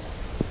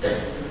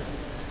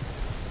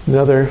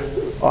 Another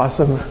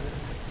awesome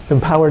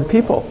empowered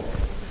people.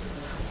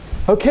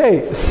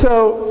 Okay,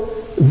 so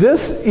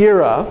this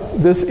era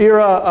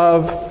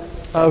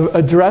of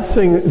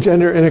addressing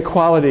gender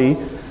inequality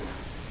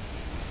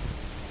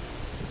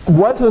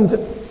wasn't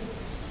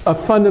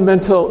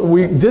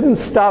we didn't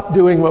stop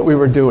doing what we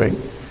were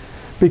doing.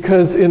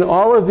 Because in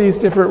all of these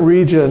different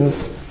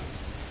regions,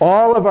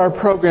 all of our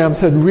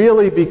programs had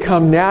really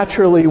become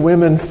naturally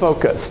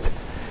women-focused.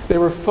 They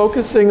were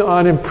focusing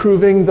on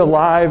improving the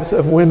lives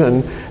of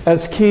women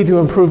as key to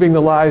improving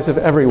the lives of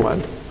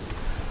everyone.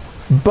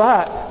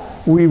 But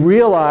we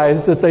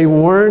realized that they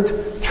weren't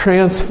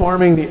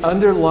transforming the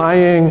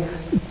underlying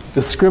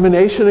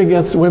discrimination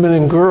against women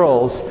and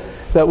girls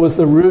that was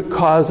the root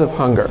cause of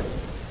hunger.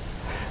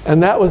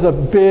 And that was a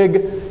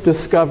big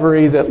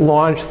discovery that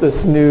launched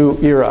this new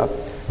era.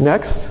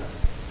 Next.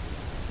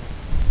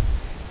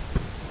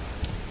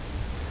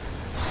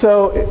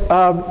 So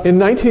in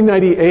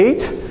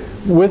 1998,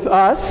 with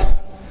us,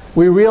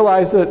 we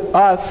realized that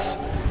us,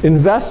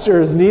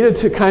 investors, needed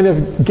to kind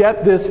of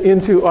get this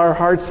into our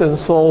hearts and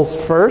souls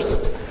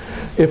first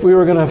if we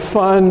were going to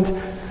fund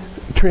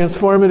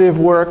transformative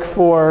work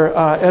for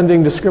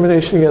ending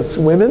discrimination against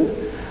women.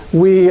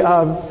 We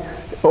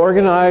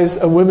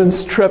organized a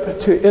women's trip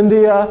to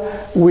India.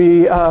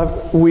 We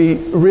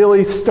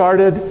really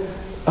started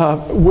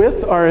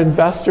with our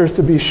investors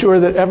to be sure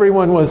that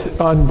everyone was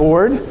on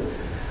board.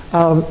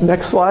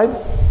 Next slide.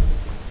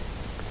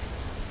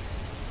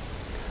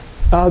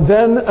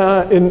 Then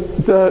in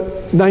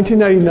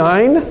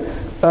 1999,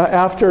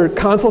 after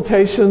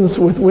consultations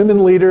with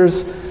women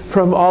leaders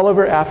from all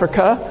over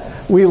Africa,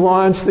 we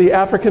launched the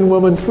African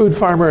Woman Food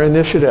Farmer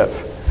Initiative,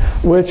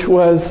 which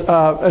was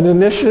an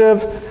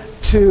initiative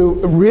to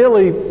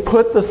really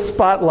put the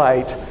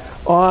spotlight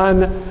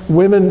on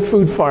women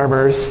food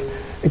farmers,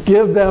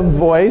 give them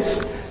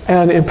voice,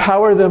 and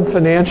empower them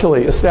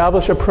financially,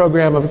 establish a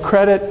program of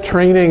credit,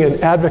 training,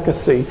 and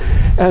advocacy.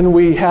 And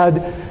we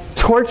had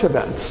torch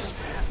events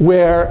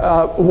where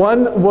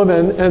one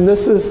woman, and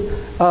this is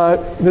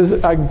Ms.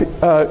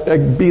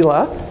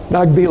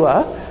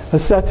 Nagbila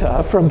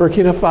Aseta from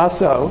Burkina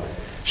Faso,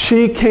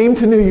 she came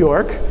to New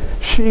York,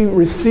 she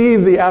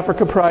received the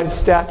Africa Prize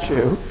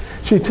statue,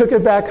 she took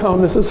it back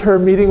home, this is her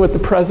meeting with the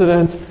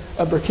president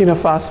of Burkina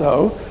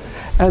Faso,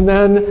 and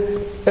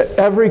then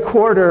every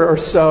quarter or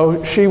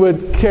so she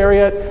would carry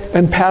it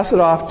and pass it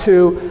off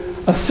to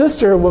a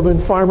sister woman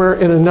farmer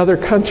in another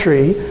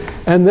country,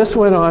 and this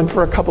went on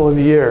for a couple of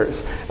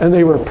years. And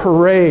they were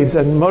parades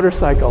and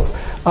motorcycles.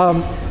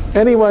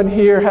 Anyone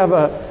here have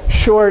a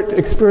short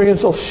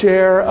experiential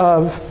share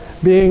of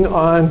being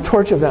on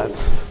torch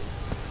events?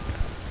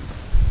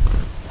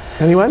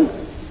 Anyone?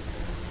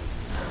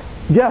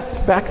 Yes,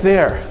 back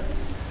there.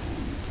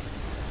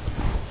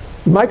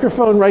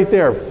 Microphone right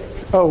there.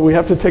 Oh, we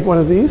have to take one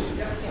of these?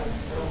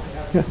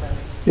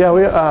 Yeah,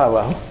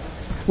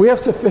 we have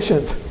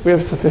sufficient. We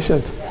have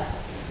sufficient.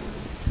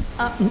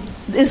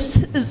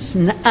 This is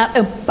not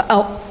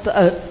about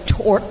the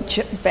torch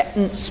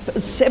event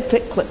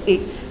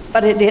specifically,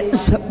 but it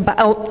is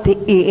about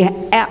the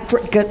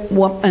African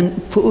woman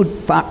food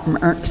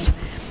farmers.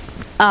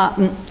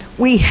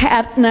 We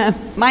had,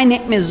 my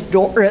name is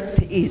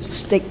Dorothy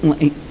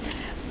Stingley.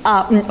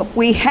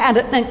 We had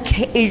an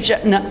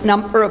occasion a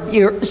number of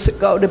years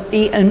ago to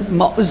be in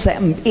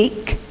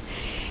Mozambique,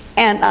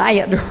 and I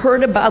had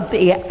heard about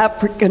the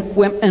African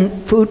women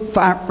food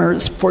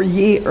farmers for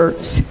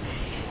years.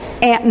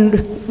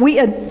 And we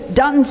had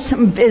done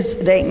some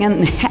visiting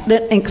and had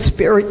an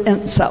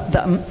experience of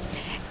them.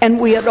 And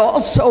we had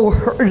also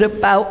heard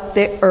about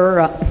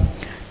their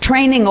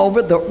training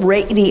over the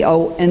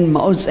radio in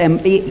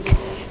Mozambique.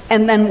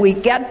 And then we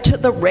get to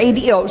the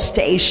radio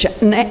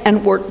station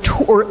and we're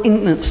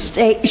touring the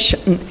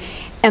station.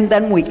 And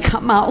then we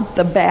come out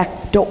the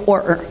back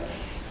door,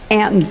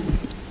 and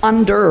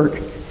under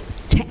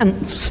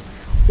tents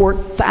were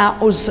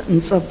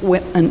thousands of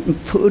women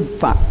food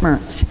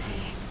farmers.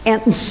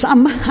 And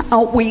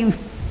somehow we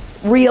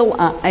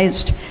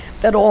realized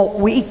that all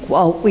week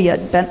while we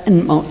had been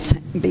in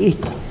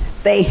Mozambique,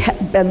 they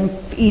had been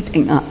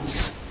feeding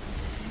us.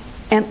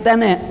 And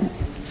then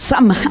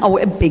somehow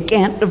it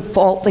began to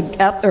fall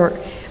together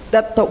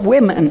that the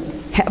women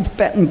have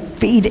been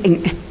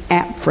feeding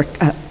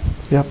Africa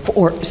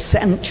for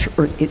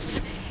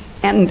centuries.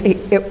 And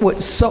it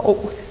was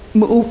so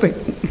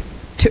moving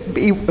to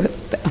be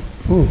with them.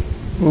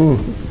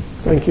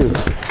 Thank you.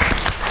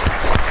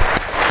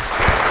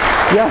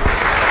 Yes.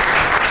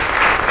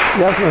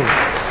 Yasmin.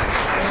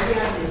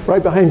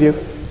 Right behind you.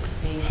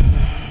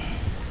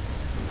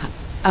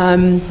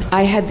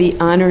 I had the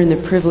honor and the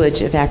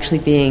privilege of actually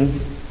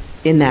being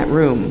in that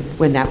room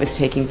when that was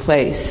taking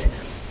place.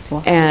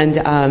 And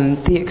I'm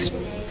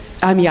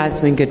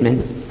Yasmin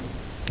Goodman.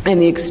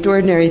 And the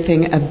extraordinary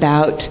thing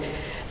about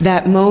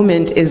that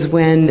moment is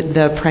when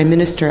the Prime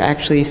Minister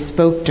actually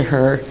spoke to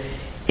her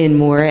in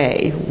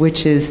Moray,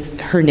 which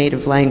is her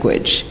native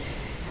language.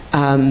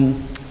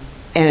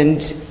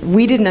 And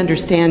we didn't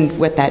understand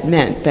what that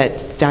meant,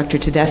 but Dr.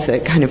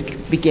 Tedessa kind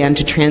of began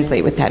to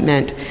translate what that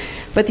meant.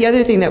 But the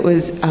other thing that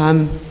was,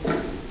 I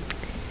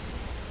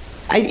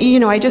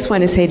just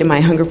want to say to my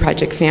Hunger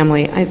Project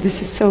family,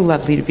 this is so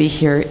lovely to be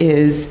here,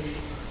 is,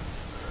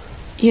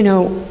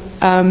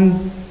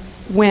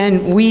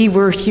 when we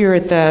were here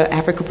at the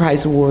Africa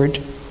Prize Award,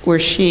 where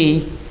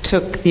she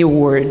took the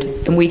award,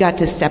 and we got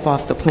to step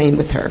off the plane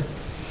with her.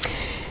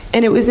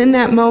 And it was in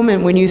that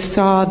moment when you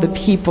saw the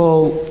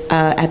people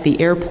at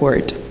the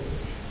airport,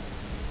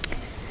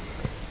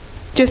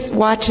 just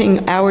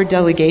watching our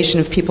delegation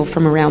of people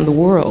from around the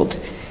world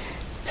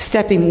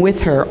stepping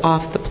with her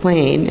off the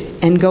plane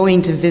and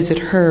going to visit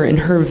her in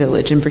her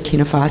village in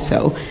Burkina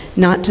Faso,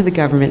 not to the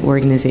government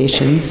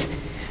organizations.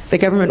 The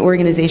government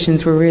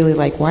organizations were really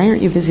like, why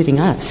aren't you visiting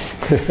us?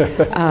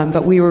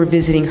 But we were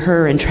visiting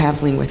her and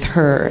traveling with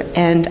her.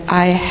 And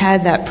I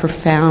had that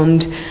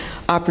profound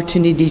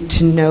opportunity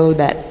to know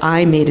that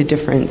I made a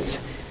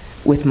difference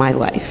with my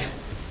life.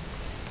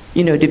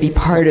 You know, to be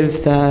part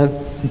of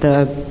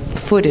the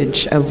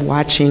footage of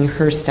watching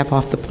her step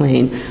off the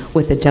plane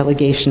with a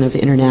delegation of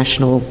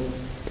international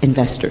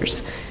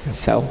investors.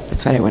 So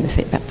that's what I want to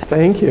say about that.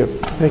 Thank you.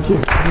 Thank you.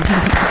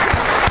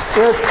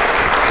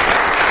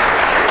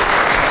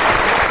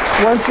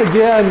 Once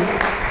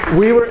again,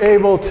 we were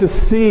able to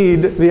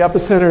seed the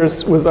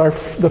Epicenters with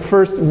the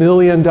first $1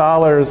 million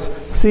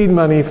seed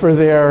money for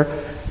their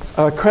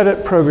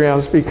credit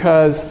programs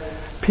because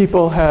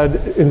people had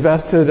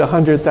invested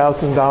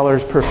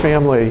 $100,000 per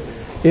family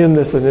in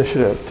this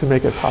initiative to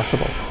make it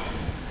possible.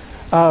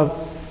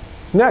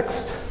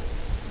 Next,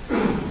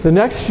 the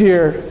next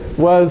year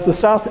was the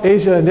South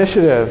Asia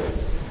Initiative.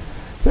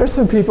 There's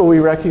some people we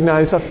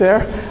recognize up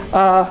there.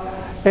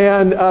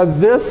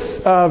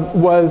 This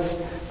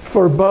was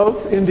for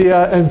both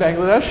India and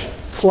Bangladesh,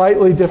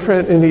 slightly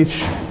different in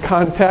each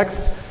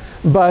context,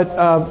 but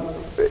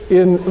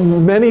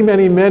in many,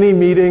 many, many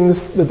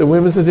meetings that the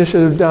Women's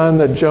Initiative done,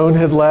 that Joan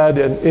had led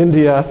in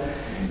India,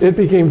 it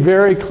became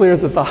very clear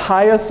that the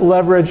highest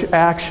leverage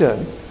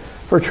action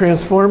for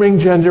transforming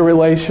gender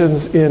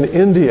relations in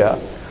India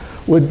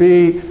would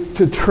be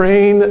to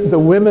train the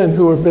women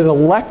who have been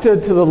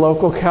elected to the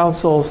local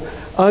councils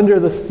under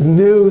the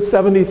new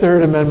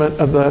 73rd Amendment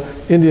of the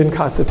Indian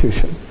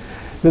Constitution.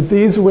 That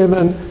these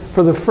women,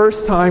 for the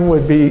first time,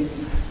 would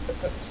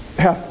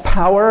have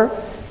power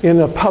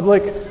in a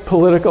public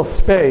political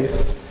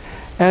space.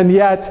 And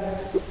yet,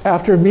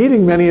 after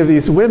meeting many of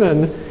these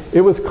women,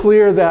 it was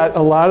clear that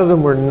a lot of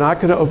them were not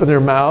going to open their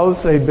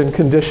mouths. They'd been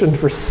conditioned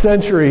for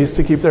centuries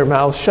to keep their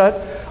mouths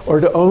shut or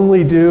to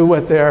only do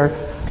what their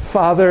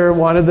father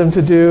wanted them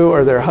to do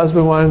or their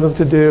husband wanted them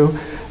to do.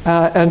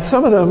 And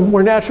some of them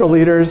were natural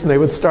leaders, and they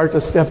would start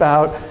to step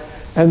out,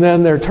 and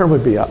then their term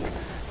would be up.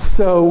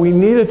 So we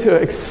needed to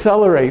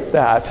accelerate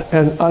that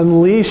and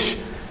unleash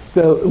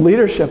the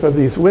leadership of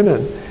these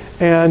women.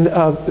 And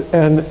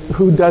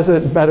who does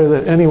it better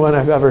than anyone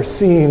I've ever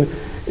seen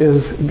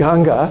is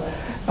Ganga,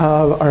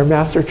 our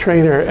master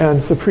trainer, and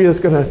Supriya is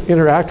going to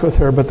interact with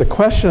her. But the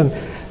question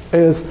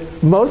is,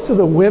 most of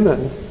the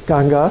women,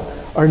 Ganga,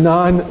 are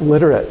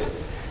non-literate.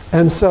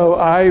 And so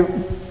I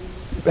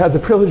had the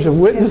privilege of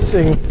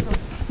witnessing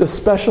the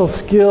special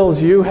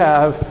skills you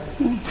have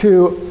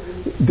to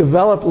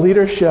develop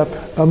leadership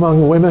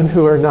among women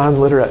who are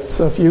non-literate.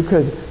 So if you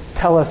could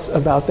tell us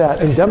about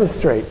that and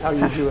demonstrate how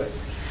you do it.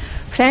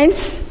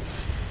 Friends,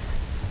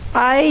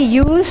 I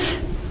use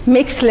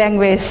mixed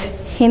language,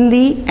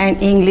 Hindi and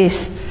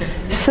English.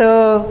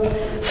 So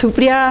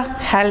Supriya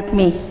helped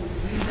me.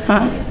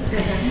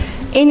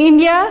 In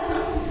India,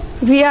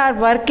 we are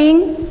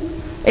working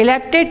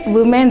elected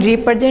women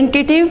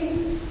representative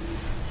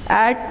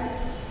at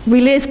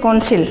village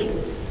council.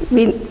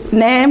 We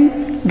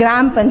name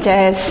Gram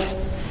Panchayats.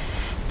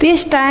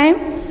 This time,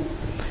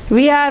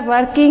 we are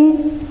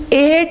working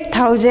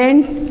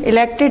 8,000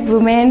 elected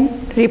women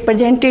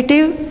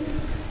representative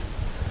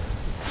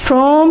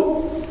from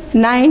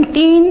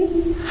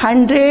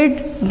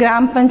 1,900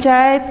 Gram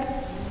Panchayat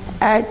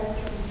at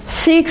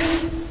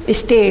 6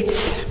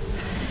 states.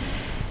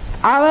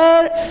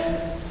 Our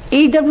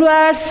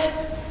EWRs,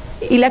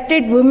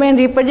 elected women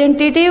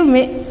representative,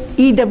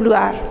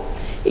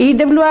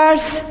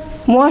 EWRs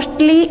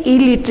mostly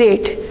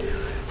illiterate.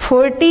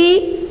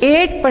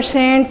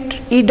 48%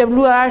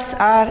 EWRs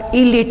are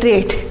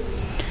illiterate.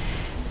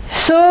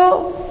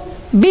 So,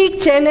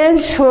 big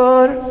challenge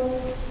for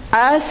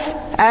us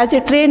as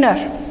a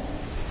trainer.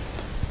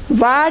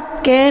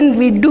 What can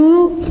we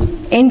do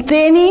in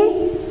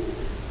training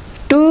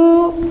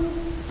to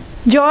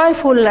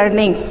joyful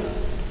learning,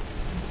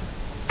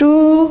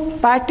 to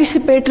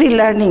participatory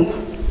learning?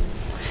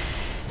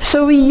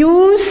 So we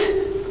use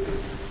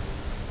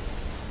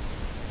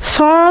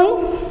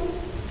song,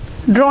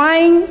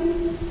 drawing,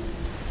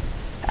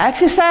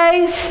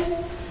 exercise,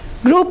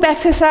 group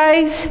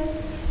exercise,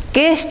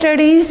 case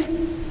studies,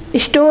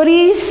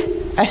 stories,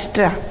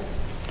 etc.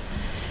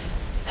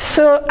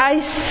 So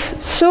I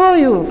show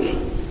you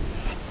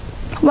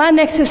one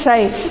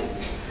exercise.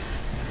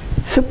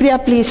 Supriya,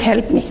 please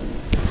help me.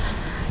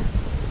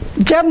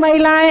 जब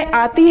महिलाएं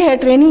आती है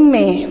training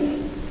में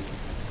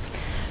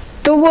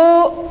तो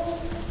वो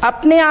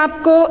अपने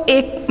आप को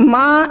एक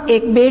माँ,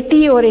 एक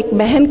बेटी और एक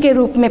बहन के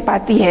रूप में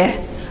पाती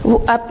है। वो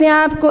अपने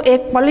आप को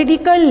एक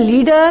पॉलिटिकल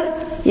लीडर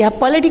या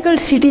पॉलिटिकल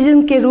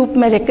सिटीजन के रूप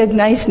में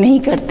रिकॉग्नाइज नहीं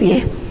करती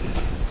है।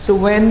 So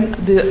when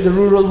the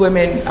rural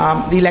women,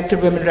 the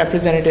elected women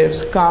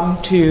representatives come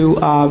to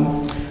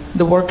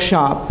the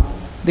workshop,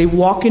 they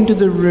walk into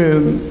the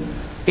room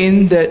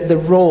in the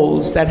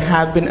roles that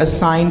have been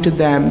assigned to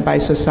them by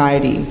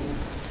society,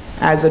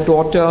 as a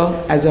daughter,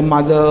 as a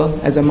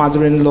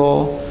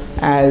mother-in-law,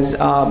 as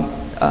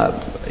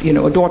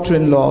a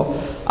daughter-in-law,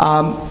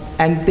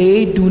 and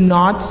they do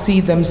not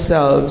see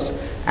themselves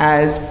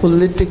as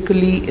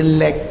politically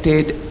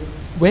elected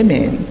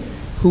women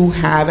who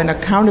have an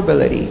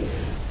accountability,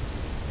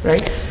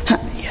 right?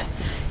 Yes.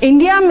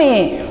 India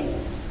में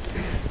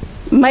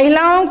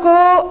महिलाओं को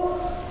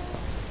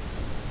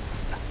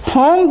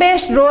home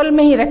based role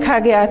में ही रखा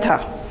गया था,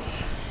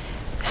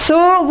 सो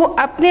वो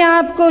अपने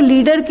आप को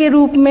लीडर के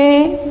रूप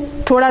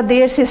में थोड़ा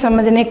देर से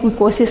समझने की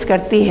कोशिश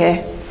करती है,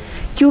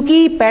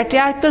 क्योंकि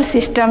पैट्रियार्कल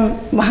सिस्टम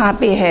वहाँ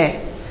पे है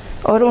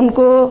और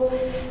उनको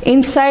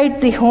इनसाइड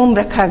द होम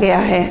रखा गया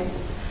है।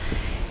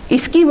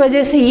 इसकी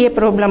वजह से ये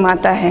प्रॉब्लम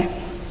आता है।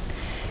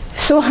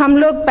 सो हम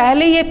लोग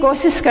पहले ये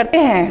कोशिश करते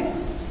हैं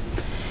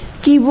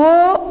कि वो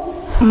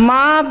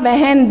माँ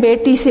बहन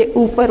बेटी से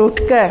ऊपर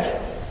उठकर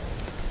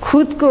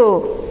खुद को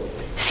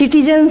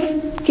सिटीजन्स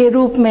के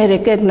रूप में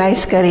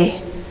रिकॉग्नाइज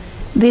करे।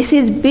 This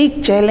is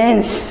big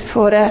challenge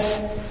for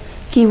us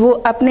कि वो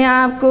अपने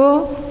आप को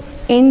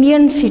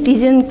इंडियन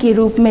सिटीजन के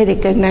रूप में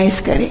रिकॉग्नाइज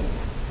करे।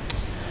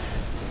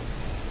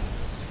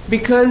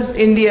 Because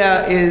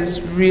India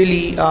is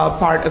really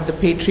part of the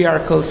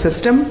patriarchal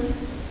system,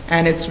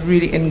 and it's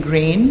really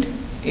ingrained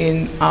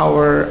in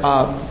our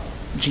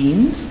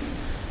genes,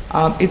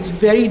 it's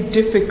very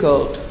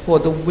difficult for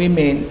the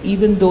women,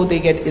 even though they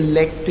get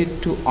elected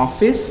to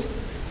office,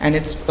 and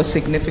it's a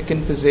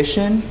significant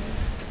position,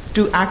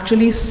 to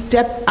actually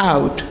step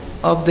out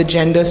of the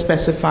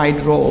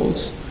gender-specified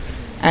roles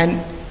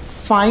and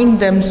find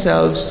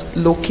themselves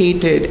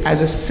located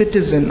as a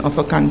citizen of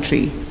a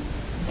country,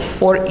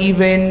 or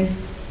even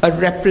a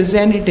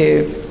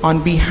representative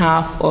on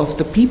behalf of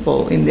the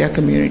people in their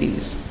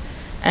communities.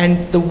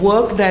 And the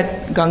work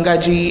that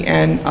Gangaji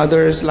and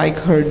others like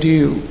her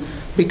do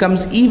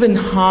becomes even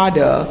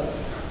harder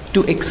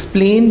to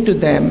explain to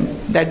them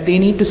that they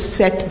need to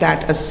set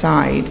that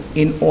aside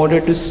in order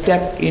to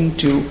step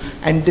into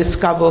and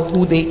discover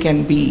who they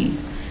can be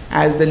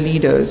as the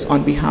leaders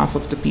on behalf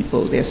of the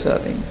people they're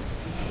serving.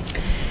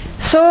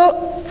 So,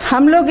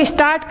 हम लोग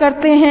start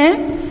करते हैं,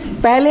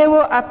 पहले वो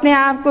अपने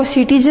आप को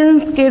citizen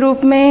के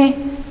रूप में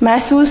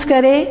महसूस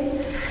करे,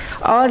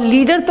 और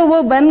लीडर तो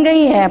वो बन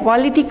गई है,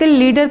 पॉलिटिकल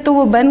लीडर तो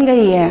वो बन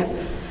गई है,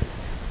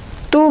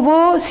 तो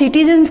वो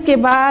सिटीजन्स के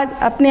बाद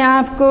अपने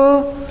आप को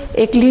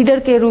एक लीडर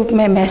के रूप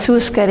में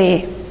महसूस करे।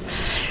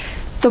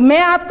 तो मैं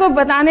आपको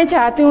बताने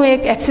चाहती हूँ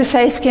एक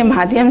एक्सरसाइज के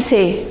माध्यम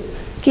से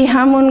कि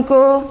हम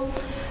उनको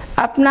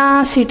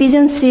अपना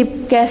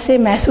सिटीजनशिप कैसे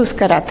महसूस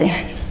कराते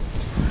हैं।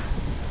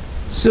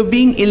 So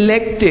being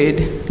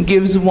elected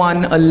gives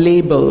one a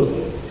label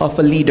of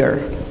a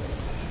leader,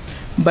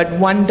 but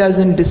one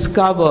doesn't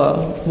discover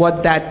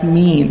what that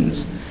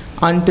means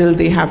until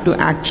they have to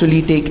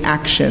actually take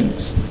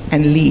actions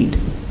and lead.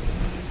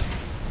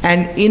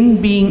 And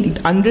in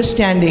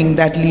understanding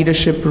that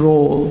leadership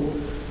role,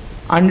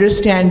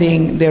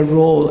 understanding their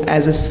role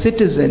as a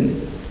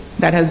citizen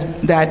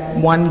that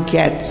one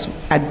gets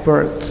at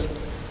birth.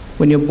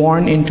 When you're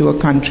born into a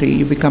country,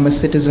 you become a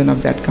citizen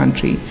of that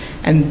country.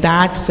 And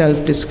that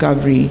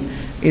self-discovery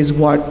is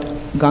what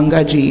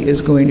Gangaji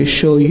is going to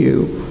show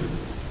you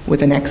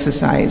with an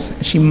exercise.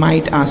 She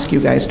might ask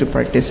you guys to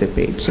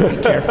participate, so be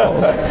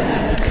careful.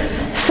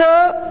 So,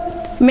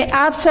 मैं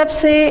आप सब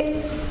से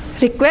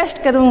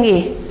request करूँगी.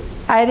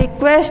 I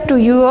request to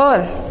you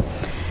all,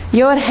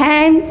 your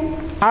hand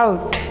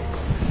out.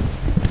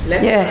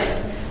 Yes,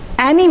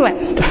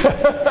 anyone.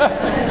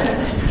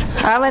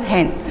 Our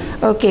hand.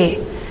 Okay.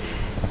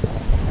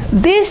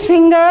 This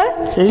finger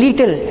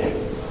little.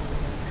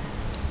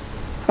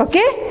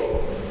 Okay?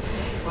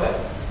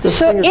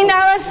 So in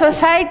our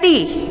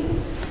society,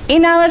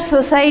 in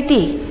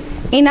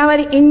our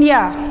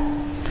India,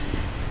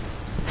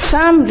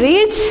 some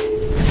rich,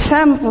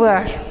 some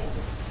poor,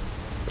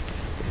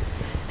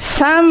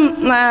 some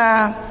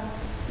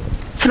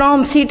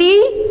from city,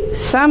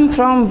 some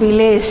from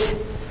village,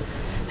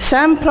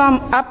 some from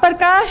upper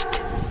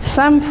caste,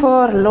 some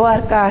for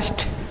lower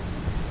caste.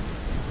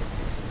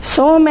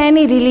 So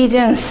many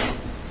religions,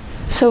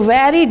 so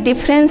very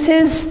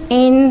differences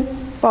in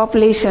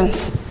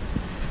populations.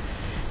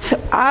 So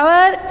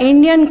our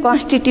Indian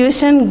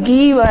Constitution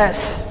gives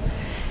us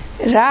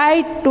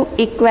right to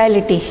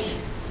equality.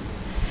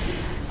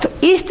 तो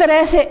इस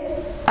तरह से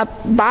अब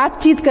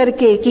बातचीत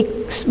करके कि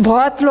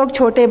बहुत लोग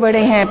छोटे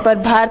बड़े हैं, पर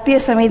भारतीय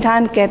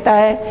संविधान कहता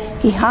है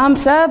कि हम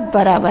सब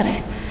बराबर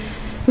हैं.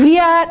 We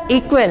are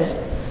equal.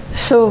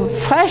 So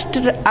first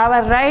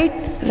our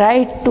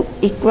right to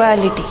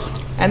equality.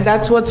 And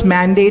that's what's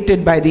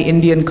mandated by the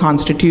Indian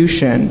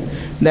Constitution,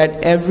 that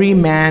every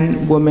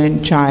man,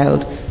 woman,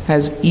 child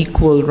has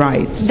equal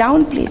rights.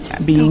 Down, please.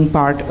 Being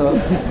part of.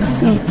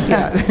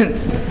 Yeah.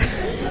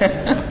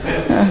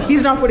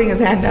 He's not putting his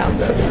hand down,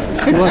 though.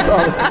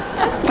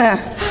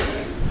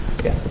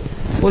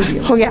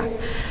 हो गया.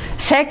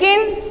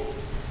 Second,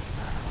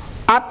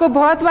 आपको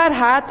बहुत बार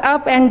हाथ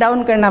up and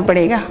down करना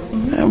पड़ेगा.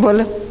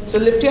 बोलो. So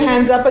lift your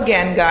hands up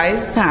again,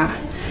 guys. हाँ.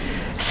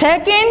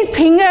 Second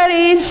finger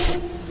is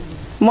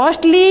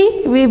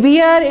mostly we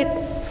wear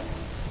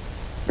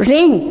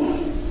ring,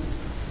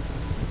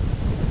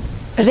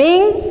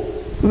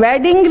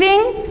 wedding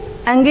ring,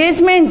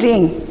 engagement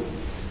ring.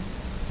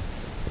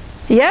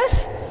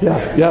 Yes?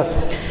 Yes,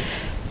 yes.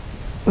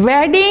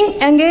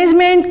 Wedding,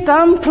 engagement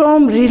come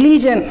from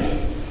religion.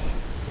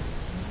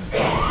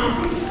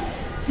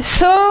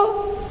 So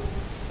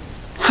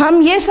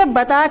हम ये सब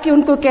बता के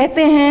उनको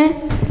कहते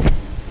हैं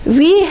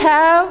we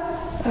have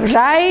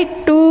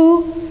right to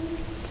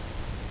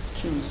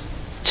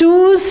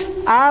choose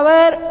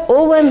our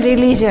own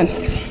religion.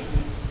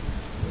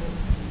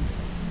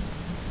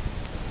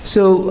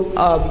 So,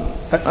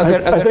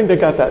 I think they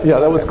got that. Yeah,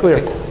 that was clear.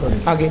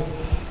 Aage.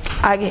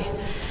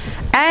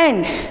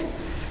 And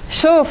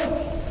so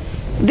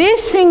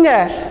this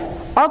finger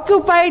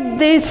occupied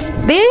this.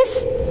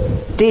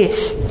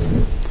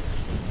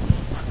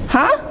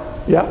 Huh?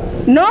 Yeah.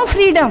 No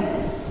freedom.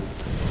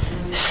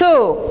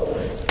 So,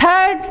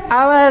 third,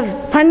 our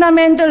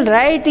fundamental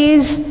right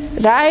is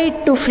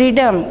right to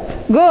freedom.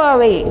 Go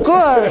away,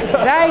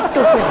 right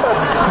to freedom.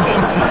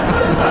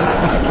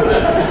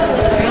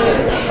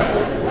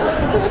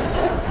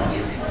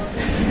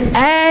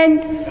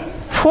 And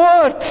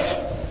fourth,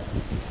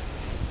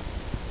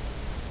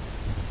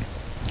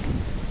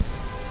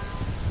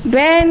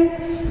 when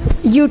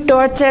you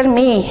torture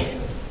me,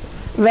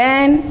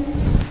 when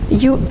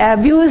you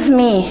abuse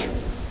me,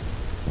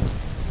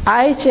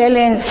 I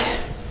challenge,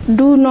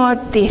 do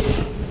not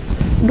this,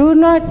 do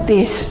not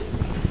this,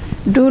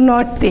 do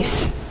not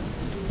this.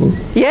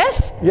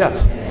 Yes?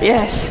 Yes.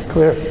 Yes.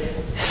 Clear.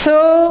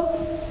 So,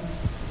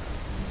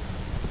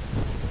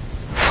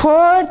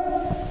 fourth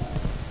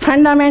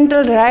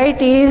fundamental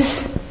right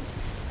is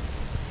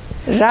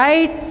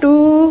right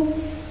to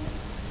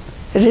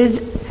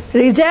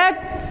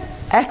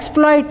reject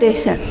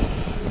exploitation.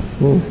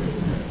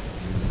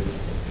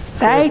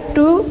 Right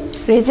to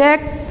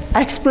reject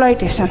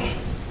exploitation.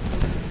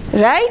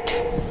 Right?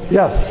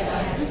 Yes.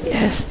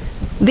 Yes.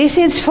 This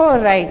is for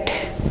right.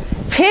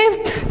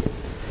 Fifth,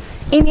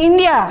 in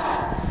India,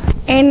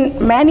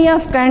 in many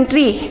of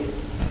country,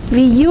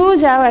 we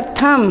use our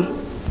thumb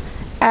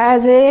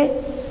as a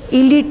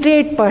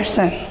illiterate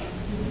person.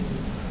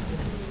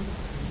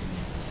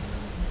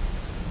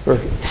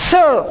 Perfect.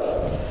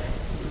 So,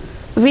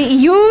 we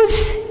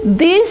use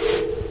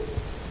this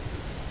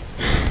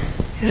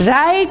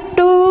right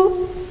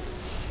to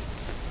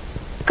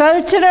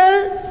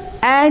cultural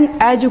and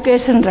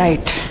education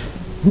right.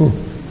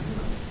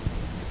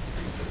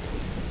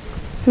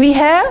 We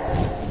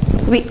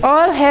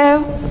all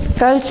have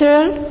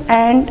cultural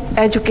and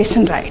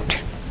education right.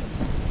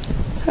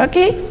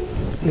 Okay?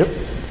 Yep.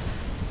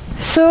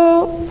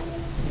 So,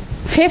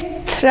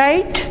 fifth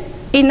right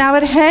in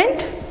our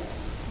hand,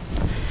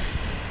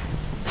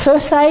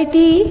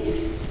 society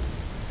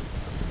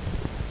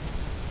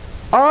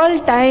all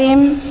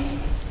time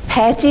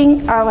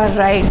patching our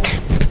right.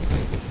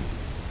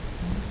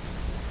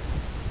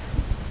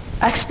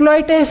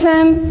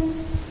 Exploitation,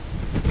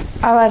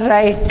 our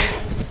right.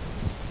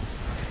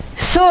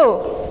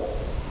 So,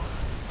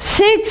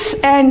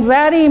 sixth and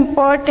very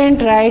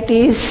important right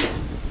is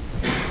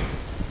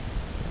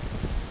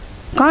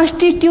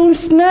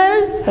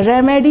constitutional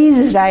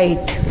remedies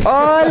right.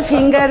 All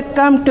finger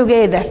come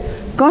together.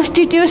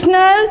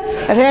 Constitutional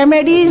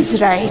remedies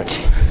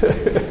right.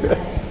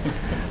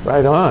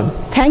 Right on.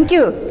 Thank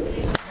you.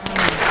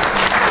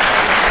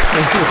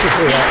 Thank you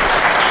for that.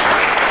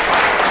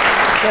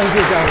 Thank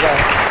you, Ganga.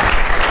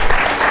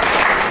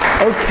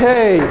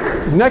 Okay,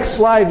 next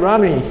slide,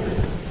 Rami.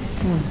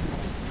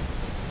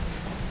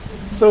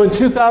 So in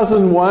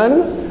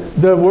 2001,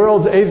 the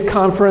World's AIDS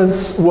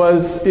Conference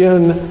was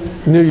in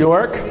New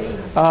York.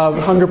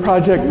 The Hunger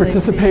Project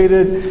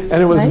participated,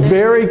 and it was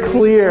very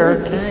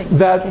clear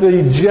that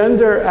the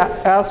gender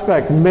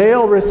aspect,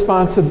 male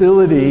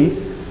responsibility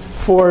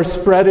for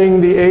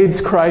spreading the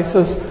AIDS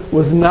crisis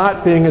was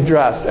not being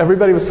addressed.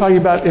 Everybody was talking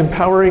about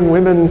empowering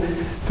women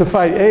to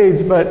fight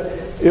AIDS, but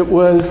it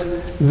was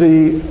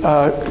the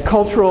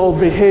cultural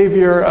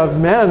behavior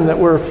of men that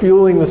were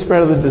fueling the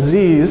spread of the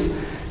disease.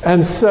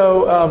 And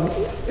so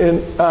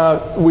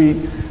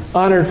we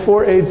honored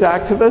 4 AIDS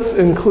activists,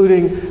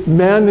 including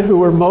men who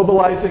were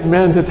mobilizing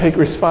men to take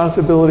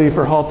responsibility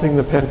for halting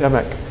the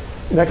pandemic.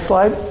 Next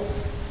slide.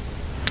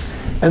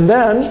 And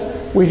then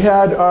we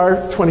had our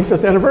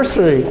 25th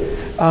anniversary.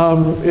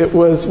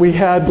 We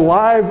had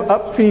live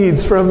up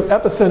feeds from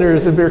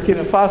epicenters in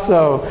Burkina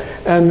Faso,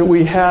 and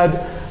we had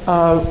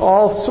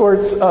all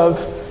sorts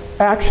of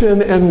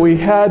action, and we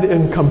had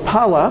in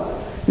Kampala,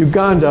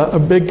 Uganda, a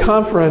big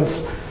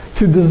conference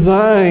to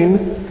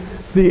design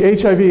the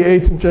HIV,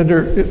 AIDS, and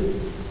gender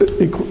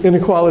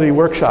inequality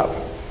workshop.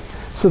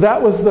 So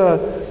that was the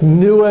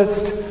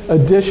newest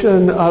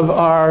edition of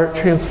our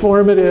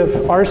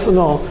transformative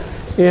arsenal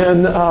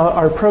in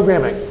our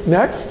programming.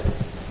 Next.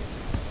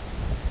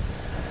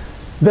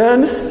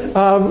 Then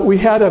we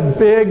had a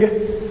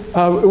big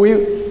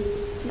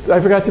I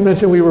forgot to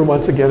mention we were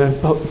once again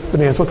in a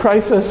financial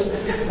crisis.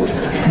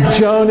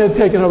 Joan had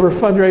taken over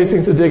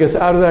fundraising to dig us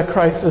out of that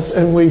crisis,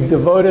 and we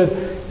devoted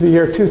the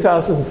year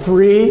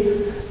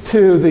 2003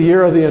 to the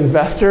Year of the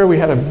Investor. We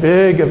had a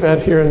big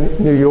event here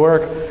in New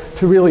York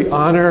to really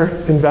honor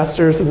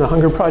investors in the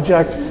Hunger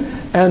Project.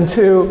 And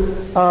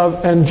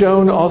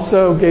Joan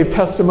also gave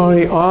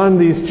testimony on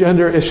these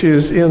gender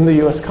issues in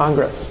the US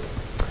Congress.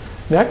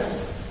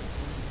 Next.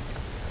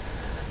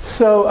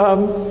 So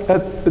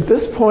at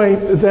this point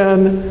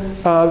then,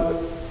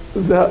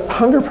 the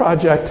Hunger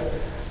Project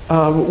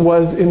Joan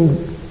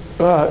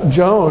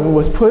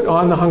was put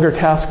on the Hunger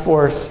Task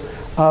Force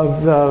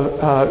of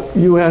the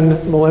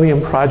UN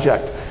Millennium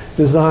Project,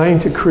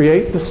 designed to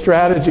create the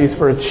strategies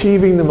for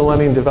achieving the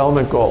Millennium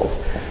Development Goals.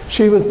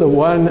 She was the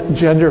one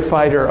gender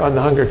fighter on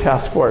the Hunger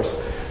Task Force.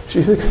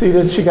 She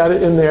succeeded, she got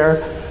it in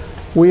there.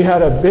 We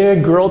had a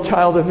big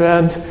girl-child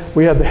event.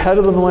 We had the head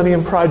of the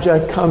Millennium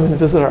Project come and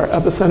visit our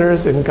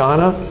epicenters in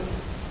Ghana.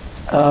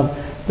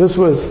 This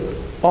was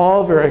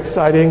all very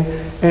exciting,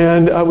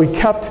 and we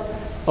kept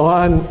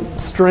on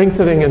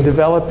strengthening and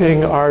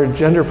developing our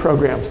gender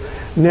programs.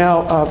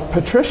 Now,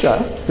 Patricia,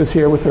 who's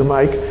here with her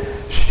mic,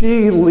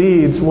 she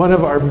leads one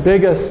of our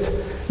biggest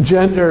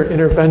gender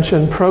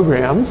intervention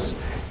programs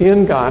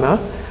in Ghana,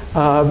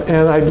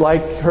 and I'd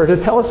like her to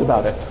tell us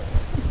about it.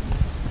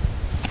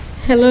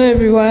 Hello,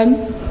 everyone.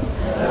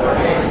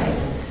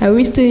 Are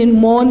we still in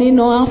morning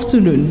or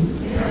afternoon?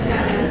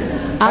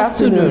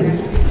 Afternoon.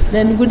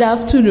 Then good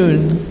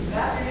afternoon.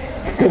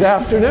 Good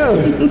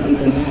afternoon.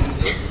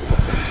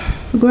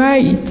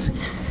 Great.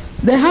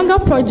 The Hunger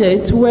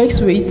Project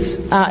works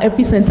with our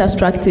epicenter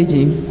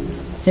strategy.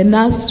 And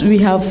as we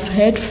have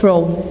heard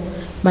from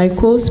my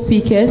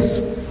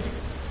co-speakers,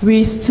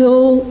 we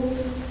still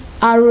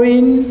are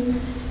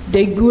in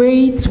the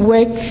great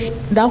work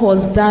that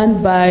was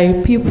done by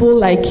people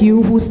like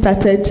you who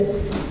started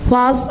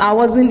whilst I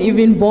wasn't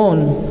even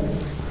born,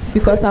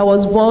 because I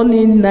was born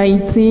in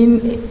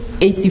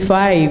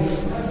 1985.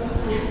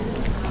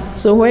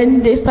 So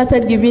when they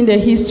started giving the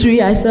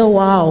history, I said,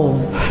 wow.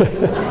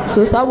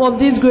 So some of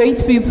these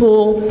great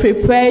people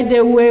prepared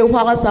the way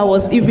whilst I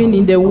was even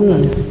in the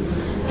womb.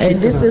 And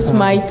this is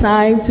my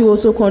time to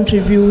also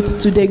contribute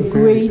to the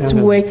great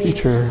work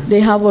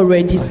they have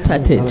already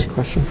started.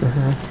 Question for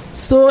her.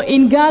 So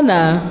in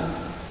Ghana,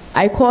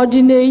 I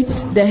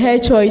coordinate the Her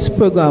Choice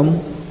program,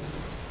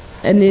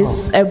 and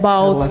it's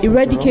about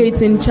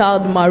eradicating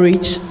child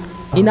marriage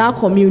in our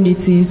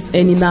communities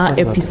and in our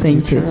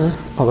epicenters.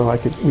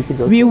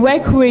 We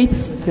work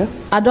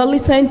with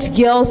adolescent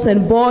girls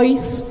and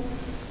boys,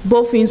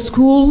 both in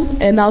school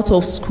and out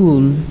of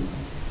school.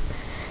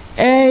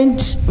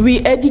 And we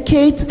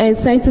educate and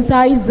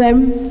sensitize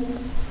them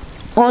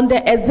on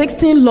the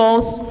existing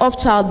laws of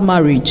child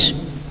marriage.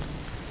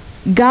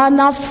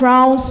 Ghana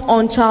frowns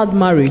on child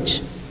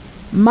marriage.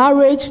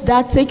 Marriage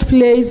that takes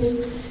place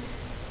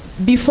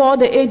before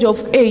the age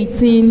of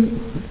 18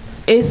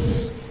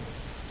 is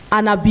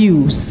an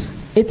abuse.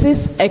 It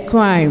is a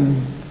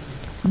crime.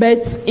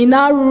 But in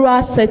our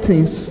rural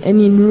settings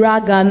and in rural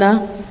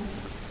Ghana,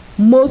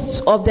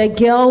 most of the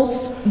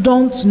girls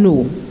don't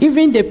know,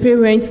 even the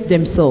parents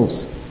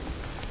themselves.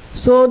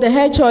 So the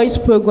Her Choice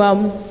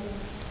program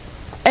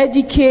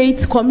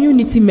educates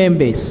community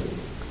members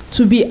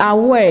to be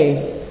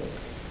aware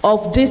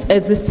of these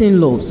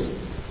existing laws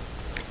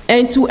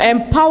and to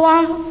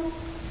empower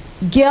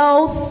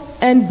girls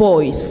and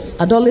boys,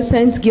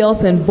 adolescent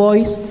girls and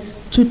boys,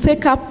 to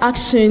take up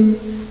action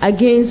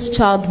against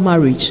child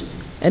marriage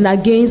and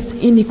against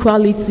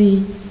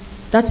inequality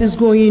that is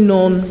going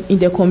on in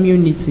the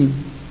community.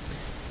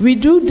 We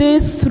do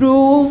this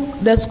through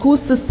the school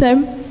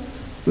system.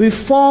 We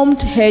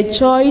formed Her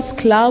Choice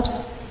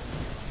clubs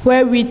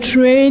where we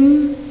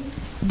train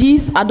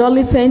these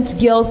adolescent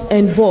girls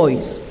and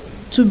boys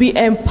to be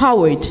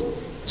empowered,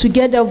 to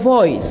get a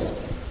voice,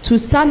 to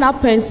stand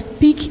up and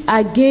speak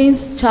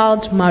against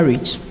child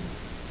marriage.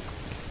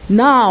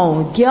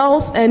 Now,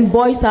 girls and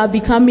boys are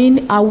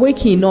becoming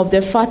awakened of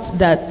the fact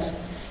that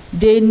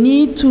they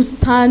need to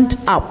stand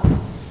up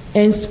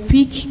and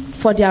speak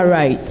for their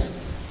rights.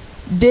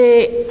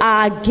 They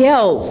are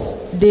girls,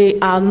 they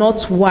are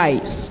not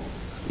wives.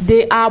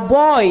 They are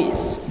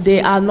boys,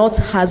 they are not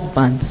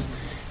husbands.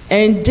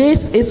 And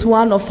this is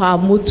one of our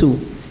motto.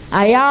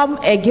 I am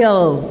a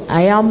girl,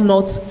 I am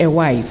not a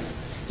wife.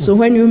 So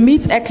when you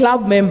meet a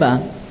club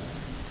member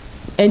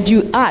and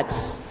you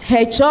ask,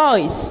 her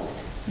choice,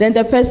 then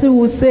the person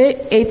will say,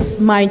 it's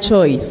my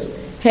choice.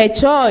 Her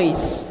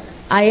choice,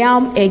 I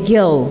am a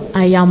girl,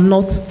 I am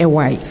not a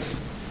wife.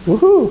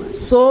 Woohoo.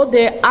 So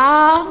they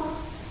are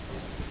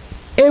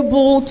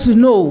able to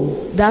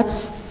know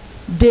that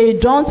they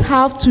don't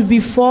have to be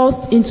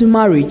forced into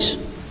marriage.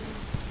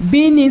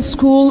 Being in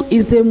school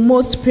is the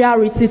most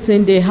priority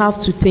thing they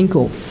have to think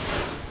of.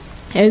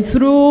 And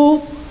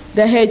through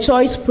the Her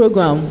Choice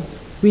program,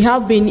 we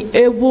have been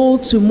able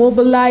to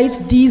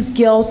mobilize these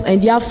girls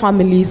and their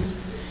families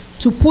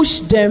to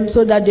push them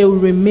so that they will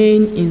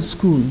remain in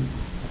school.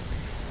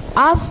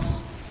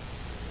 As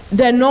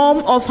the norm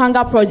of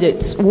hunger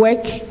projects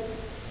work.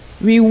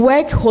 We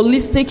work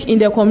holistic in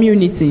the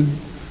community,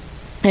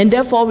 and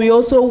therefore we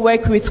also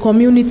work with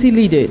community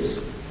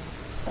leaders,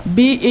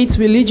 be it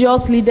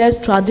religious leaders,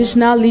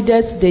 traditional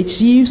leaders, the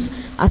chiefs,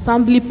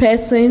 assembly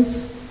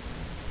persons,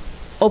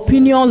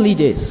 opinion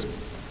leaders.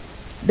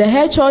 The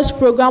Head Choice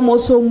program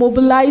also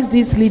mobilized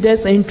these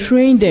leaders and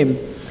trained them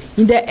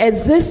in the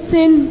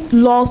existing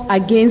laws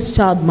against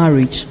child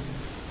marriage.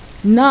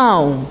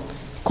 Now,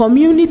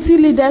 community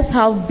leaders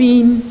have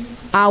been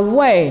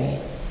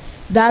aware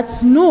that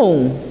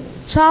no,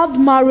 child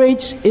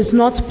marriage is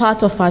not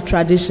part of our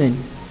tradition.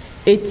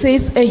 It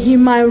is a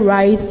human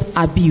rights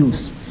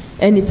abuse,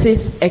 and it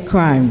is a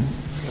crime.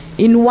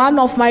 In one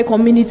of my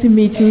community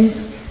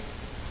meetings,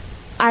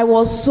 I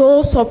was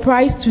so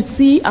surprised to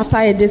see, after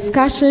a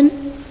discussion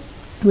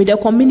with the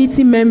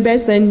community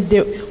members, and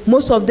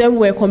most of them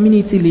were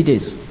community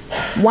leaders,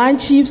 one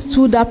chief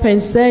stood up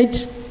and said,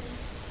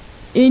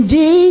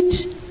 indeed,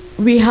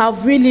 we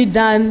have really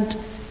done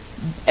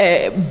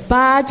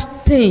bad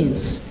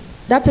things.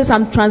 That is,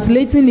 I'm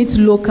translating it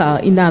local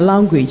in our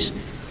language.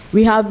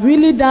 We have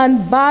really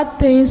done bad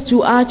things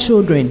to our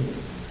children.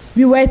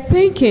 We were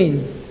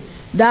thinking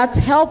that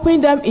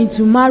helping them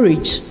into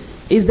marriage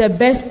is the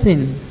best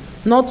thing,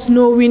 not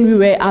knowing we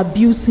were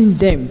abusing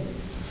them.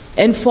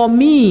 And for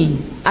me,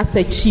 as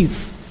a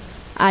chief,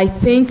 I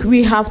think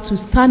we have to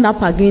stand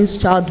up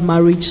against child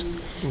marriage,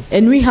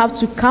 and we have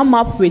to come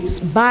up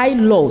with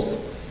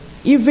bylaws,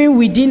 even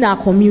within our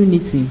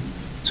community,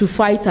 to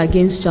fight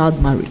against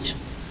child marriage.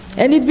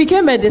 And it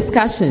became a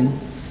discussion.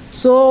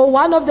 So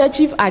one of the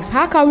chiefs asked,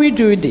 how can we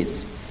do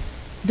this?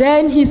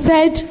 Then he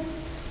said,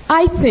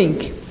 I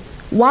think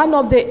one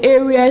of the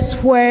areas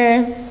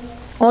where,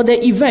 or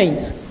the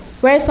events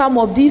where some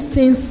of these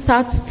things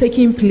start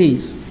taking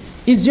place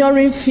is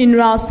during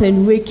funerals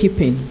and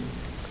wakekeeping.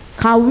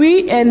 Can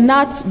we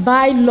enact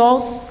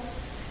bylaws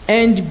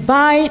and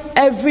bind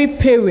every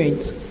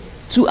parent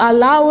to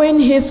allowing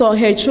his or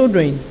her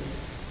children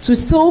to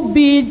still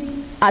be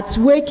at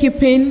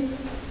wakekeeping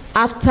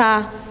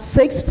after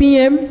 6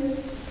 p.m.?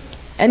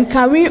 And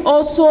can we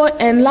also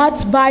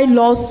enact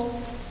bylaws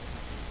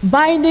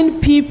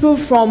binding people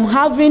from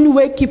having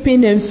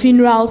wakekeeping and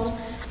funerals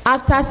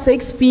after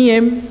 6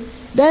 p.m.?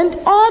 Then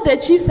all the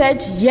chiefs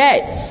said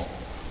yes.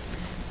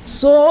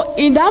 So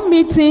in that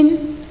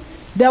meeting,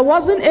 there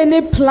wasn't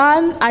any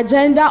planned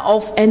agenda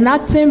of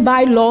enacting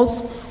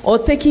bylaws or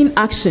taking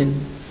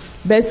action.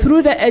 But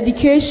through the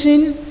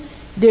education,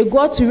 they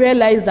got to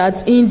realize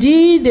that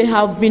indeed they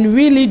have been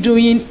really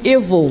doing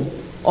evil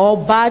or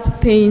bad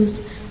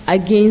things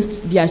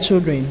against their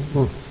children.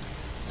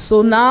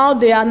 So now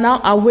they are now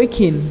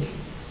awakened,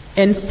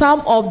 and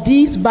some of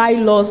these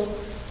bylaws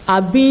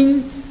are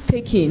being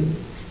taken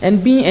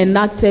and being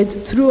enacted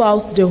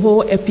throughout the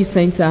whole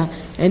epicenter.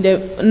 And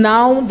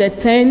now the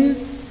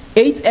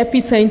 8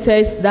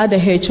 epicenters that the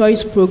Head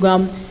Choice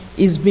program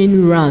is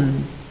being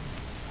run.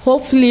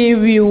 Hopefully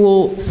we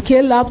will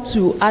scale up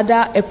to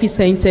other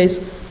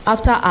epicenters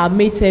after our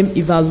midterm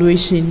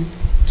evaluation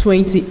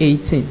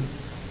 2018.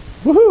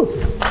 Woohoo!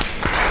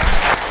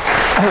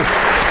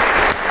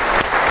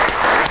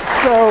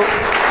 So,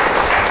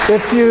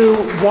 if you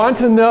want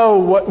to know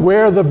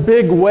where the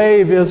big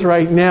wave is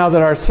right now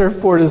that our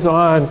surfboard is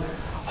on,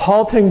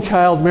 halting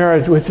child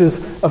marriage, which is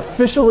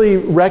officially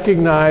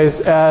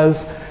recognized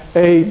as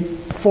a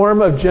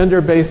form of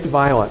gender-based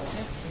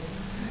violence,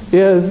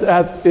 is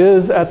at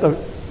the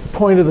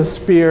point of the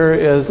spear,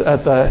 is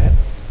at the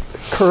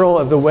curl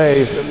of the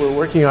wave that we're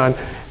working on.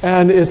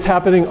 And it's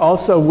happening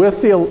also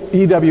with the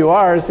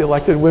EWRs, the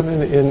elected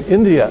women in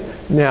India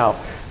now,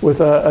 with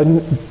a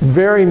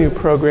very new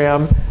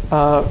program.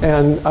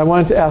 And I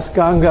wanted to ask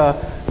Ganga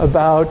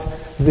about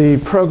the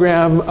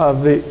program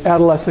of the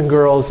adolescent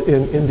girls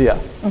in India.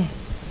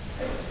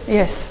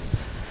 Yes.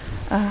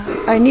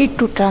 I need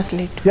to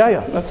translate. Yeah,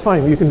 that's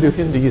fine. You can do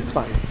Hindi, it's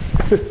fine.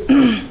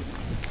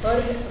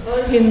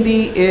 Her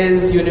Hindi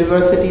is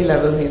university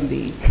level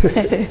Hindi.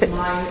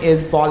 Mine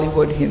is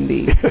Bollywood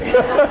Hindi.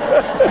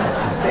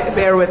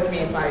 Bear with me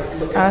if I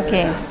look at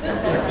it.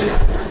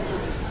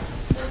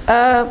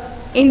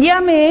 India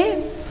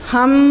में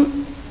हम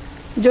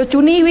जो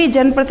चुनी हुई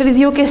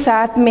जनप्रतिनिधियों के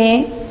साथ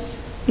में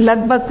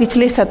लगभग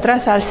पिछले 17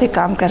 साल से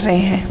काम कर रहे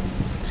हैं।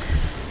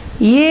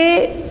 ये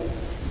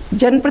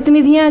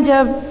जनप्रतिनिधियां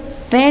जब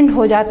ट्रेंड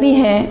हो जाती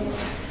हैं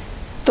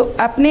तो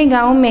अपने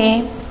गांव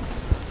में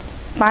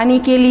पानी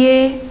के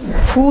लिए,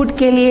 फूड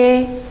के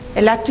लिए,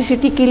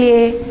 इलेक्ट्रिसिटी के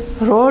लिए,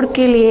 रोड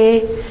के लिए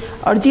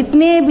और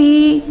जितने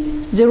भी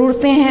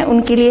ज़रूरतें हैं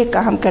उनके लिए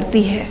काम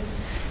करती है।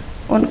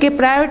 उनके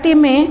प्रायोरिटी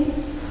में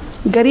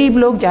गरीब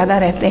लोग ज़्यादा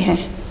रहते हैं।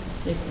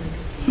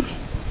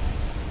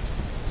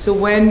 So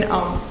when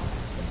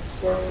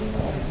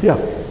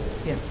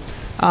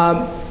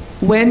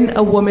when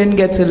a woman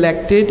gets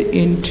elected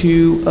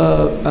into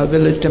a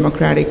village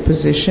democratic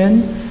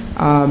position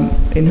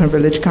in her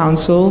village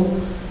council,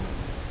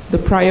 the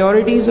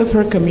priorities of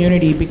her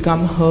community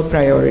become her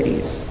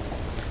priorities.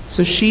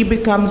 So she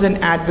becomes an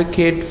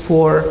advocate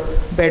for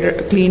better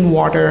clean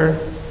water,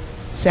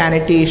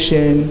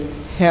 sanitation,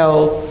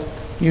 health,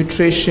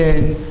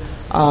 nutrition,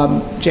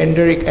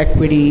 gender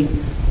equity.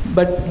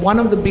 But one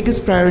of the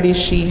biggest priorities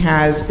she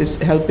has is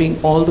helping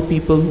all the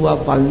people who are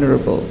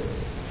vulnerable,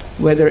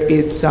 whether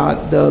it's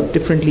the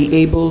differently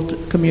abled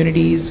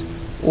communities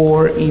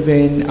or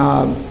even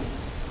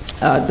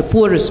the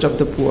poorest of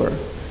the poor.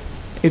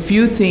 If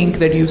you think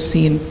that you've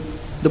seen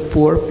the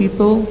poor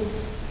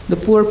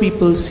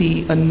people see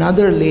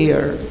another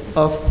layer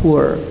of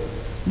poor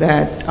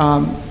that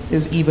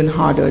is even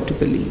harder to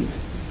believe.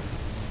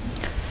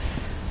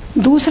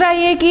 दूसरा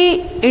ये कि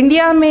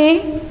India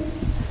में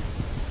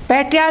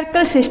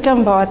patriarchal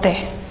system बहुत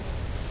है,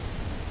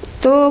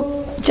 तो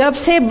जब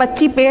से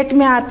बच्ची पेट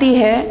में आती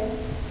है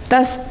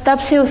तब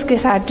से उसके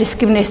साथ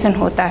डिस्क्रिमिनेशन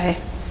होता है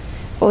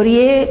और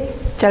ये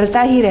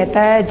चलता ही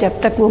रहता है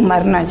जब तक वो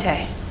मर ना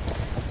जाए.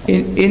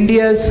 In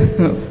India's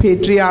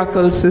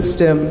patriarchal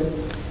system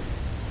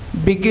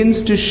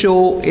begins to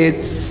show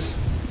its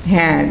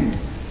hand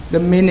the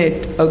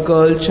minute a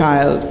girl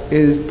child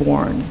is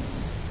born,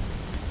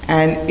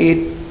 and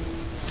it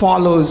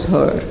follows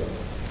her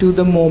to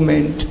the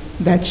moment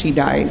that she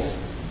dies.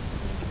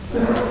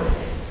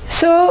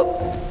 So,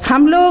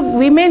 हम लोग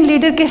वीमेन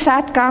लीडर के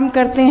साथ काम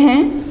करते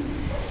हैं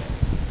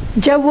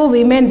जब वो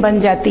वीमेन बन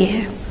जाती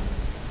है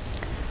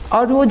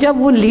और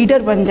जब वो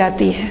लीडर बन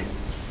जाती है,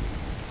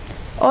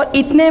 और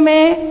इतने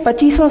में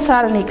 25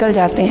 साल निकल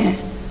जाते हैं.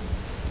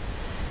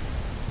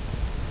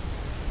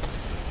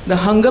 The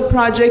Hunger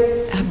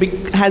Project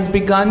has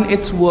begun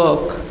its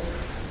work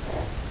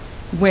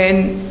when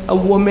a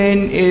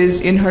woman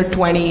is in her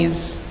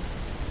 20s,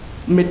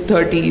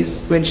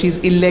 mid-30s, when she's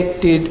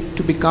elected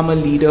to become a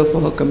leader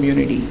for her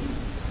community.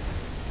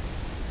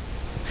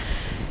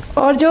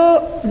 और जो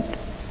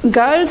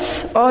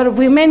गर्ल्स और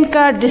वीमेन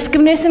का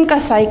डिस्क्रिमिनेशन का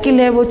साइकिल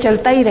है वो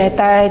चलता ही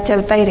रहता है,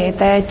 चलता ही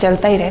रहता है,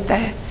 चलता ही रहता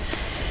है.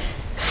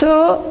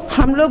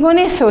 हम लोगों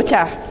ने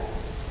सोचा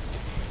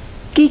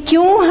कि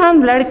क्यों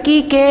हम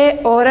लड़की के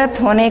औरत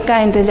होने का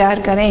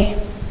इंतज़ार करें,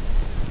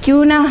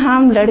 क्यों ना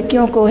हम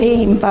लड़कियों को ही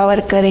एम्पावर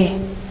करें.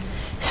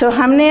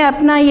 हमने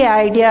अपना ये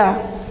आइडिया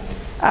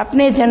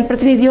अपने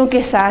जनप्रतिनिधियों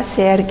के साथ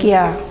शेयर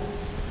किया.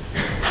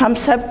 हम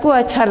सबको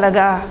अच्छा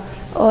लगा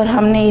और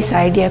हमने इस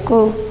आइडिया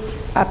को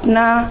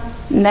अपना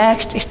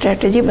नेक्स्ट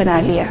स्ट्रेटजी बना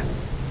लिया.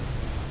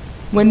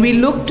 When we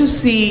look to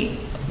see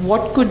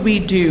what could we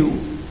do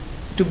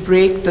to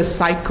break the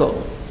cycle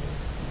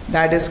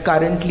that is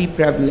currently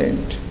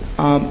prevalent,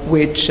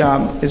 which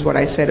is what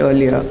I said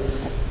earlier,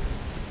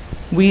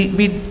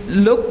 we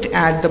looked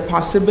at the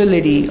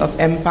possibility of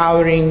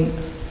empowering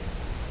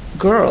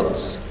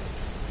girls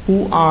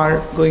who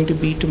are going to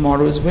be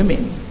tomorrow's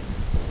women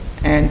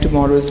and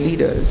tomorrow's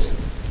leaders.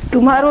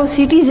 Tomorrow's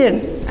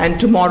citizen. And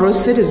tomorrow's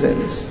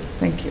citizens.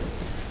 Thank you.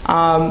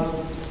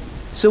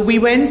 So we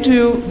went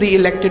to the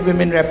elected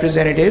women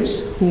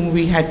representatives whom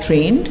we had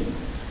trained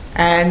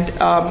and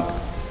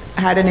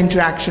had an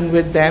interaction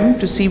with them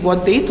to see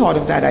what they thought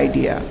of that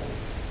idea.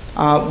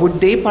 Would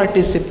they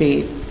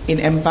participate in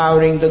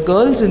empowering the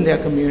girls in their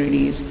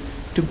communities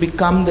to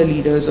become the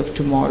leaders of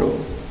tomorrow?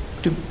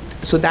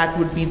 So that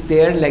would be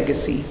their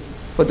legacy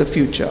for the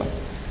future.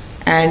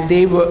 And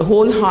they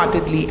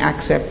wholeheartedly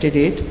accepted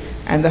it,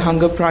 and the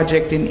Hunger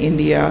Project in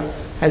India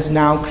has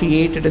now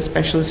created a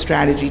special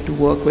strategy to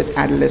work with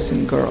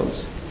adolescent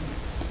girls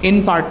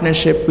in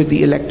partnership with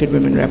the elected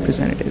women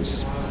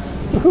representatives.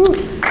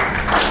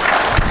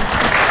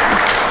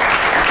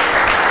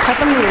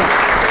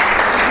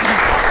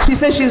 She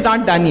says she's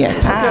not done yet.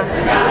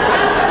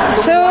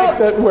 So,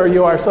 where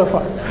you are so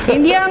far.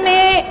 India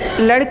में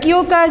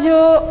लड़कियों का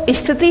जो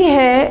स्थिति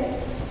है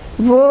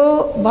वो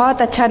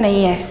बहुत अच्छा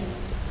नहीं है.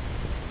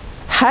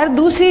 हर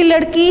दूसरी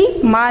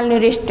लड़की माल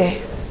न्यूरिश्ड है.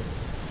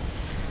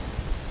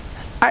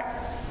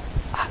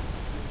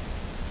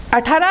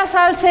 18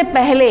 साल से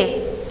पहले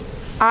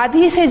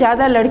आधी से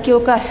ज़्यादा लड़कियों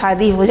का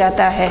शादी हो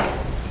जाता है.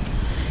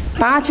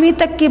 5वीं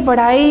तक की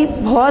पढ़ाई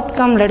बहुत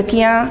कम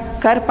लड़कियां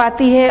कर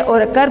पाती है,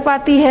 और कर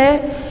पाती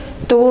है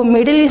तो वो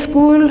middle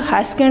school,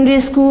 high secondary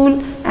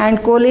school and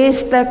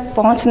college तक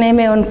पहुंचने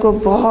में उनको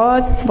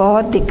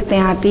बहुत दिक्कतें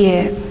आती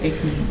है.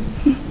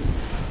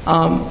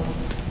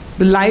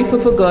 The life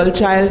of a girl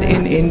child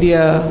in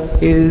India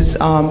is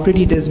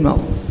pretty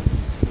dismal,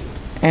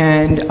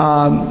 and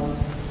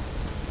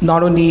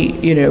not only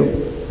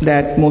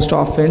that most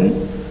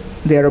often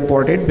they are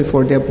aborted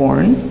before they're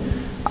born.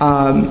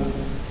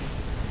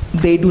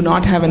 They do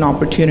not have an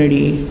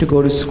opportunity to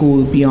go to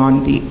school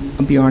beyond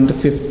the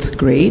 5th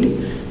grade,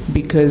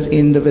 because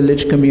in the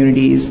village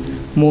communities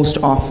most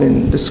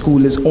often the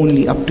school is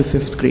only up to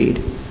 5th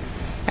grade.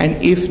 And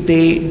if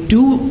they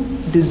do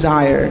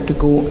desire to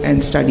go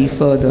and study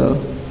further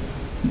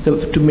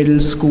to middle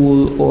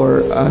school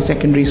or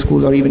secondary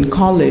school or even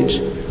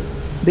college,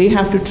 they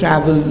have to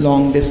travel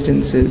long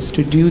distances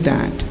to do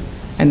that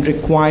and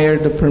require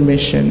the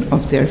permission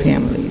of their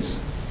families.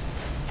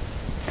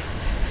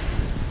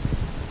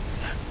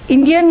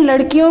 Indian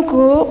लड़कियों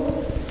को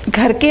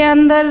घर के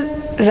अंदर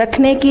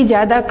रखने की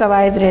ज़्यादा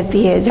कवायद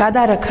रहती है,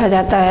 ज़्यादा रखा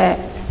जाता है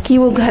कि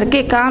वो घर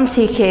के काम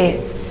सीखे,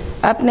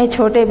 अपने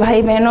छोटे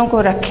भाई बहनों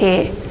को रखे.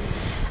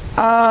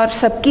 और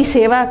सबकी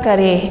सेवा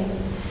करे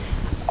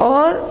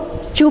और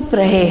चुप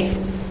रहे,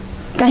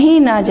 कहीं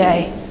ना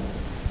जाए,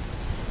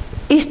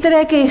 इस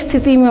तरह की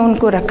स्थिति में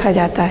उनको रखा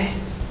जाता है।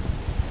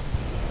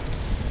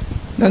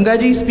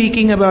 Gangaji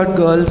speaking about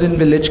girls in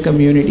village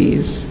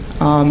communities,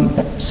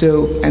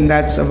 and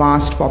that's a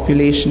vast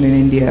population in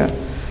India.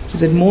 She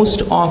said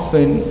most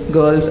often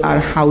girls are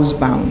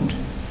housebound.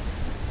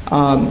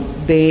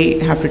 They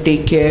have to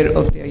take care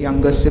of their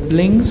younger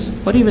siblings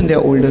or even their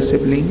older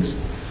siblings.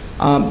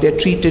 They're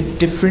treated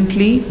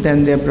differently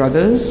than their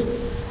brothers,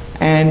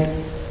 and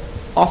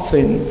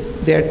often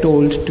they're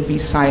told to be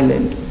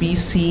silent, be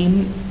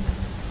seen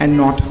and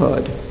not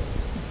heard.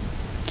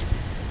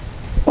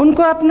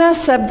 उनको अपना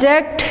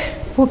subject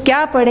वो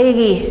क्या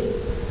पढ़ेगी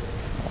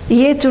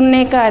ये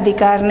चुनने का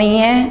अधिकार नहीं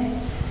है,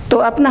 तो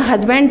अपना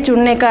हस्बैंड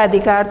चुनने का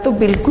अधिकार तो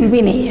बिल्कुल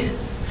भी नहीं है।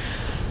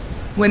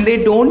 When they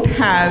don't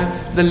have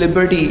the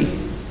liberty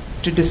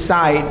to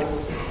decide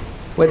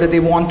whether they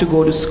want to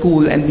go to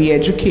school and be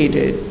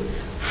educated,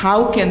 how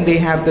can they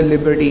have the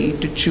liberty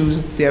to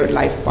choose their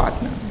life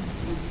partner?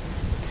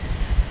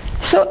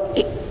 So,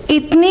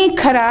 इतनी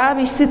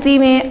खराब स्थिति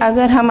में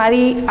अगर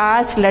हमारी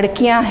आज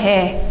लड़कियां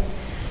हैं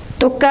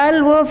तो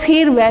कल वो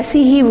फिर वैसी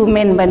ही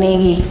वुमेन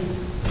बनेगी।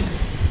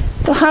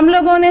 तो हम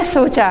लोगों ने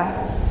सोचा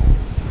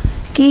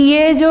कि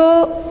ये जो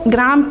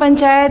ग्राम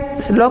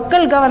पंचायत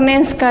लोकल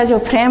गवर्नेंस का जो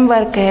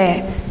फ्रेमवर्क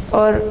है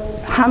और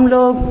हम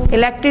लोग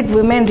इलेक्टेड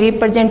वुमेन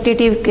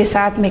रिप्रेजेंटेटिव के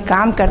साथ में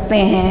काम करते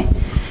हैं,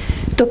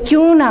 तो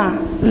क्यों ना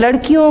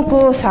लड़कियों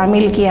को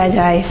शामिल किया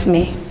जाए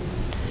इसमें।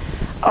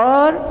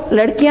 और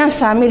लड़कियां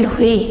शामिल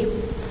हुई।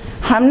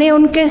 हमने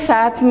उनके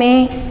साथ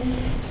में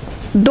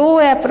 2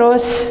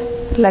 अप्रोच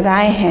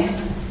लगाए हैं,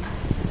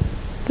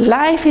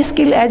 life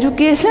skill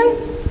education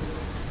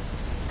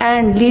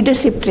and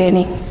leadership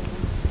training.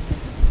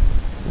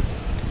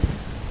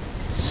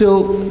 So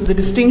the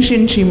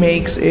distinction she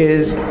makes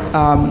is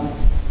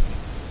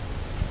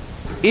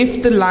if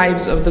the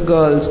lives of the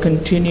girls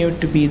continue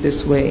to be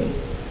this way,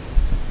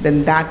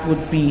 then that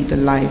would be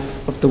the life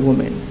of the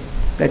woman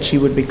that she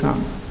would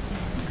become.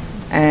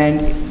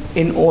 And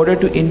in order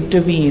to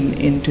intervene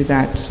into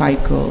that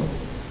cycle,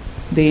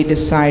 they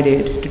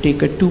decided to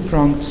take a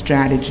 2-pronged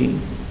strategy.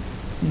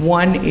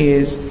 One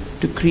is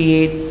to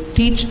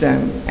teach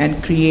them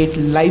and create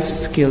life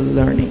skill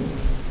learning.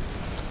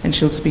 And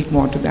she'll speak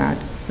more to that.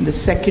 And the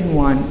second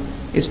one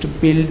is to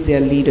build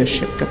their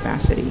leadership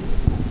capacity.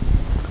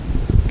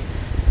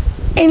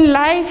 In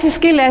life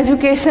skill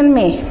education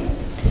में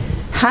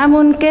हम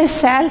उनके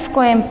self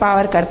को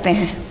empower करते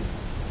हैं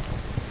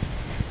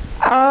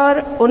और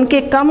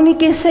उनके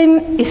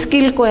communication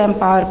skill को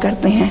empower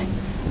करते हैं,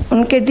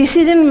 उनके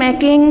डिसीजन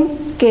मेकिंग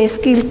के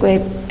स्किल को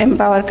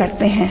एम्पावर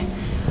करते हैं,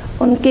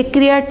 उनके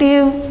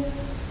क्रिएटिव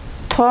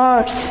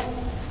थॉट्स,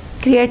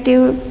 क्रिएटिव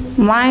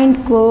माइंड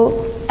को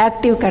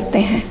एक्टिव करते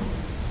हैं।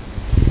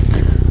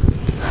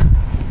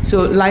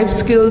 So life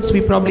skills,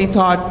 we probably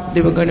thought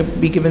they were going to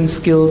be given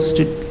skills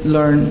to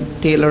learn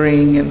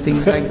tailoring and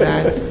things like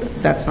that.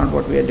 That's not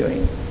what we are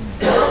doing.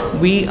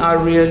 We are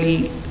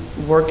really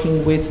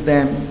working with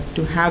them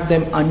to have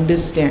them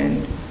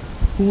understand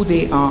who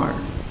they are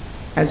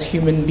as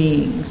human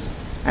beings,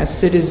 as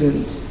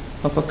citizens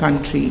of a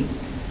country,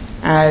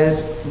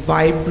 as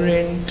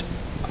vibrant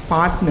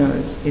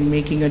partners in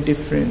making a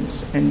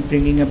difference and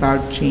bringing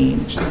about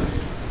change.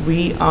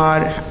 We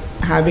are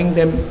having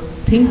them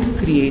think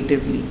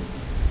creatively,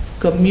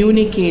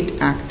 communicate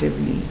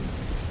actively,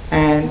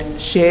 and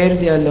share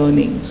their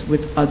learnings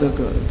with other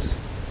girls.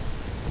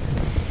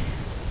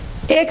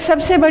 एक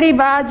सबसे बड़ी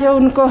बात जो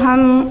उनको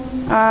हम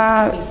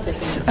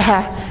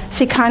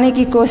सिखाने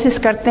की कोशिश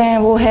करते हैं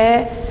वो है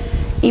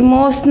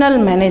इमोशनल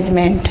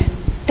मैनेजमेंट,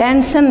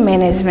 टेंशन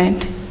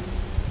मैनेजमेंट।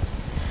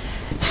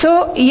 सो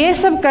ये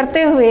सब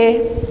करते हुए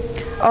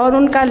और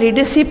उनका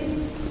लीडरशिप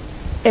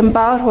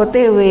एम्पावर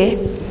होते हुए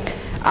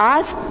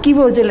आज की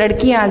वो जो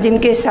लड़कियां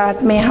जिनके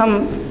साथ में हम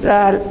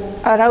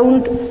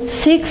अराउंड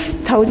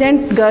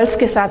 6000 गर्ल्स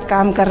के साथ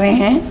काम कर रहे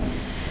हैं,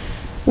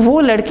 वो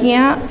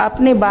लड़कियां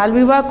अपने बाल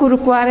विवाह को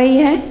रुकवा रही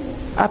है,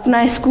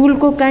 अपना स्कूल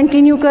को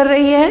कंटिन्यू कर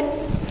रही है,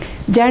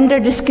 जेंडर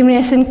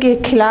डिस्क्रिमिनेशन के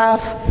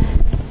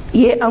खिलाफ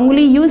ये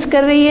अंगुली यूज़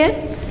कर रही है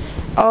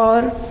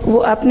और वो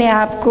अपने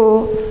आप को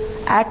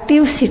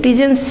एक्टिव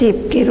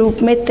सिटीजनशिप के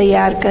रूप में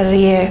तैयार कर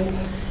रही है।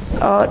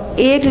 और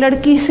एक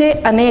लड़की से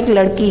अनेक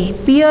लड़की,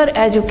 पीयर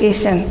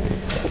एजुकेशन,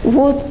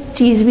 वो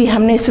चीज़ भी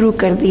हमने शुरू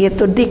कर दी है।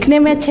 तो दिखने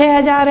में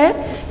 6000 है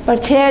पर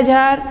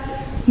 6000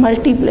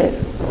 multiply.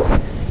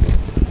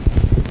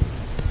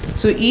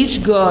 So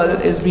each girl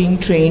is being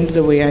trained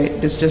the way I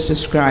just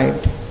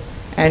described,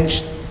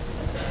 and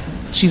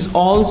she's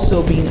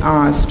also being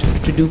asked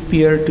to do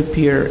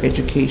peer-to-peer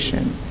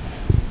education.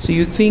 So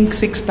you think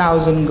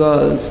 6,000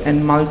 girls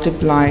and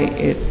multiply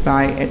it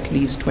by at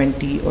least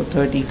 20 or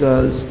 30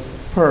 girls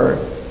per,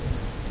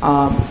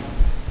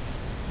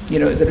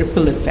 the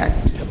ripple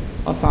effect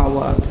of our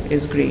work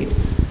is great.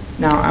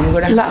 Now I'm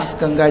going to ask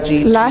Gangaji.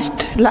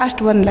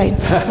 Last one line.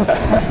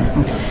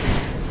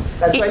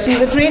 That's why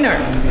she's a trainer.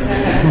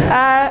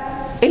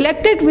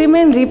 Elected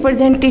women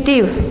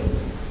representative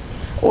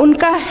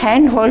उनका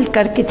hand hold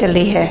करके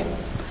चली है,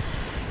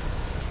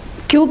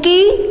 क्योंकि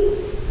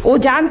वो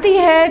जानती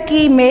है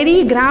कि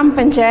मेरी ग्राम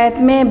पंचायत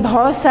में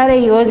बहुत सारे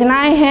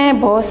योजनाएं हैं,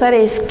 बहुत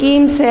सारे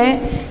स्कीम्स हैं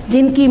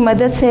जिनकी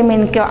मदद से मैं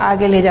इनको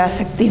आगे ले जा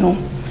सकती हूँ।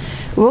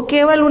 वो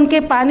केवल उनके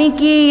पानी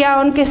की या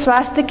उनके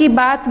स्वास्थ्य की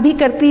बात भी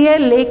करती है,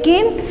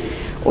 लेकिन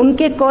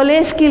उनके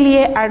कॉलेज के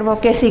लिए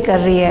एडवोकेसी कर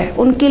रही है,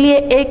 उनके लिए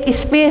एक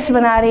स्पेस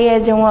बना रही है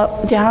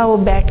जहाँ वो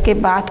बैठ के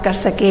बात कर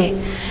सके।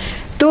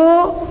 तो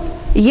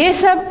ये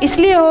सब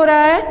इसलिए हो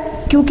रहा है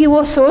क्योंकि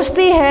वो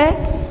सोचती है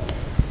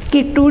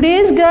कि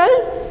today's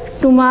girl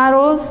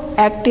tomorrow's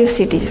active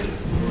citizen.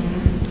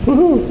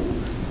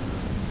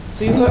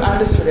 So you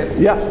understood it?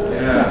 Yeah.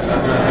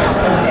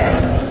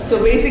 So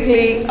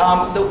basically,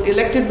 the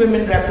elected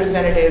women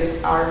representatives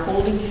are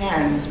holding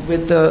hands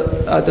with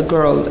the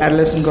girls,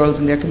 adolescent girls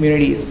in their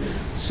communities,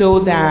 so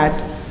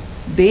that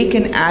they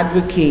can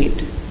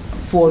advocate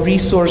for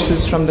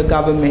resources from the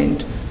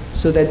government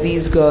so that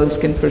these girls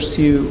can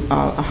pursue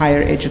a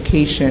higher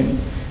education,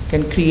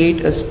 can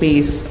create a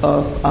space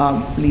of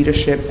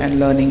leadership and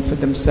learning for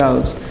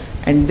themselves,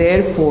 and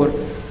therefore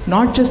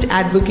not just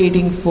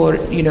advocating for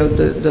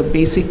the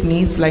basic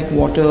needs like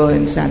water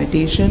and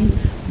sanitation,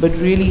 but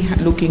really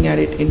looking at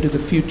it into the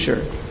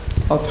future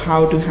of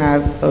how to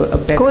have a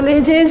better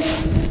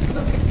colleges,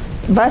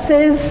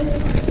 buses.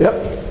 Yep.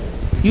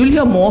 You'll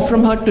hear more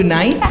from her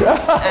tonight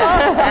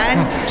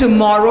and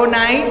tomorrow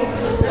night,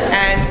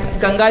 and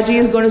Gangaji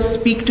is going to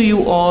speak to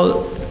you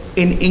all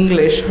in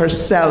English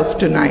herself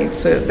tonight,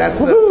 so that's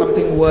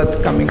something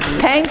worth coming to.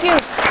 Thank you.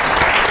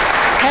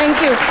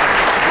 Thank you.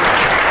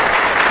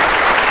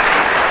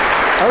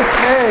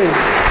 Okay,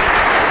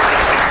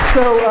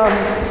 so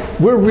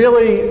we're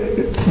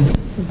really,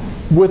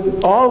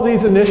 with all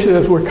these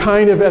initiatives, we're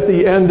kind of at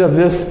the end of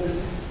this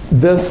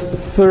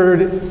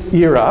third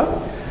era.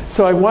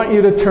 So I want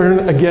you to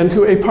turn again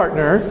to a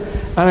partner,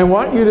 and I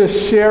want you to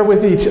share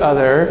with each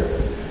other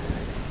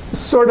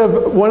sort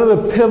of one of the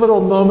pivotal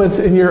moments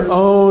in your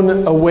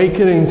own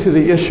awakening to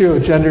the issue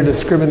of gender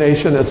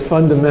discrimination as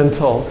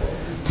fundamental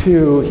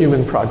to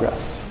human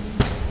progress.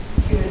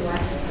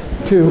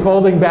 To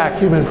holding back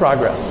human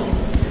progress.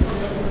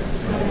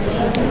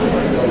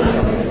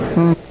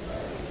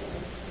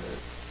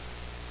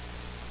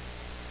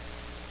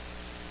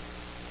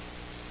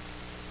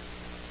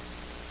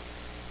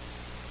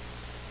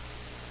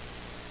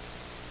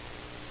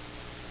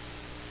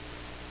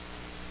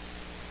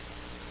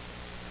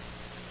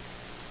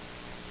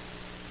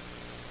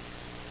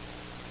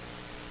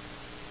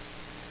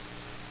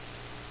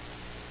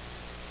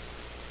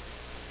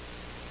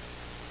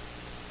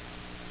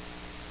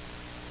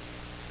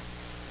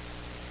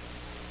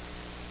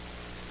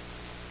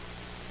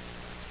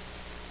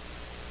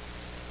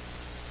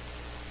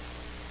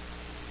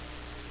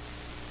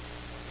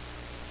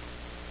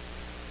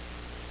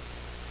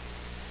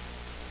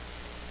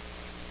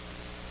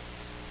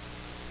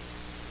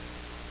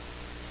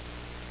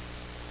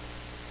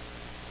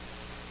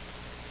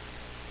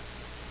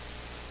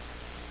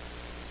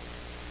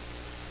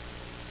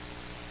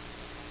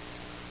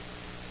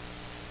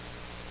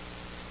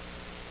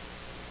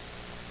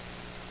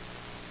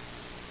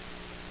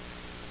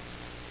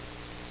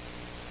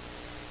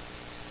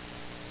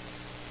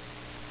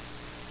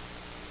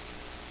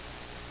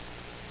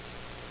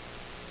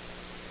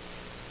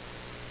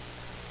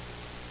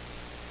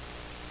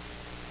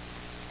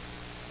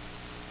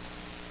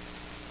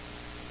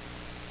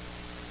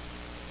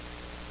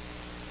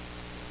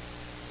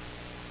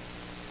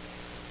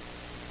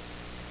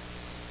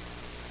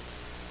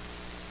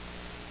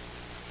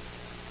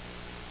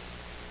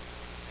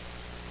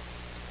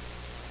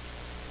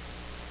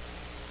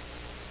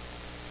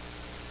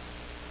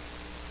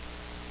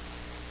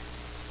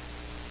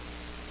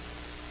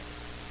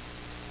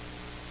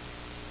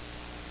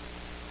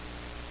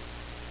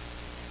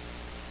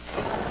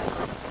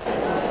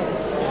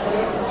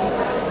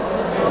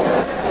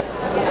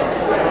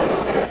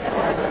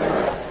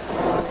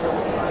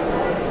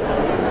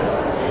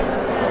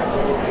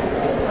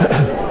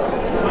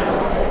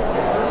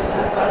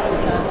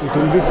 It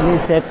will be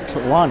finished at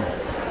 1.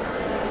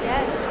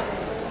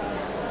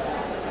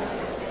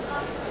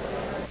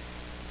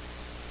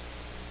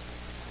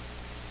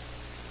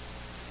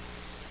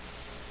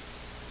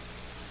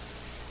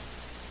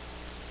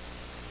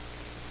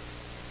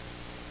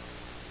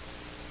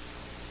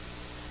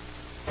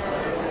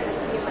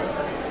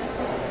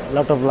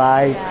 Lot of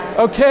lights.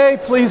 Okay,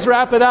 please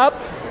wrap it up.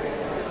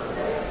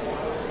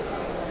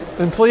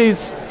 And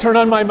please turn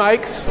on my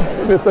mics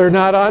if they're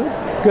not on.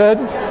 Good.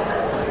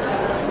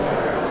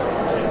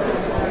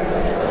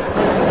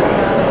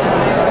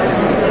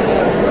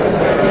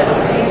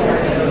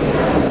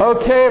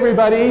 Okay,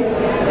 everybody.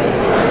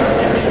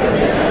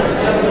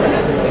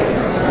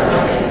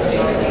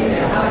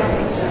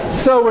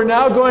 So we're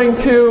now going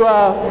to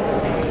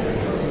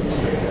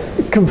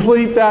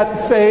complete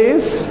that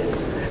phase,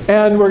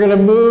 and we're going to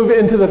move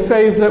into the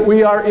phase that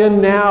we are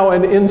in now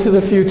and into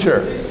the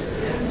future.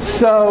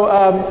 So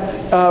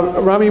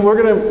Rami,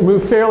 we're going to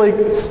move fairly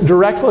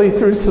directly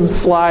through some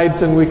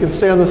slides, and we can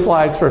stay on the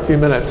slides for a few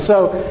minutes.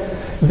 So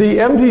the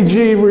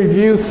MDG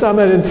Review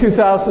Summit in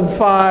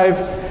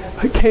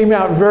 2005 came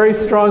out very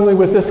strongly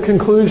with this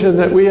conclusion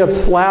that we have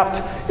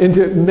slapped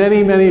into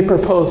many, many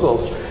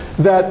proposals,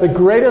 that the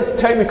greatest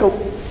technical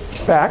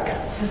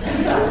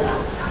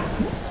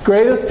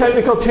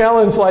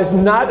challenge lies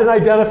not in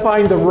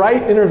identifying the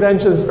right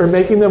interventions or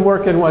making them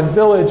work in one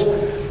village,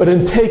 but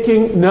in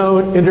taking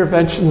known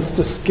interventions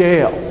to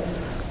scale.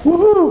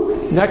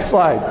 Woohoo! Next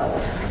slide.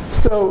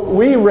 So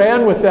we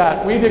ran with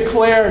that. We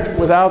declared,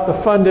 without the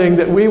funding,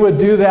 that we would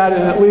do that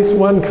in at least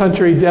one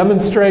country,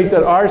 demonstrate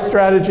that our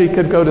strategy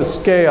could go to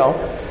scale.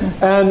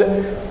 And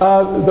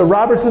the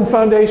Robertson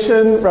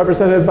Foundation,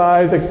 represented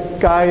by the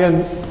guy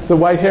in the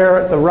white hair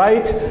at the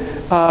right,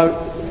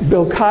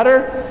 Bill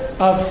Cotter,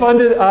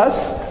 funded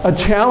us a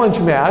challenge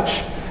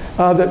match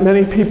that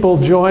many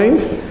people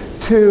joined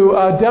to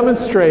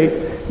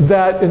demonstrate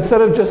that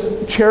instead of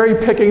just cherry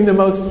picking the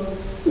most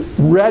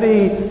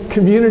ready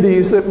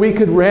communities, that we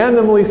could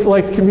randomly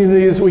select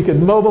communities, we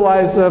could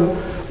mobilize them.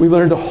 We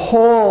learned a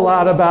whole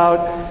lot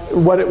about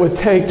what it would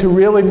take to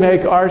really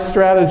make our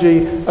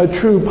strategy a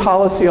true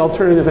policy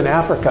alternative in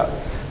Africa.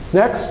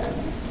 Next.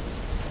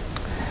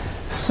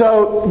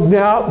 So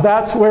now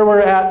that's where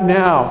we're at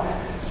now.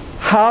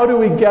 How do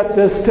we get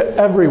this to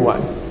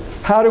everyone?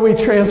 How do we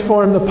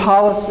transform the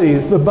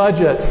policies, the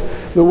budgets,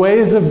 the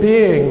ways of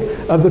being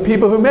of the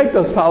people who make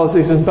those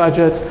policies and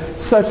budgets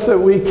such that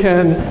we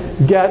can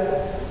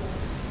get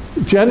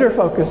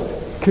gender-focused,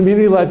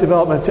 community-led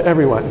development to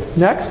everyone?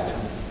 Next.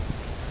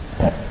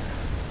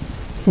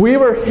 We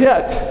were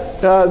hit.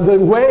 The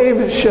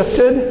wave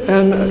shifted,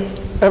 and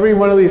every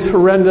one of these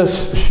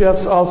horrendous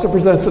shifts also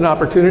presents an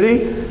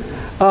opportunity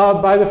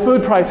by the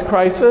food price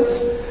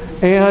crisis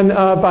and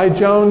by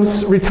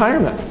Joan's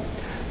retirement.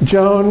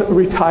 Joan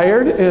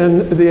retired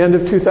in the end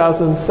of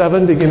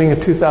 2007, beginning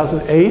of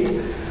 2008.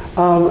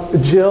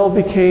 Jill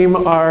became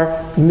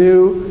our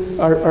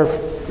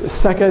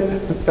second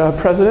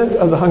president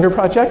of the Hunger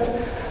Project.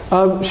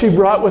 She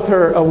brought with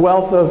her a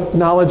wealth of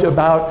knowledge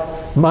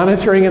about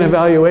monitoring and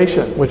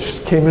evaluation,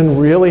 which came in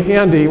really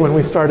handy when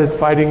we started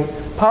fighting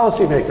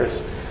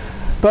policymakers.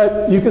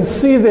 But you can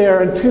see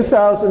there in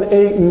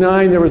 2008 and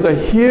 2009, there was a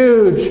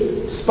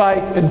huge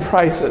spike in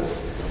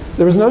prices.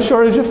 There was no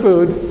shortage of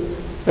food.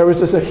 There was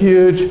just a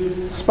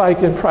huge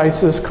spike in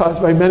prices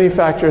caused by many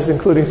factors,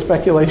 including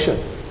speculation.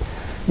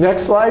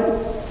 Next slide.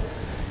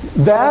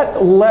 That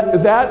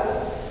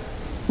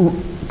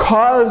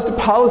caused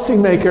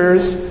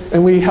policymakers,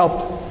 and we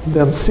helped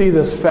them see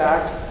this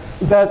fact,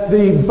 that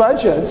the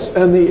budgets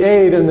and the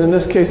aid, and in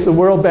this case the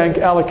World Bank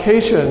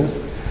allocations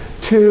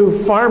to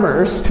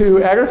farmers,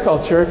 to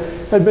agriculture,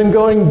 had been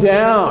going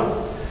down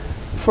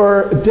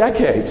for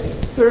decades,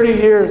 30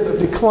 years of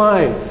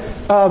decline.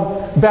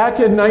 Back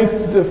in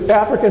the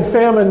African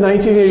famine in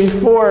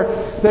 1984,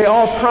 they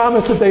all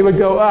promised that they would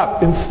go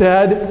up.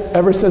 Instead,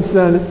 ever since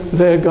then,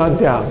 they had gone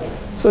down.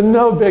 So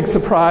no big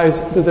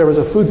surprise that there was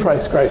a food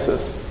price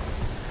crisis.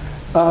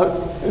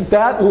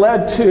 That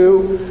led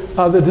to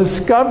the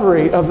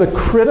discovery of the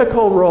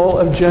critical role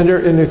of gender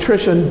in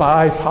nutrition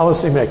by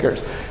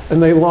policymakers.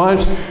 And they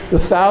launched the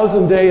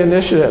 1,000-Day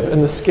Initiative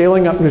and the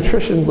Scaling Up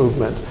Nutrition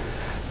movement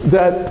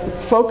that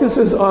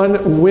focuses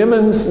on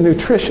women's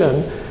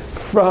nutrition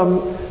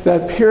from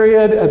that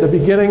period at the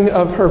beginning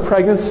of her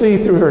pregnancy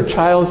through her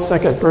child's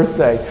second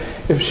birthday.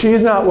 If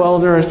she's not well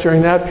nourished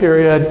during that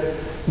period,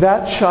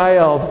 that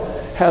child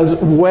has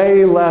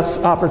way less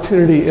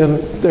opportunity in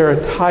their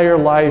entire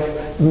life,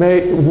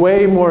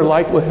 way more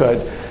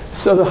likelihood.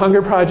 So the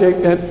Hunger Project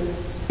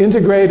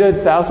integrated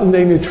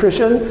 1,000-Day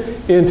Nutrition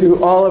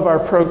into all of our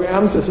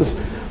programs. This is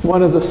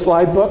one of the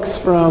slide books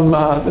from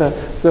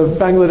the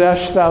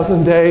Bangladesh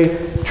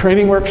 1,000-Day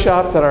Training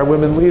Workshop that our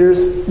women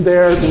leaders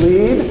there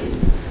lead.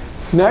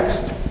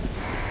 Next.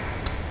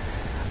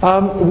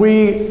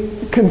 We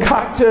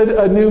concocted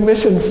a new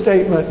mission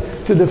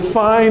statement to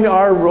define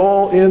our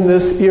role in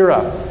this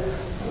era.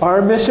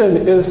 Our mission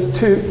is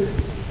to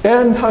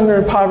end hunger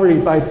and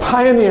poverty by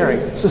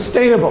pioneering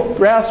sustainable,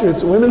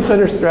 grassroots,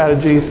 women-centered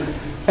strategies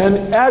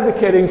and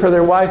advocating for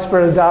their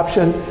widespread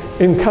adoption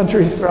in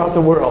countries throughout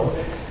the world.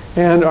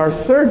 And our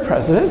third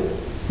president,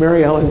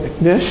 Mary Ellen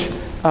McNish,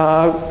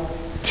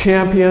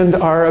 championed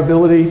our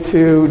ability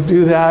to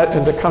do that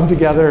and to come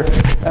together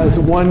as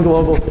one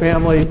global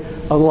family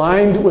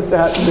aligned with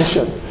that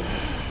mission.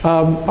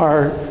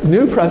 Our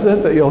new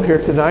president that you'll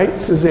hear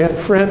tonight, Suzanne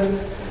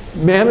Frint,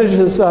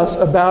 manages us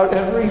about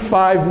every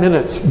 5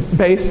 minutes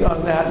based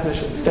on that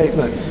mission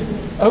statement.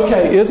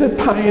 Okay, is it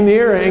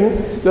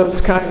pioneering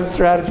those kinds of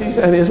strategies,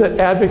 and is it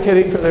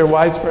advocating for their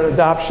widespread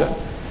adoption?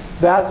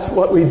 That's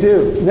what we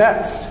do.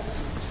 Next.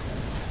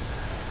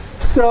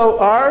 So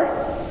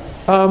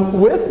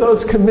with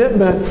those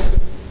commitments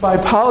by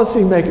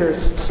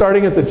policymakers,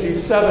 starting at the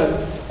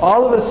G7,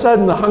 all of a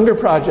sudden the Hunger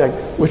Project,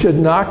 which had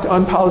knocked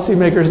on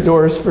policymakers'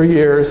 doors for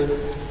years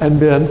and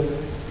been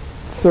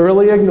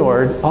thoroughly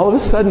ignored, all of a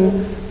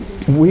sudden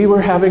we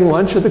were having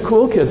lunch at the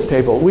Cool Kids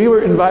table. We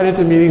were invited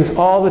to meetings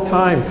all the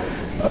time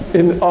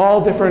in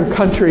all different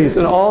countries,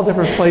 in all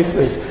different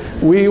places.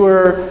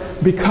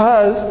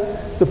 Because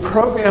the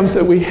programs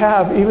that we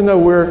have, even though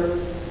we're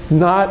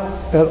not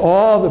at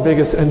all the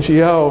biggest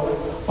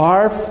NGO,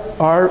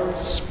 our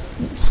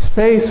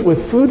space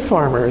with food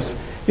farmers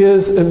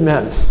is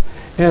immense.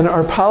 And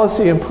our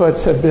policy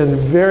inputs have been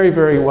very,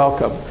 very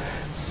welcome.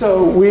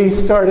 So we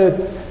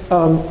started,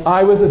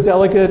 I was a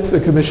delegate to the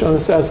Commission on the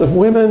Status of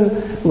Women.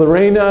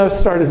 Lorena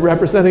started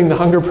representing the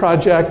Hunger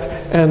Project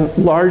and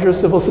larger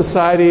civil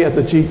society at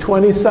the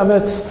G20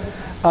 summits.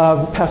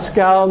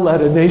 Pascal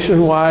led a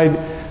nationwide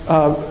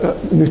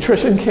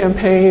nutrition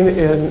campaign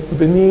in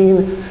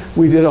Benin.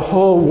 We did a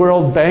whole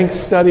World Bank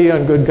study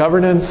on good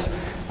governance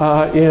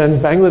in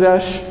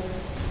Bangladesh.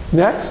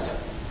 Next.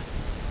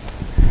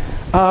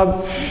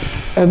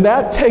 And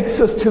that takes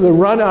us to the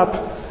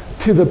run-up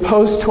to the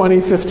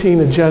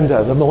post-2015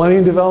 agenda. The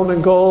Millennium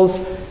Development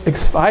Goals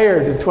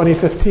expired in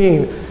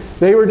 2015.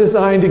 They were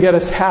designed to get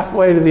us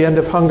halfway to the end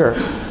of hunger.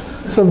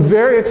 Some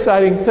very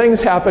exciting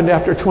things happened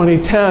after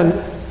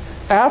 2010.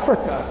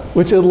 Africa,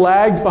 which had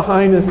lagged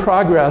behind in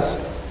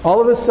progress,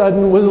 all of a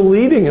sudden was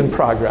leading in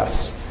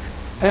progress.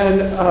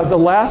 And the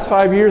last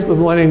 5 years of the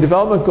Millennium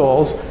Development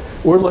Goals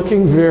were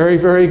looking very,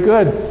 very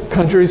good.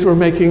 Countries were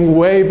making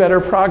way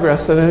better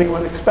progress than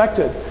anyone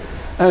expected.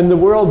 And the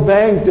World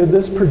Bank did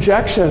this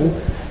projection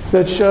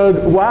that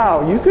showed,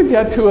 wow, you could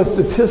get to a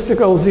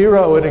statistical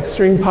zero in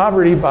extreme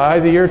poverty by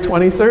the year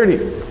 2030.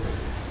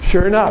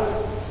 Sure enough.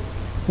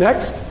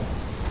 Next.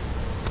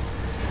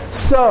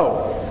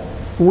 So,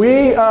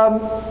 we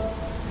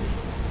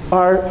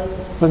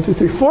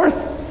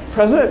fourth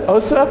President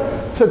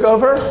Osa took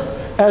over,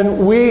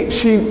 and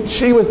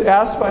she was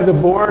asked by the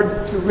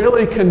board to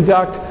really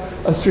conduct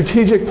a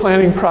strategic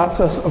planning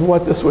process of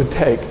what this would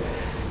take.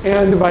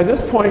 And by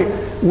this point,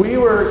 we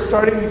were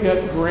starting to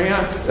get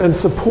grants and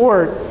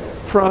support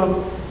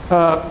from,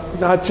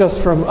 not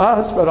just from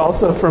us, but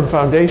also from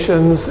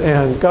foundations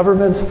and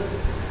governments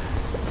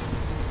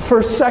for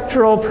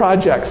sectoral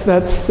projects,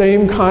 that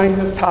same kind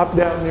of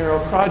top-down narrow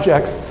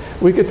projects.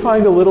 We could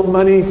find a little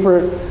money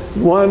for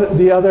one,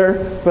 the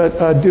other,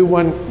 but do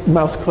one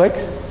mouse click.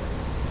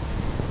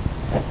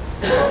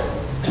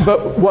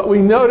 But what we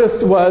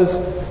noticed was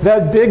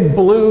that big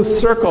blue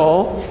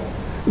circle,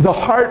 the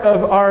heart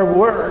of our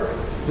work,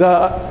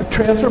 the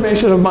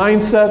transformation of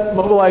mindsets,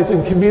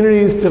 mobilizing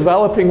communities,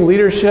 developing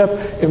leadership,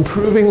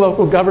 improving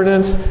local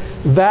governance,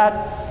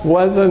 that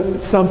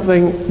wasn't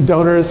something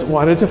donors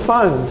wanted to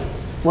fund.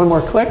 One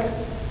more click.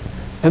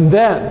 And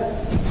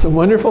then some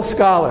wonderful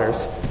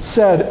scholars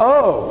said,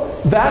 oh,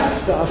 that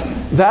stuff,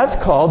 that's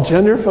called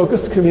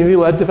gender-focused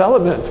community-led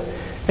development.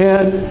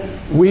 And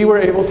we were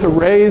able to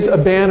raise a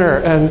banner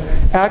and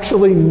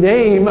actually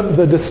name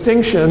the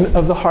distinction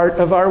of the heart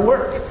of our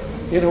work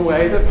in a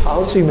way that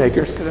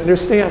policymakers could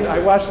understand. I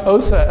watched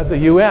OSA at the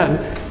UN.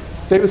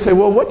 They would say,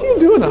 well, what do you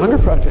do in the Hunger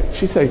Project?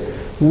 She'd say,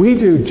 we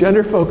do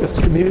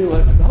gender-focused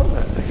community-led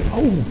development. They go,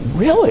 oh,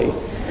 really?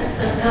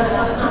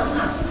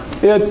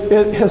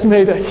 It has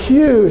made a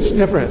huge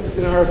difference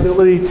in our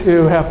ability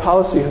to have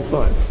policy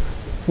influence.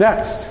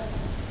 Next.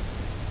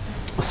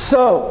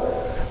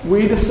 So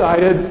we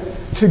decided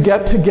to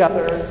get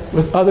together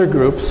with other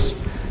groups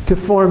to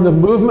form the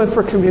Movement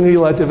for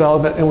Community-Led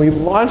Development, and we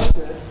launched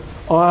it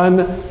on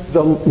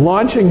the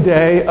launching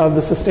day of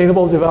the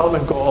Sustainable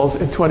Development Goals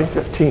in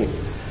 2015.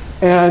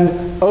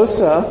 And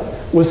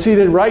OSA was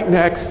seated right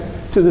next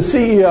to the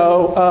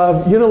CEO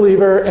of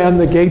Unilever and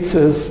the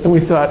Gateses, and we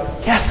thought,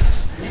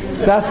 yes,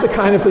 that's the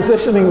kind of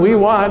positioning we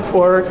want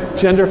for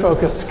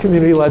gender-focused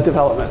community-led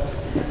development.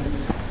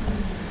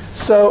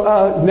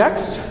 So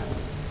next.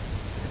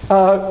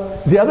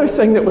 The other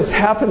thing that was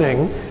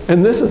happening,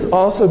 and this has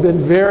also been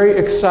very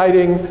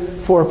exciting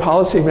for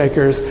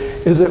policymakers,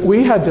 is that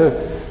we had to,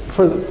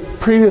 for the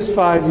previous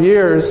 5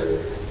 years,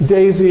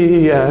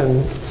 Daisy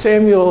and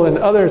Samuel and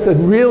others had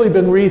really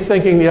been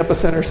rethinking the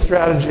epicenter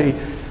strategy,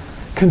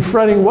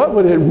 confronting what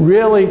would it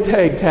really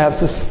take to have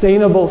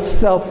sustainable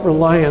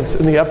self-reliance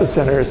in the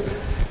epicenters.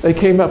 They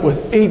came up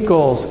with 8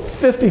 goals,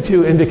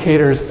 52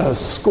 indicators, a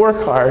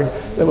scorecard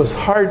that was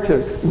hard to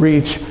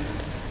reach,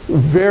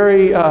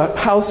 very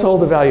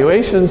household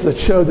evaluations that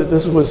showed that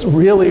this was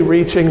really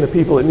reaching the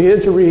people it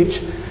needed to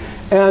reach.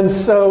 And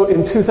so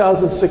in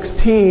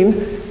 2016,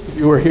 if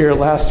you were here at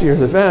last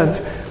year's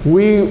event,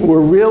 we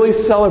were really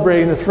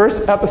celebrating the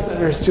first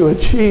epicenters to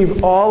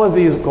achieve all of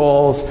these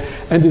goals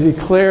and to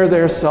declare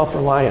their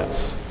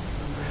self-reliance.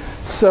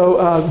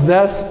 So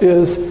this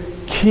is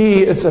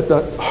key. It's at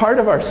the heart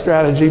of our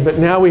strategy, but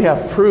now we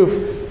have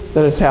proof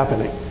that it's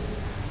happening.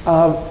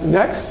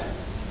 Next.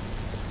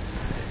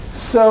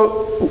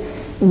 So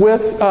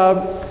with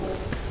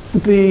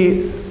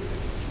the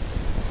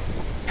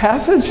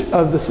passage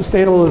of the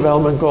Sustainable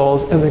Development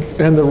Goals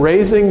and the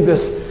raising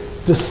this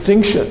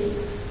distinction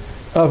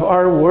of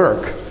our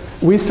work,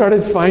 we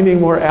started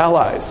finding more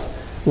allies,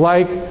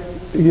 like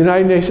the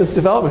United Nations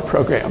Development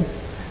Program.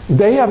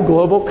 They have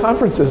global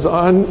conferences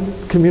on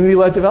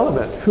community-led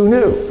development. Who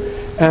knew?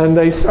 And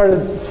they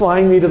started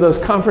flying me to those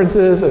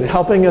conferences and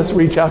helping us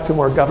reach out to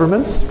more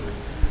governments.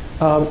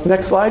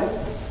 Next slide.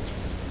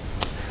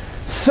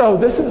 So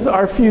this is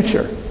our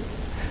future.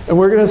 And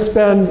we're going to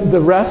spend the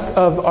rest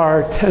of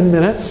our 10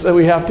 minutes that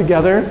we have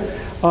together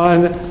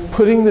on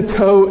putting the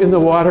toe in the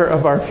water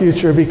of our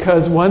future,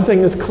 because one thing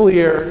is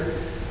clear: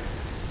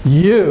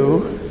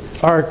 you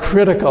are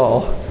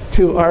critical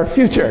to our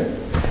future.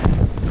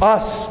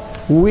 Us,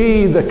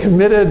 we, the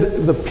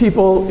committed, the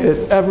people at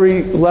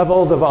every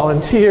level, the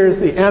volunteers,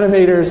 the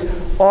animators,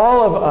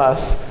 all of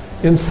us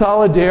in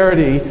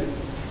solidarity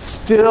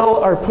still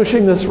are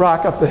pushing this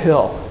rock up the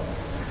hill.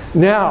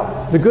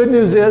 Now, the good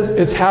news is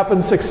it's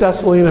happened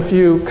successfully in a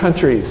few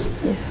countries.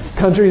 Yes.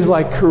 Countries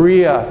like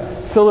Korea,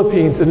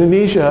 Philippines,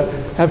 Indonesia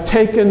have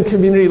taken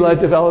community-led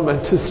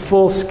development to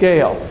full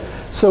scale.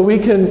 So we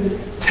can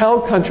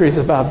tell countries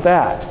about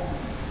that.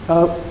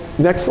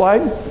 Next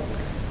slide.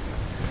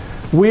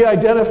 We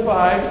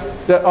identified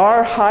that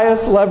our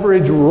highest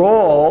leverage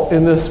role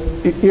in this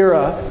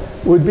era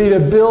would be to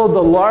build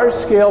the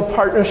large-scale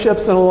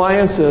partnerships and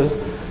alliances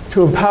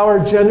to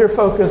empower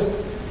gender-focused,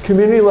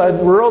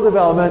 community-led rural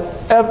development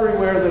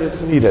everywhere that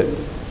it's needed.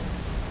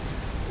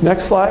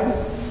 Next slide.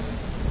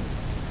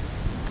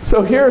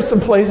 So here are some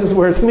places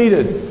where it's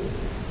needed.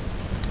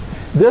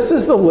 This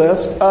is the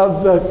list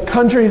of the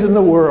countries in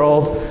the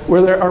world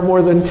where there are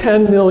more than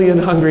 10 million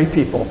hungry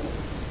people.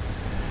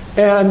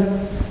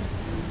 And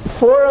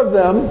 4 of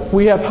them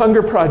we have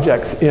hunger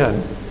projects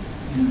in.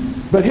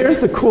 But here's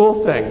the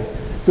cool thing.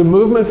 The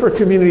Movement for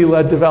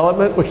Community-Led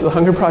Development, which the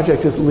Hunger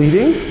Project is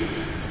leading,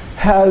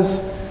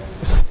 has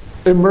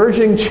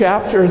emerging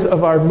chapters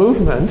of our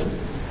movement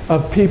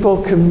of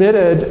people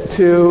committed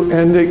to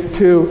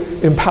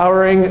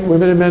empowering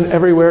women and men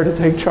everywhere to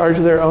take charge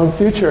of their own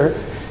future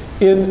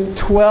in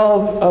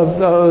 12 of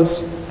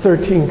those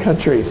 13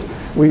 countries.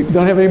 We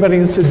don't have anybody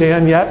in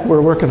Sudan yet.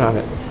 We're working on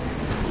it.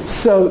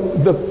 So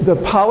the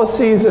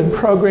policies and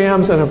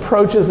programs and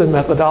approaches and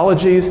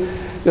methodologies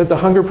that the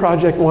Hunger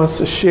Project wants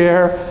to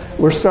share,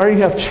 we're starting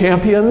to have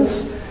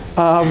champions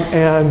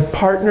and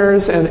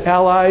partners and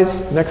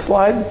allies. Next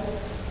slide.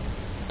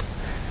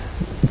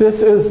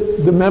 This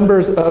is the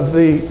members of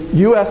the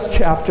US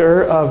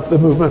chapter of the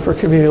Movement for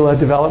Community-Led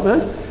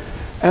Development.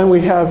 And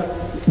we have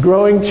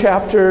growing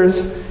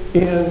chapters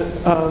in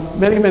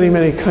many, many,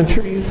 many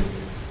countries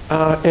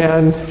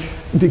and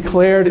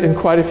declared in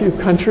quite a few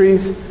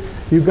countries.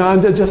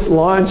 Uganda just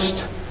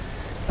launched.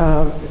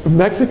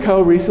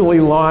 Mexico recently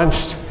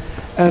launched.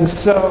 And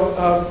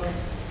so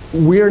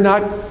we're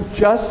not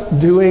just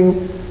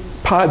doing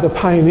the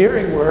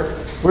pioneering work,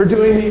 we're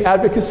doing the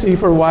advocacy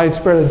for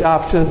widespread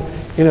adoption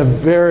in a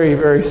very,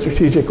 very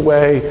strategic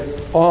way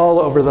all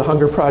over the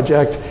Hunger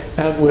Project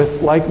and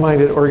with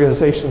like-minded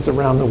organizations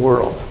around the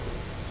world.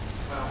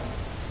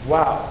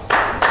 Wow.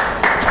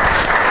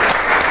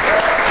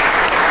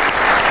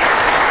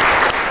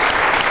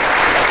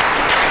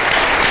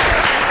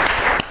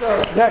 So,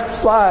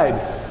 next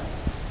slide.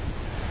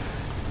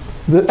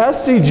 The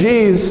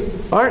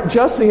SDGs aren't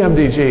just the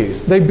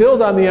MDGs. They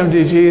build on the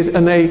MDGs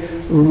and they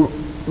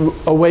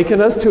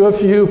awaken us to a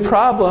few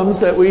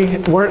problems that we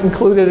weren't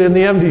included in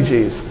the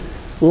MDGs,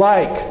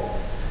 like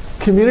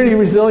community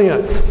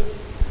resilience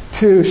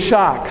to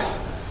shocks,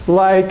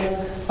 like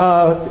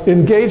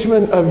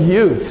engagement of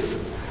youth.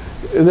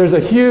 There's a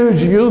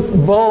huge youth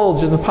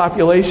bulge in the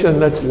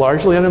population that's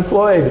largely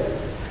unemployed.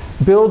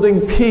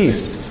 Building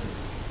peace.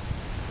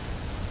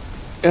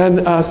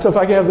 And so if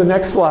I can have the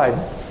next slide.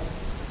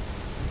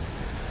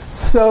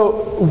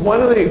 So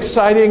one of the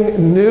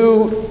exciting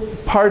new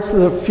parts of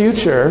the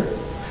future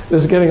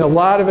that's getting a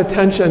lot of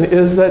attention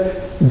is that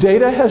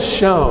data has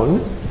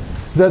shown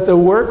that the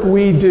work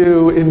we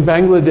do in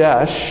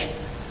Bangladesh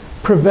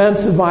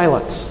prevents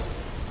violence.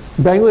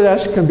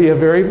 Bangladesh can be a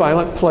very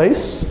violent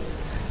place,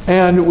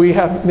 and we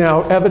have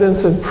now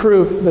evidence and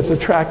proof that's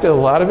attracted a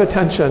lot of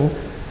attention.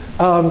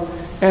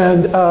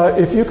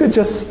 If you could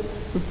just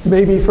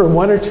maybe for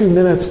 1 or 2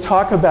 minutes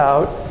talk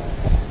about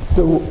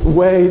the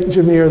way,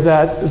 Jameer,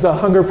 that the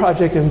Hunger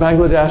Project in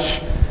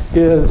Bangladesh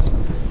is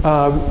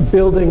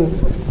building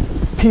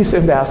peace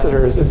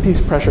ambassadors and peace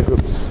pressure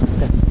groups.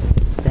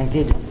 Thank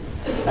you.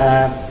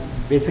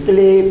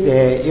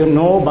 Basically, you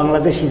know,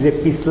 Bangladesh is a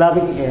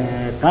peace-loving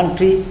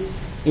country,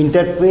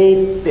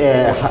 interfaith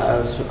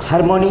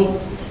harmony,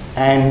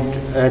 and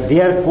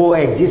their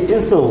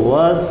coexistence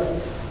was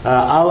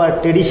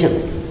our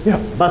traditions. Yeah.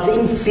 But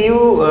in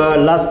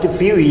last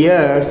few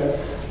years,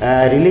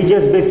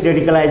 religious-based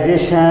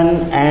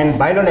radicalization and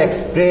violent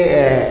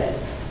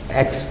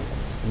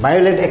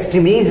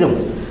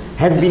extremism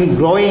has been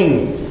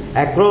growing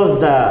across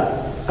the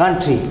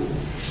country.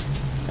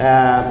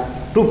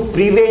 To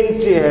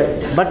prevent,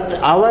 but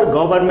our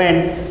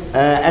government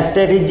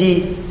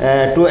strategy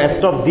to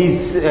stop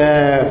this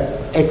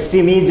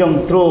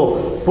extremism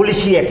through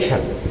police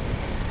action.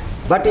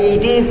 But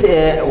it is,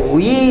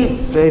 we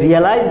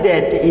realize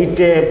that it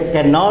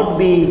cannot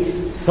be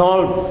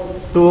solved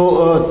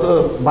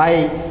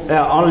by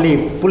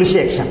only police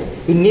actions.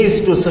 It needs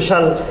to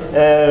social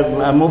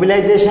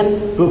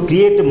mobilization to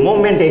create a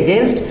movement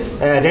against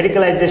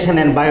radicalization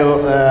and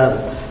violent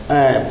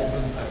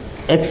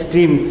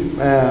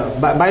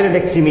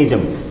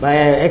extremism, by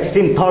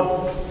extreme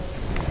thought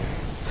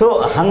So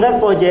Hunger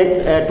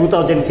Project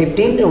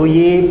 2015,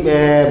 we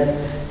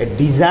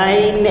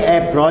designed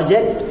a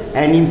project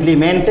and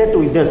implemented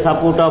with the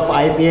support of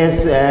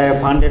IPS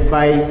funded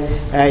by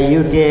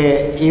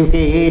UK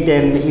Aid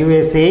and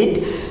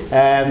USAID.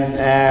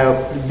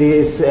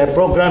 This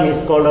program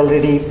is called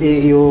already,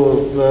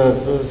 you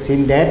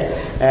seen that,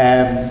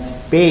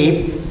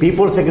 PAVE,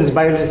 People's Against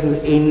Violence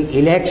in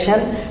Election.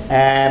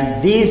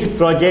 This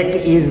project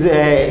is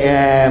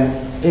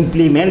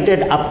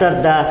implemented after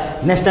the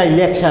national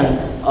election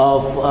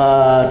of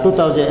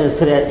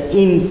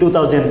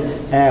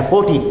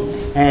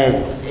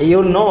 2014.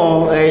 You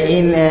know,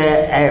 in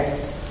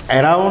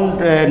around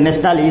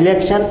national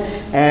election,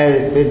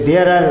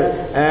 there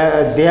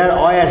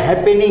are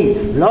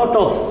happening lot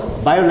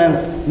of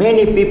violence.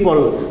 Many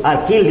people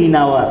are killed in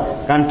our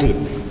country.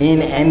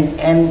 And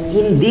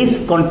in this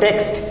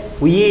context,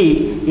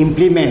 we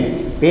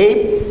implement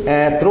PAVE.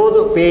 Through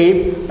the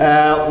PAVE,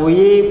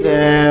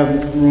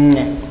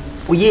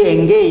 we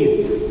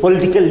engage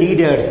political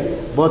leaders,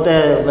 both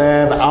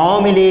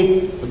Awami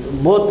League,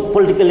 both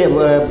political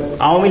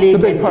Awami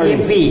League and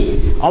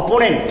PMP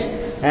opponent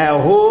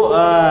who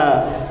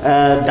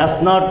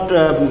does not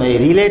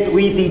relate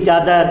with each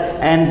other,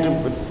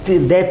 and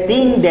they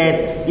think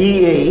that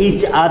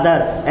each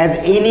other as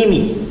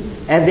enemy.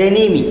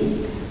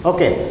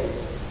 Okay.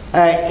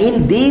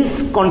 In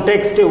this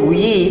context,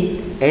 we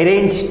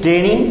arrange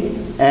training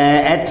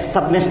at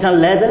subnational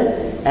level,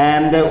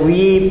 and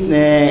we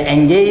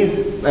engage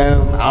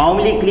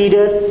Awami League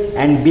leaders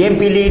and BMP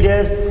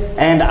leaders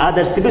and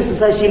other civil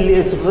society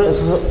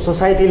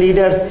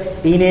leaders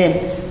in a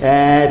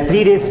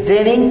 3 days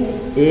training.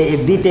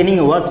 The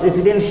training was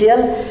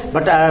residential,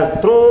 but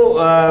through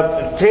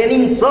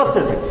training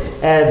process,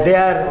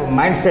 their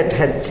mindset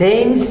had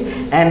changed,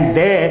 and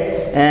they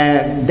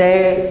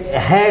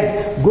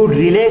had good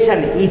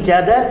relation each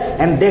other,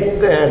 and they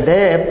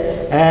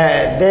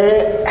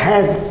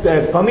has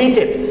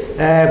committed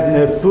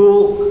to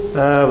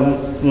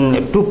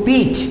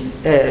peace,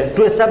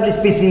 to establish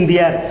peace in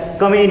their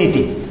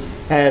community,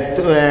 and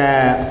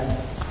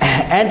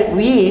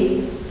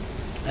we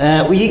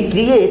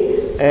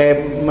create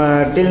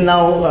till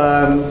now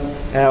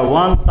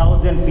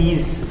 1,000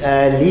 peace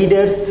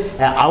leaders.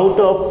 Out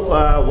of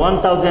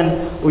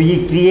 1,000,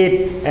 we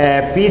create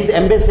peace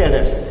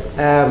ambassadors.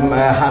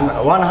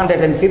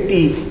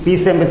 150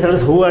 peace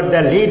ambassadors who are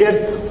the leaders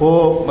who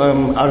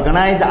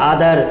organize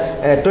other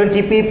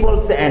 20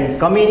 peoples and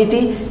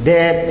community.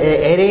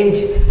 They arrange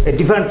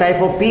different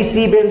type of peace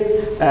events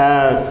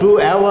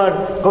to our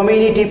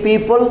community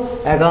people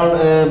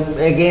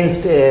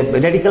against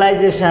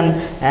radicalization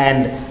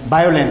and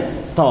violent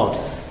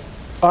thoughts.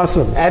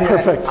 Awesome. And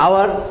perfect.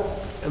 Our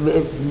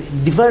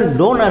different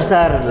donors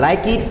are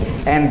like it,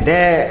 and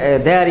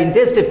they are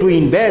interested to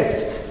invest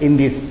in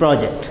this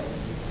project.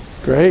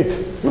 Great.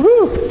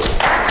 Woohoo!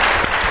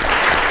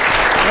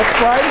 Next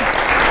slide.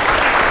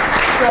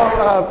 So,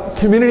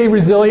 community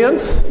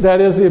resilience,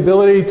 that is the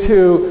ability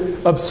to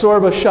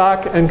absorb a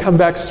shock and come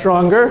back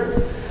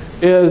stronger,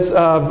 is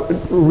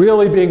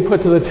really being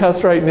put to the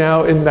test right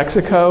now in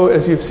Mexico,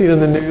 as you've seen in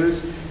the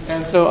news.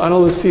 And so, Ana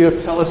Lucia,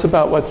 tell us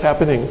about what's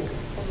happening.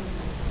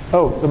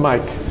 Oh, the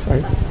mic.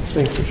 Sorry.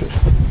 Thanks, Patricia.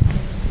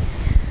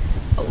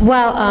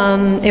 Well,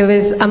 it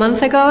was a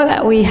month ago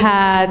that we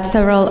had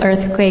several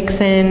earthquakes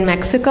in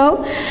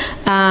Mexico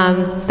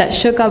that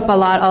shook up a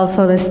lot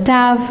also the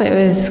staff. It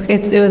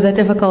was a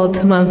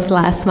difficult month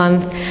last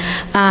month.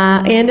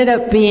 It ended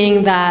up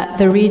being that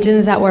the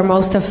regions that were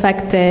most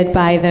affected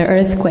by the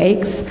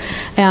earthquakes,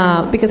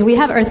 because we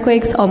have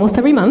earthquakes almost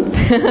every month,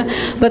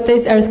 but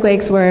these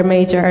earthquakes were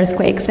major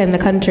earthquakes in the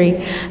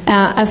country,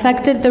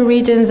 affected the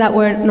regions that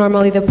were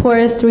normally the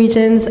poorest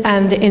regions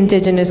and the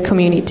indigenous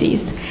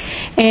communities.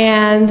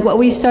 And what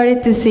we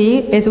started to see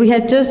is we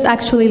had just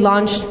actually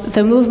launched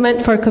the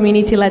movement for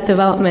community-led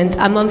development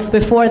a month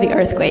before the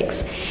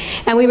earthquakes.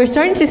 And we were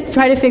starting to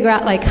try to figure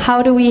out, like,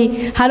 how do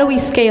we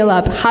scale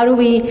up? How do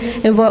we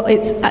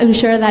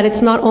ensure that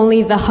it's not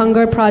only the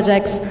Hunger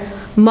Project's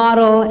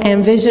model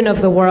and vision of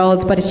the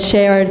world, but it's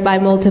shared by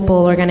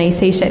multiple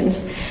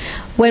organizations?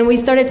 When we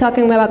started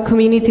talking about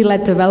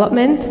community-led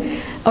development,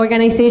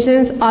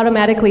 organizations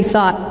automatically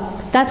thought,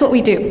 that's what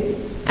we do.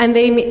 And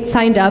they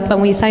signed up,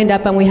 and we signed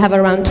up, and we have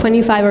around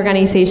 25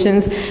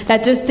 organizations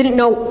that just didn't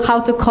know how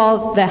to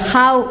call the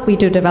how we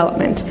do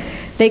development.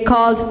 They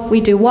called,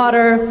 we do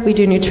water, we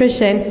do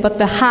nutrition, but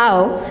the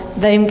how,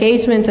 the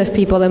engagement of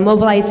people, the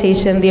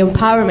mobilization, the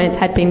empowerment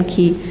had been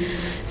key.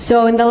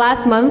 So in the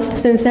last month,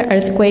 since the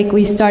earthquake,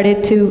 we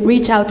started to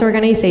reach out to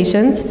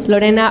organizations.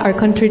 Lorena, our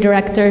country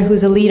director,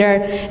 who's a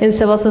leader in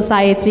civil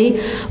society,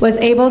 was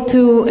able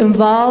to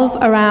involve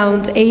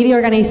around 80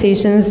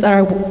 organizations that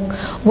are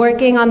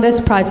working on this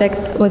project.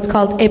 It was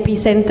called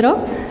Epicenter.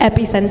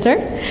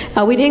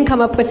 We didn't come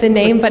up with the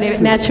name, but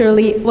it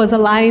naturally was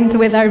aligned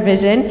with our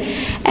vision.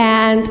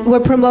 And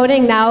we're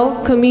promoting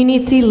now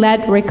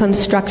community-led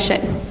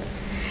reconstruction.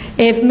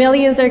 If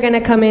millions are going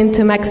to come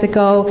into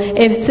Mexico,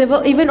 if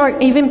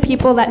even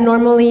people that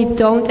normally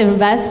don't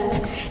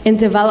invest in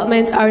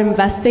development are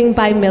investing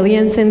by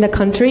millions in the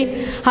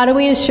country, how do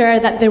we ensure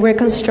that the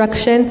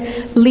reconstruction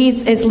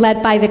is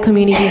led by the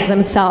communities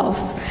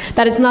themselves?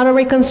 That it's not a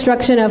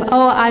reconstruction of,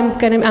 oh,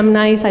 I'm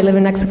nice, I live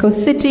in Mexico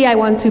City, I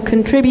want to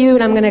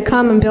contribute, I'm going to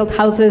come and build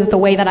houses the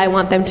way that I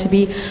want them to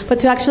be, but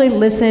to actually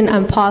listen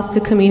and pause to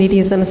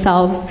communities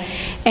themselves.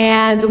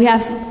 And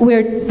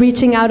we're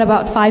reaching out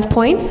about 5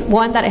 points.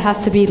 One, that it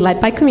has to be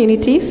led by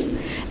communities.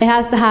 It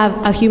has to have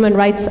a human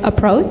rights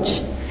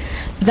approach.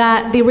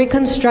 That the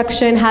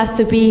reconstruction has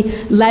to be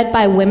led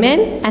by women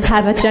and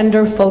have a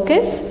gender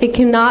focus. It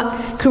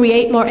cannot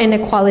create more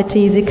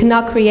inequalities. It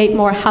cannot create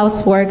more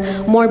housework,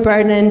 more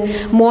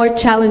burden, more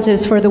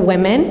challenges for the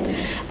women.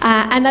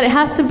 And that it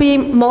has to be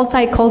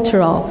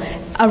multicultural.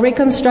 A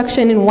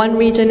reconstruction in one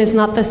region is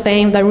not the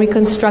same as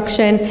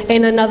reconstruction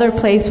in another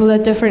place with a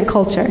different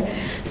culture.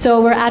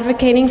 So we're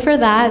advocating for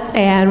that,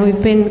 and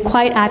we've been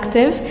quite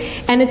active.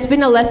 And it's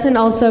been a lesson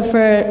also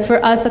for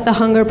us at the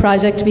Hunger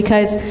Project,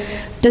 because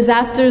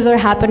disasters are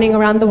happening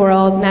around the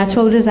world,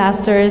 natural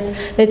disasters.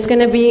 It's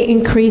going to be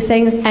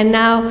increasing. And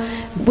now,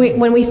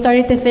 when we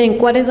started to think,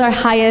 what is our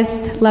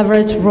highest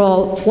leverage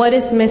role? What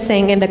is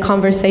missing in the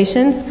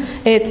conversations?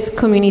 It's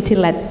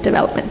community-led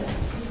development.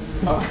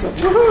 Awesome.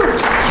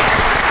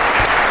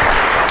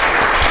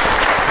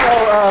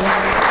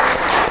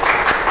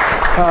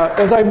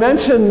 As I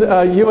mentioned,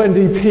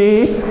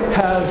 UNDP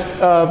has,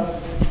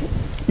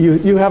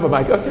 you have a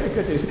mic, okay,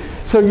 good.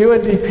 So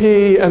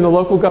UNDP and the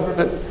local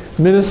government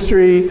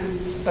ministry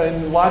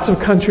in lots of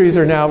countries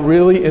are now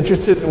really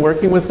interested in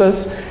working with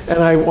us, and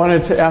I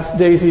wanted to ask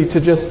Daisy to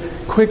just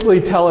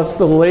quickly tell us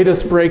the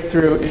latest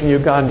breakthrough in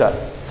Uganda.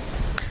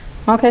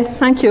 Okay,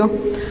 thank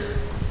you.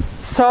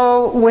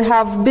 So we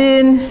have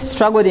been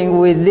struggling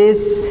with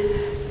this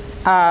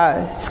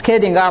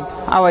scaling up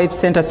our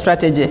epicenter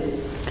strategy.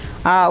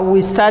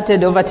 We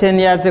started over 10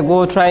 years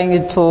ago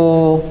trying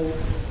to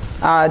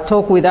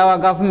talk with our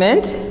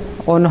government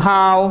on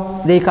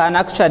how they can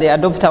actually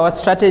adopt our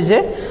strategy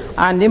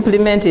and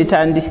implement it,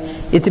 and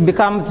it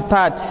becomes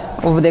part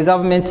of the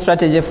government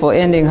strategy for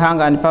ending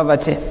hunger and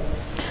poverty.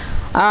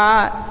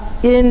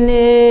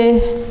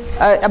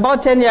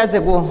 About 10 years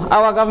ago,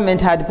 our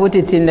government had put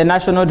it in the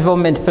National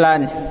Development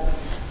Plan,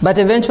 but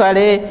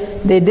eventually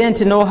they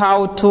didn't know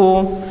how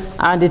to,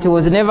 and it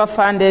was never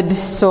funded,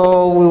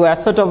 so we were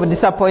sort of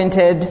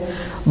disappointed,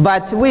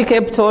 but we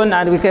kept on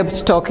and we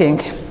kept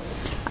talking.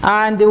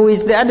 And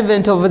with the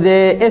advent of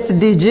the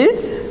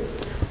SDGs,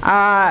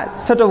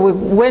 sort of we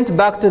went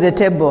back to the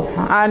table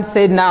and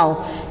said,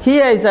 now,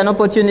 here is an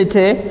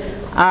opportunity,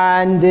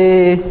 and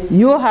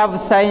you have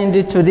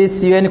signed to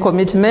this UN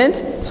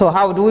commitment, so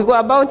how do we go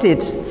about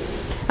it?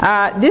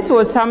 This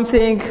was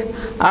something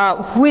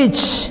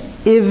which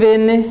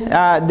even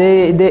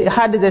they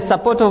had the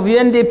support of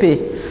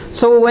UNDP.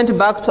 So we went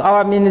back to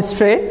our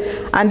ministry,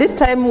 and this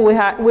time we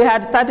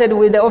had started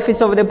with the Office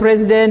of the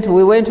President,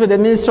 we went to the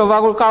Minister of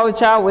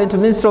Agriculture, went to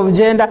Minister of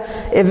Gender.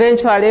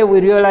 Eventually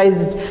we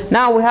realized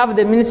now we have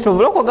the Minister of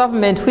Local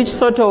Government, which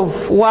sort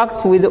of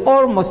works with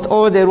almost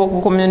all the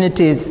local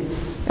communities.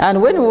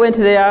 And when we went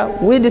there,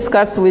 we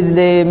discussed with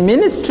the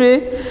ministry.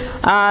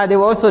 They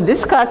were also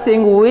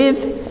discussing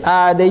with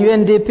the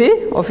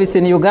UNDP office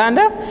in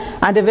Uganda,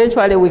 and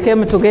eventually we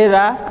came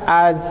together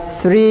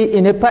as three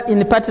in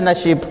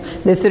partnership,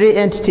 the three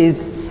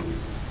entities.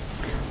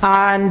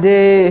 And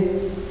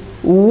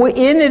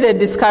in the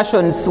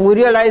discussions, we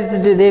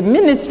realized the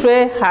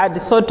ministry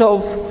had sort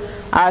of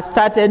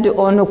started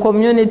on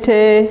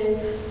community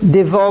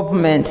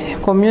development,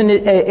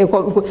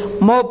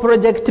 more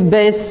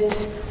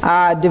project-based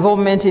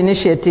development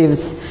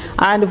initiatives.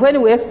 And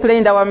when we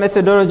explained our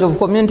methodology of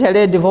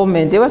community-led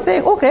development, they were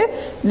saying, okay,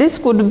 this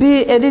could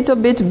be a little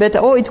bit better,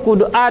 or it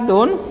could add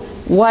on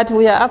what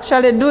we are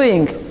actually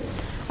doing.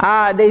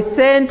 They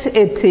sent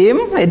a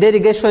team, a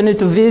delegation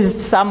to visit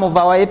some of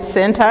our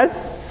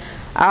epicenters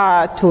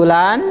to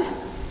learn,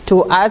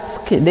 to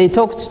ask. They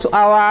talked to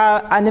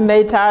our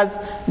animators,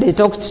 they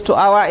talked to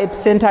our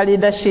epicenter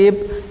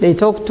leadership, they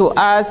talked to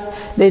us,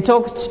 they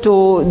talked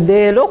to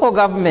the local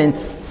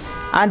governments,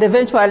 and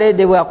eventually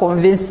they were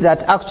convinced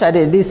that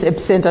actually this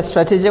epicenter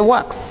strategy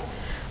works.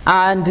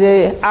 And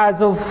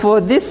as of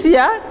this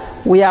year,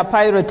 we are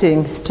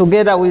piloting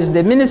together with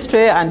the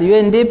ministry and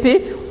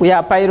UNDP, we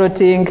are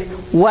piloting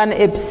one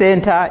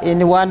epicenter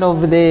in one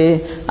of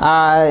the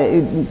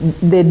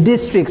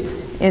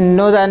districts in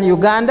northern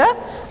Uganda,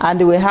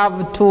 and we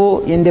have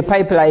two in the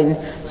pipeline.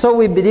 So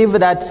we believe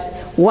that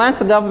once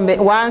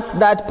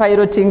that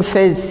piloting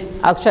phase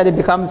actually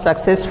becomes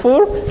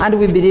successful, and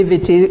we believe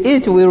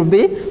it will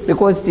be,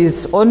 because it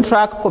is on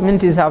track,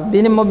 communities have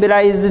been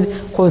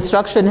mobilized,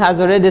 construction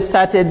has already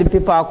started,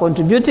 people are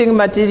contributing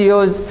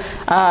materials,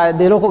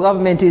 the local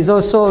government is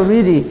also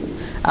really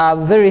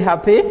very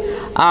happy,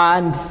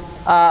 and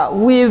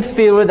we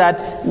feel that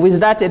with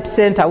that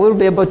epicenter we'll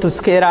be able to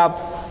scale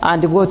up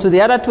and go to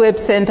the other two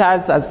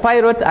epicenters as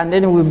pilot, and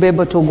then we'll be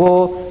able to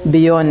go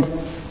beyond.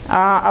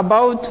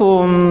 About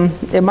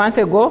a month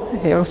ago,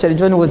 actually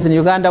John was in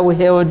Uganda, we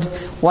held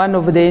one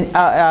of the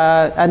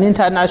an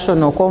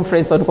international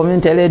conference on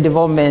community-led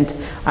development,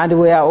 and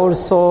we are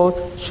also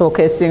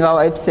showcasing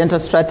our epicenter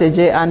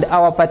strategy and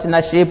our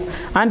partnership,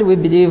 and we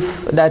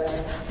believe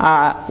that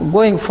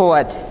going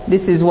forward,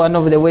 this is one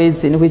of the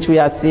ways in which we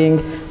are seeing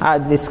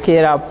the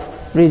scale-up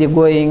really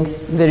going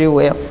very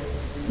well.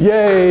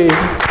 Yay!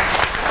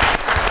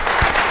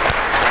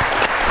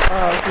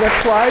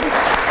 Next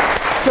slide.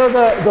 So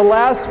the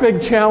last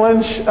big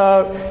challenge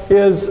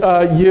is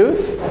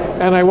youth,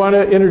 and I want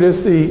to introduce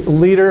the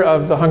leader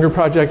of the Hunger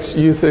Project's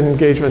Youth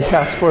Engagement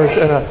Task Force,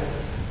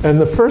 and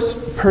the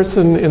first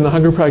person in the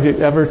Hunger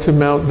Project ever to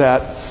mount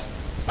that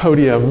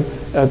podium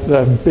at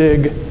the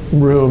big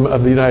room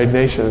of the United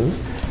Nations,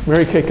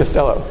 Mary Kay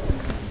Costello.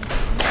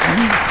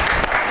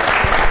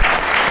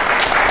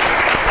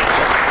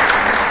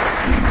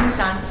 Thanks,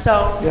 John.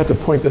 So you have to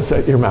point this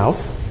at your mouth.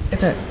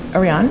 Are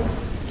we on?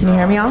 Can you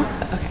hear me all?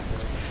 Okay.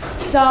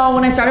 So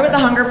when I started with the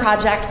Hunger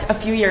Project a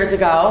few years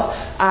ago,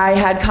 I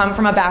had come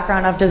from a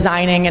background of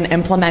designing and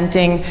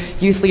implementing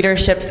youth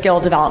leadership skill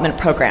development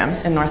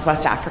programs in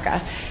Northwest Africa.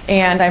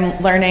 And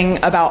I'm learning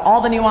about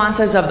all the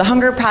nuances of the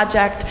Hunger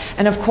Project,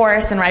 and of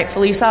course, and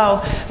rightfully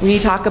so, we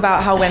talk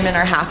about how women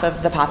are half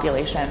of the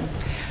population.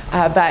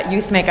 But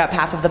youth make up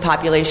half of the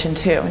population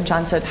too. And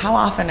John said, how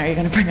often are you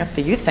going to bring up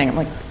the youth thing? I'm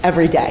like,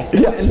 every day,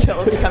 until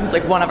it becomes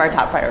like one of our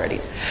top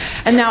priorities.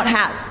 And now it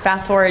has.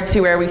 Fast forward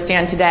to where we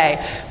stand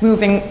today,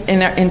 moving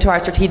into our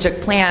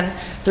strategic plan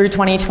through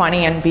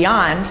 2020 and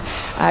beyond,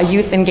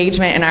 youth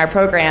engagement in our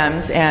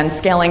programs and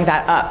scaling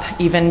that up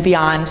even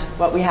beyond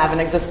what we have in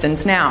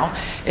existence now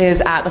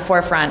is at the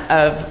forefront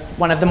of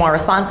one of the more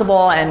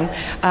responsible and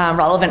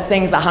relevant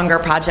things the Hunger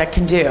Project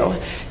can do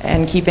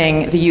in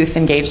keeping the youth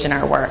engaged in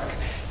our work.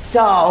 So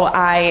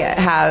I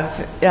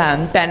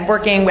have been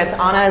working with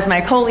Anna as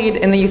my co-lead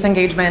in the Youth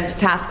Engagement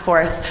Task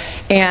Force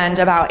and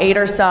about 8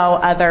 or so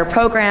other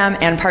program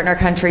and partner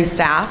country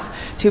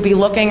staff to be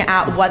looking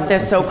at what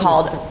this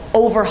so-called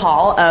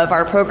overhaul of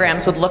our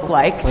programs would look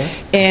like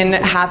in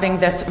having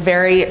this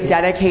very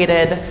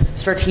dedicated,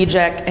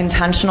 strategic,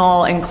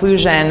 intentional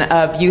inclusion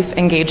of youth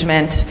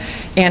engagement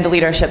and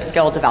leadership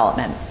skill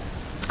development.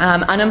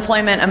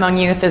 Unemployment among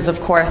youth is, of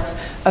course,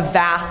 a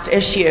vast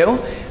issue,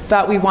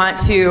 but we want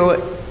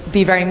to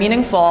be very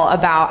meaningful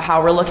about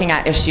how we're looking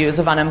at issues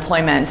of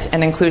unemployment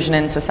and inclusion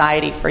in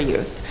society for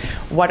youth.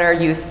 What are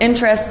youth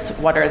interests?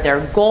 What are their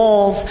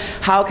goals?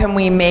 How can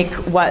we make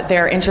what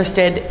they're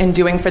interested in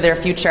doing for their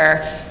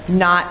future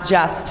not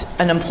just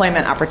an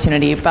employment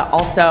opportunity, but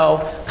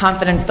also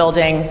confidence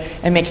building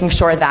and making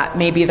sure that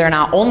maybe they're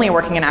not only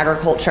working in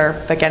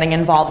agriculture, but getting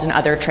involved in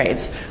other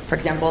trades. For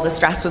example, the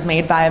stress was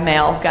made by a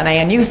male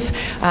Ghanaian youth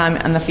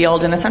in the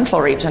field in the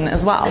central region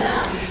as well.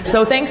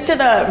 So thanks to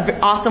the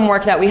awesome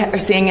work that we are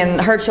seeing in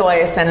Her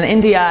Choice and in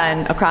India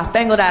and across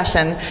Bangladesh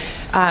and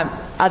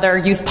other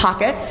youth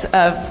pockets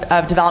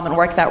of development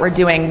work that we're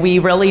doing, we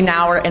really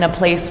now are in a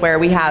place where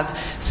we have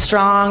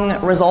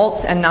strong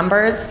results and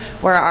numbers,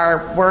 where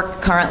our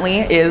work currently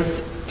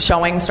is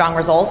showing strong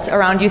results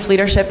around youth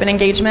leadership and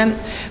engagement.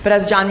 But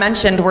as John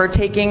mentioned, we're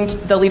taking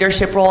the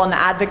leadership role in the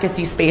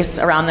advocacy space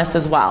around this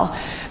as well.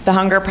 The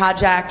Hunger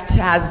Project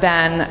has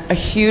been a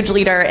huge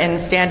leader in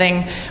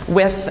standing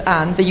with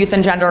the Youth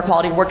and Gender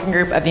Equality Working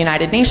Group of the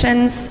United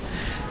Nations,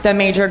 the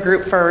Major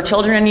Group for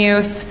Children and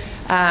Youth,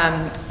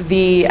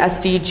 the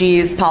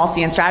SDGs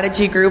Policy and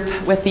Strategy Group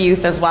with the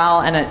youth as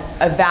well, and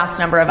a vast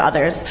number of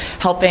others,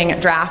 helping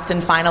draft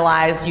and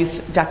finalize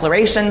youth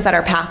declarations that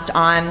are passed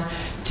on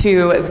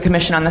to the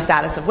Commission on the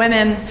Status of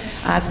Women,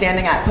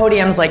 standing at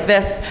podiums like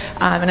this,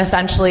 and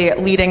essentially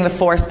leading the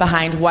force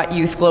behind what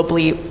youth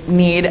globally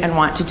need and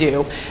want to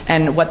do,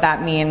 and what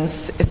that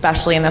means,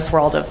 especially in this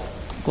world of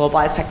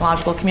globalized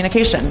technological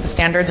communication. The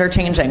standards are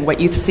changing. What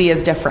youth see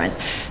is different.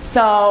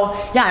 So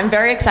yeah, I'm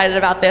very excited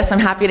about this. I'm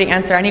happy to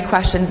answer any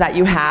questions that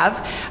you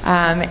have,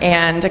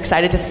 and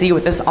excited to see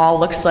what this all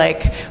looks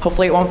like.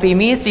 Hopefully it won't be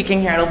me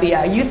speaking here. It'll be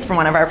a youth from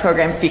one of our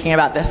programs speaking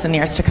about this in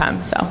years to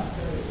come. So.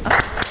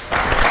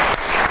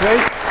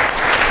 Great.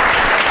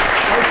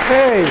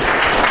 Okay.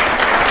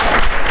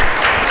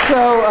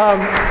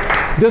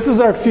 So this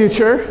is our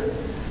future.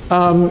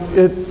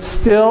 It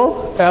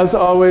still, as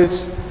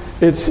always,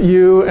 it's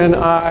you and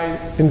I,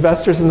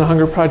 investors in the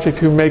Hunger Project,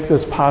 who make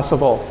this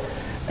possible.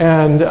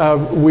 And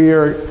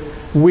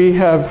we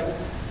have,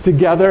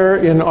 together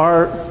in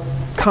our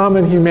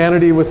common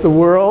humanity with the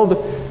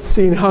world,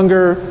 seen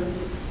hunger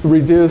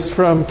reduced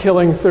from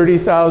killing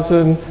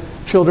 30,000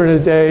 children a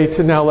day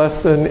to now less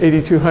than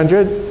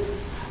 8,200.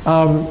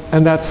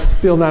 And that's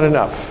still not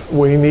enough.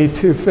 We need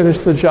to finish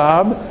the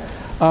job.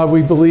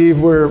 We believe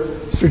we're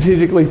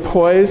strategically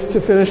poised to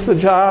finish the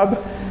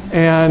job.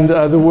 And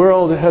the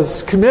world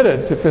has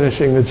committed to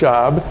finishing the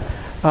job,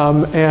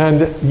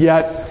 and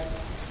yet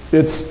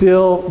it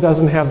still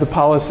doesn't have the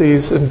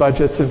policies and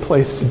budgets in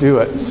place to do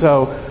it.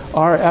 So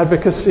our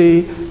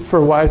advocacy for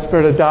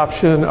widespread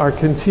adoption, our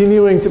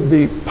continuing to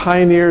be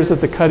pioneers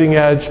at the cutting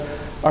edge,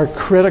 are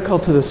critical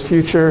to this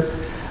future.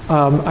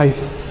 I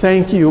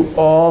thank you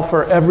all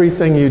for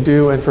everything you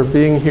do and for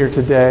being here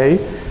today.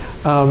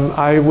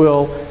 I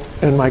will,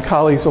 and my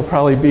colleagues will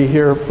probably be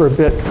here for a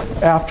bit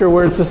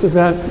afterwards this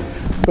event,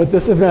 but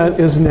this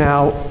event is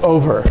now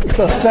over.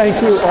 So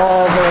thank you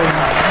all very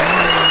much.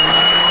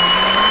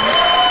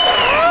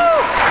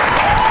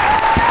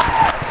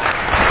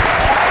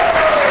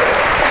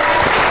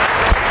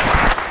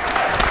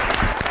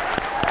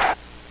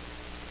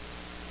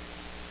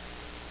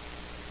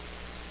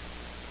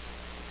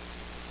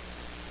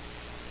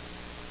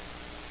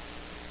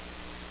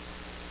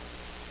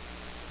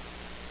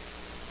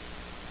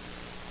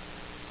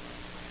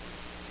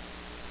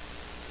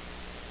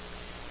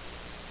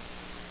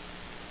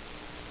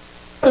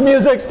 The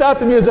music, stop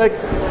the music.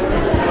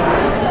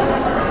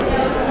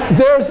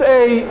 There's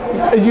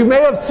as you may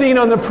have seen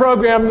on the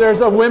program,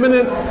 there's a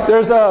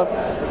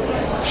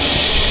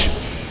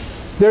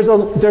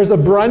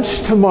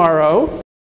brunch tomorrow.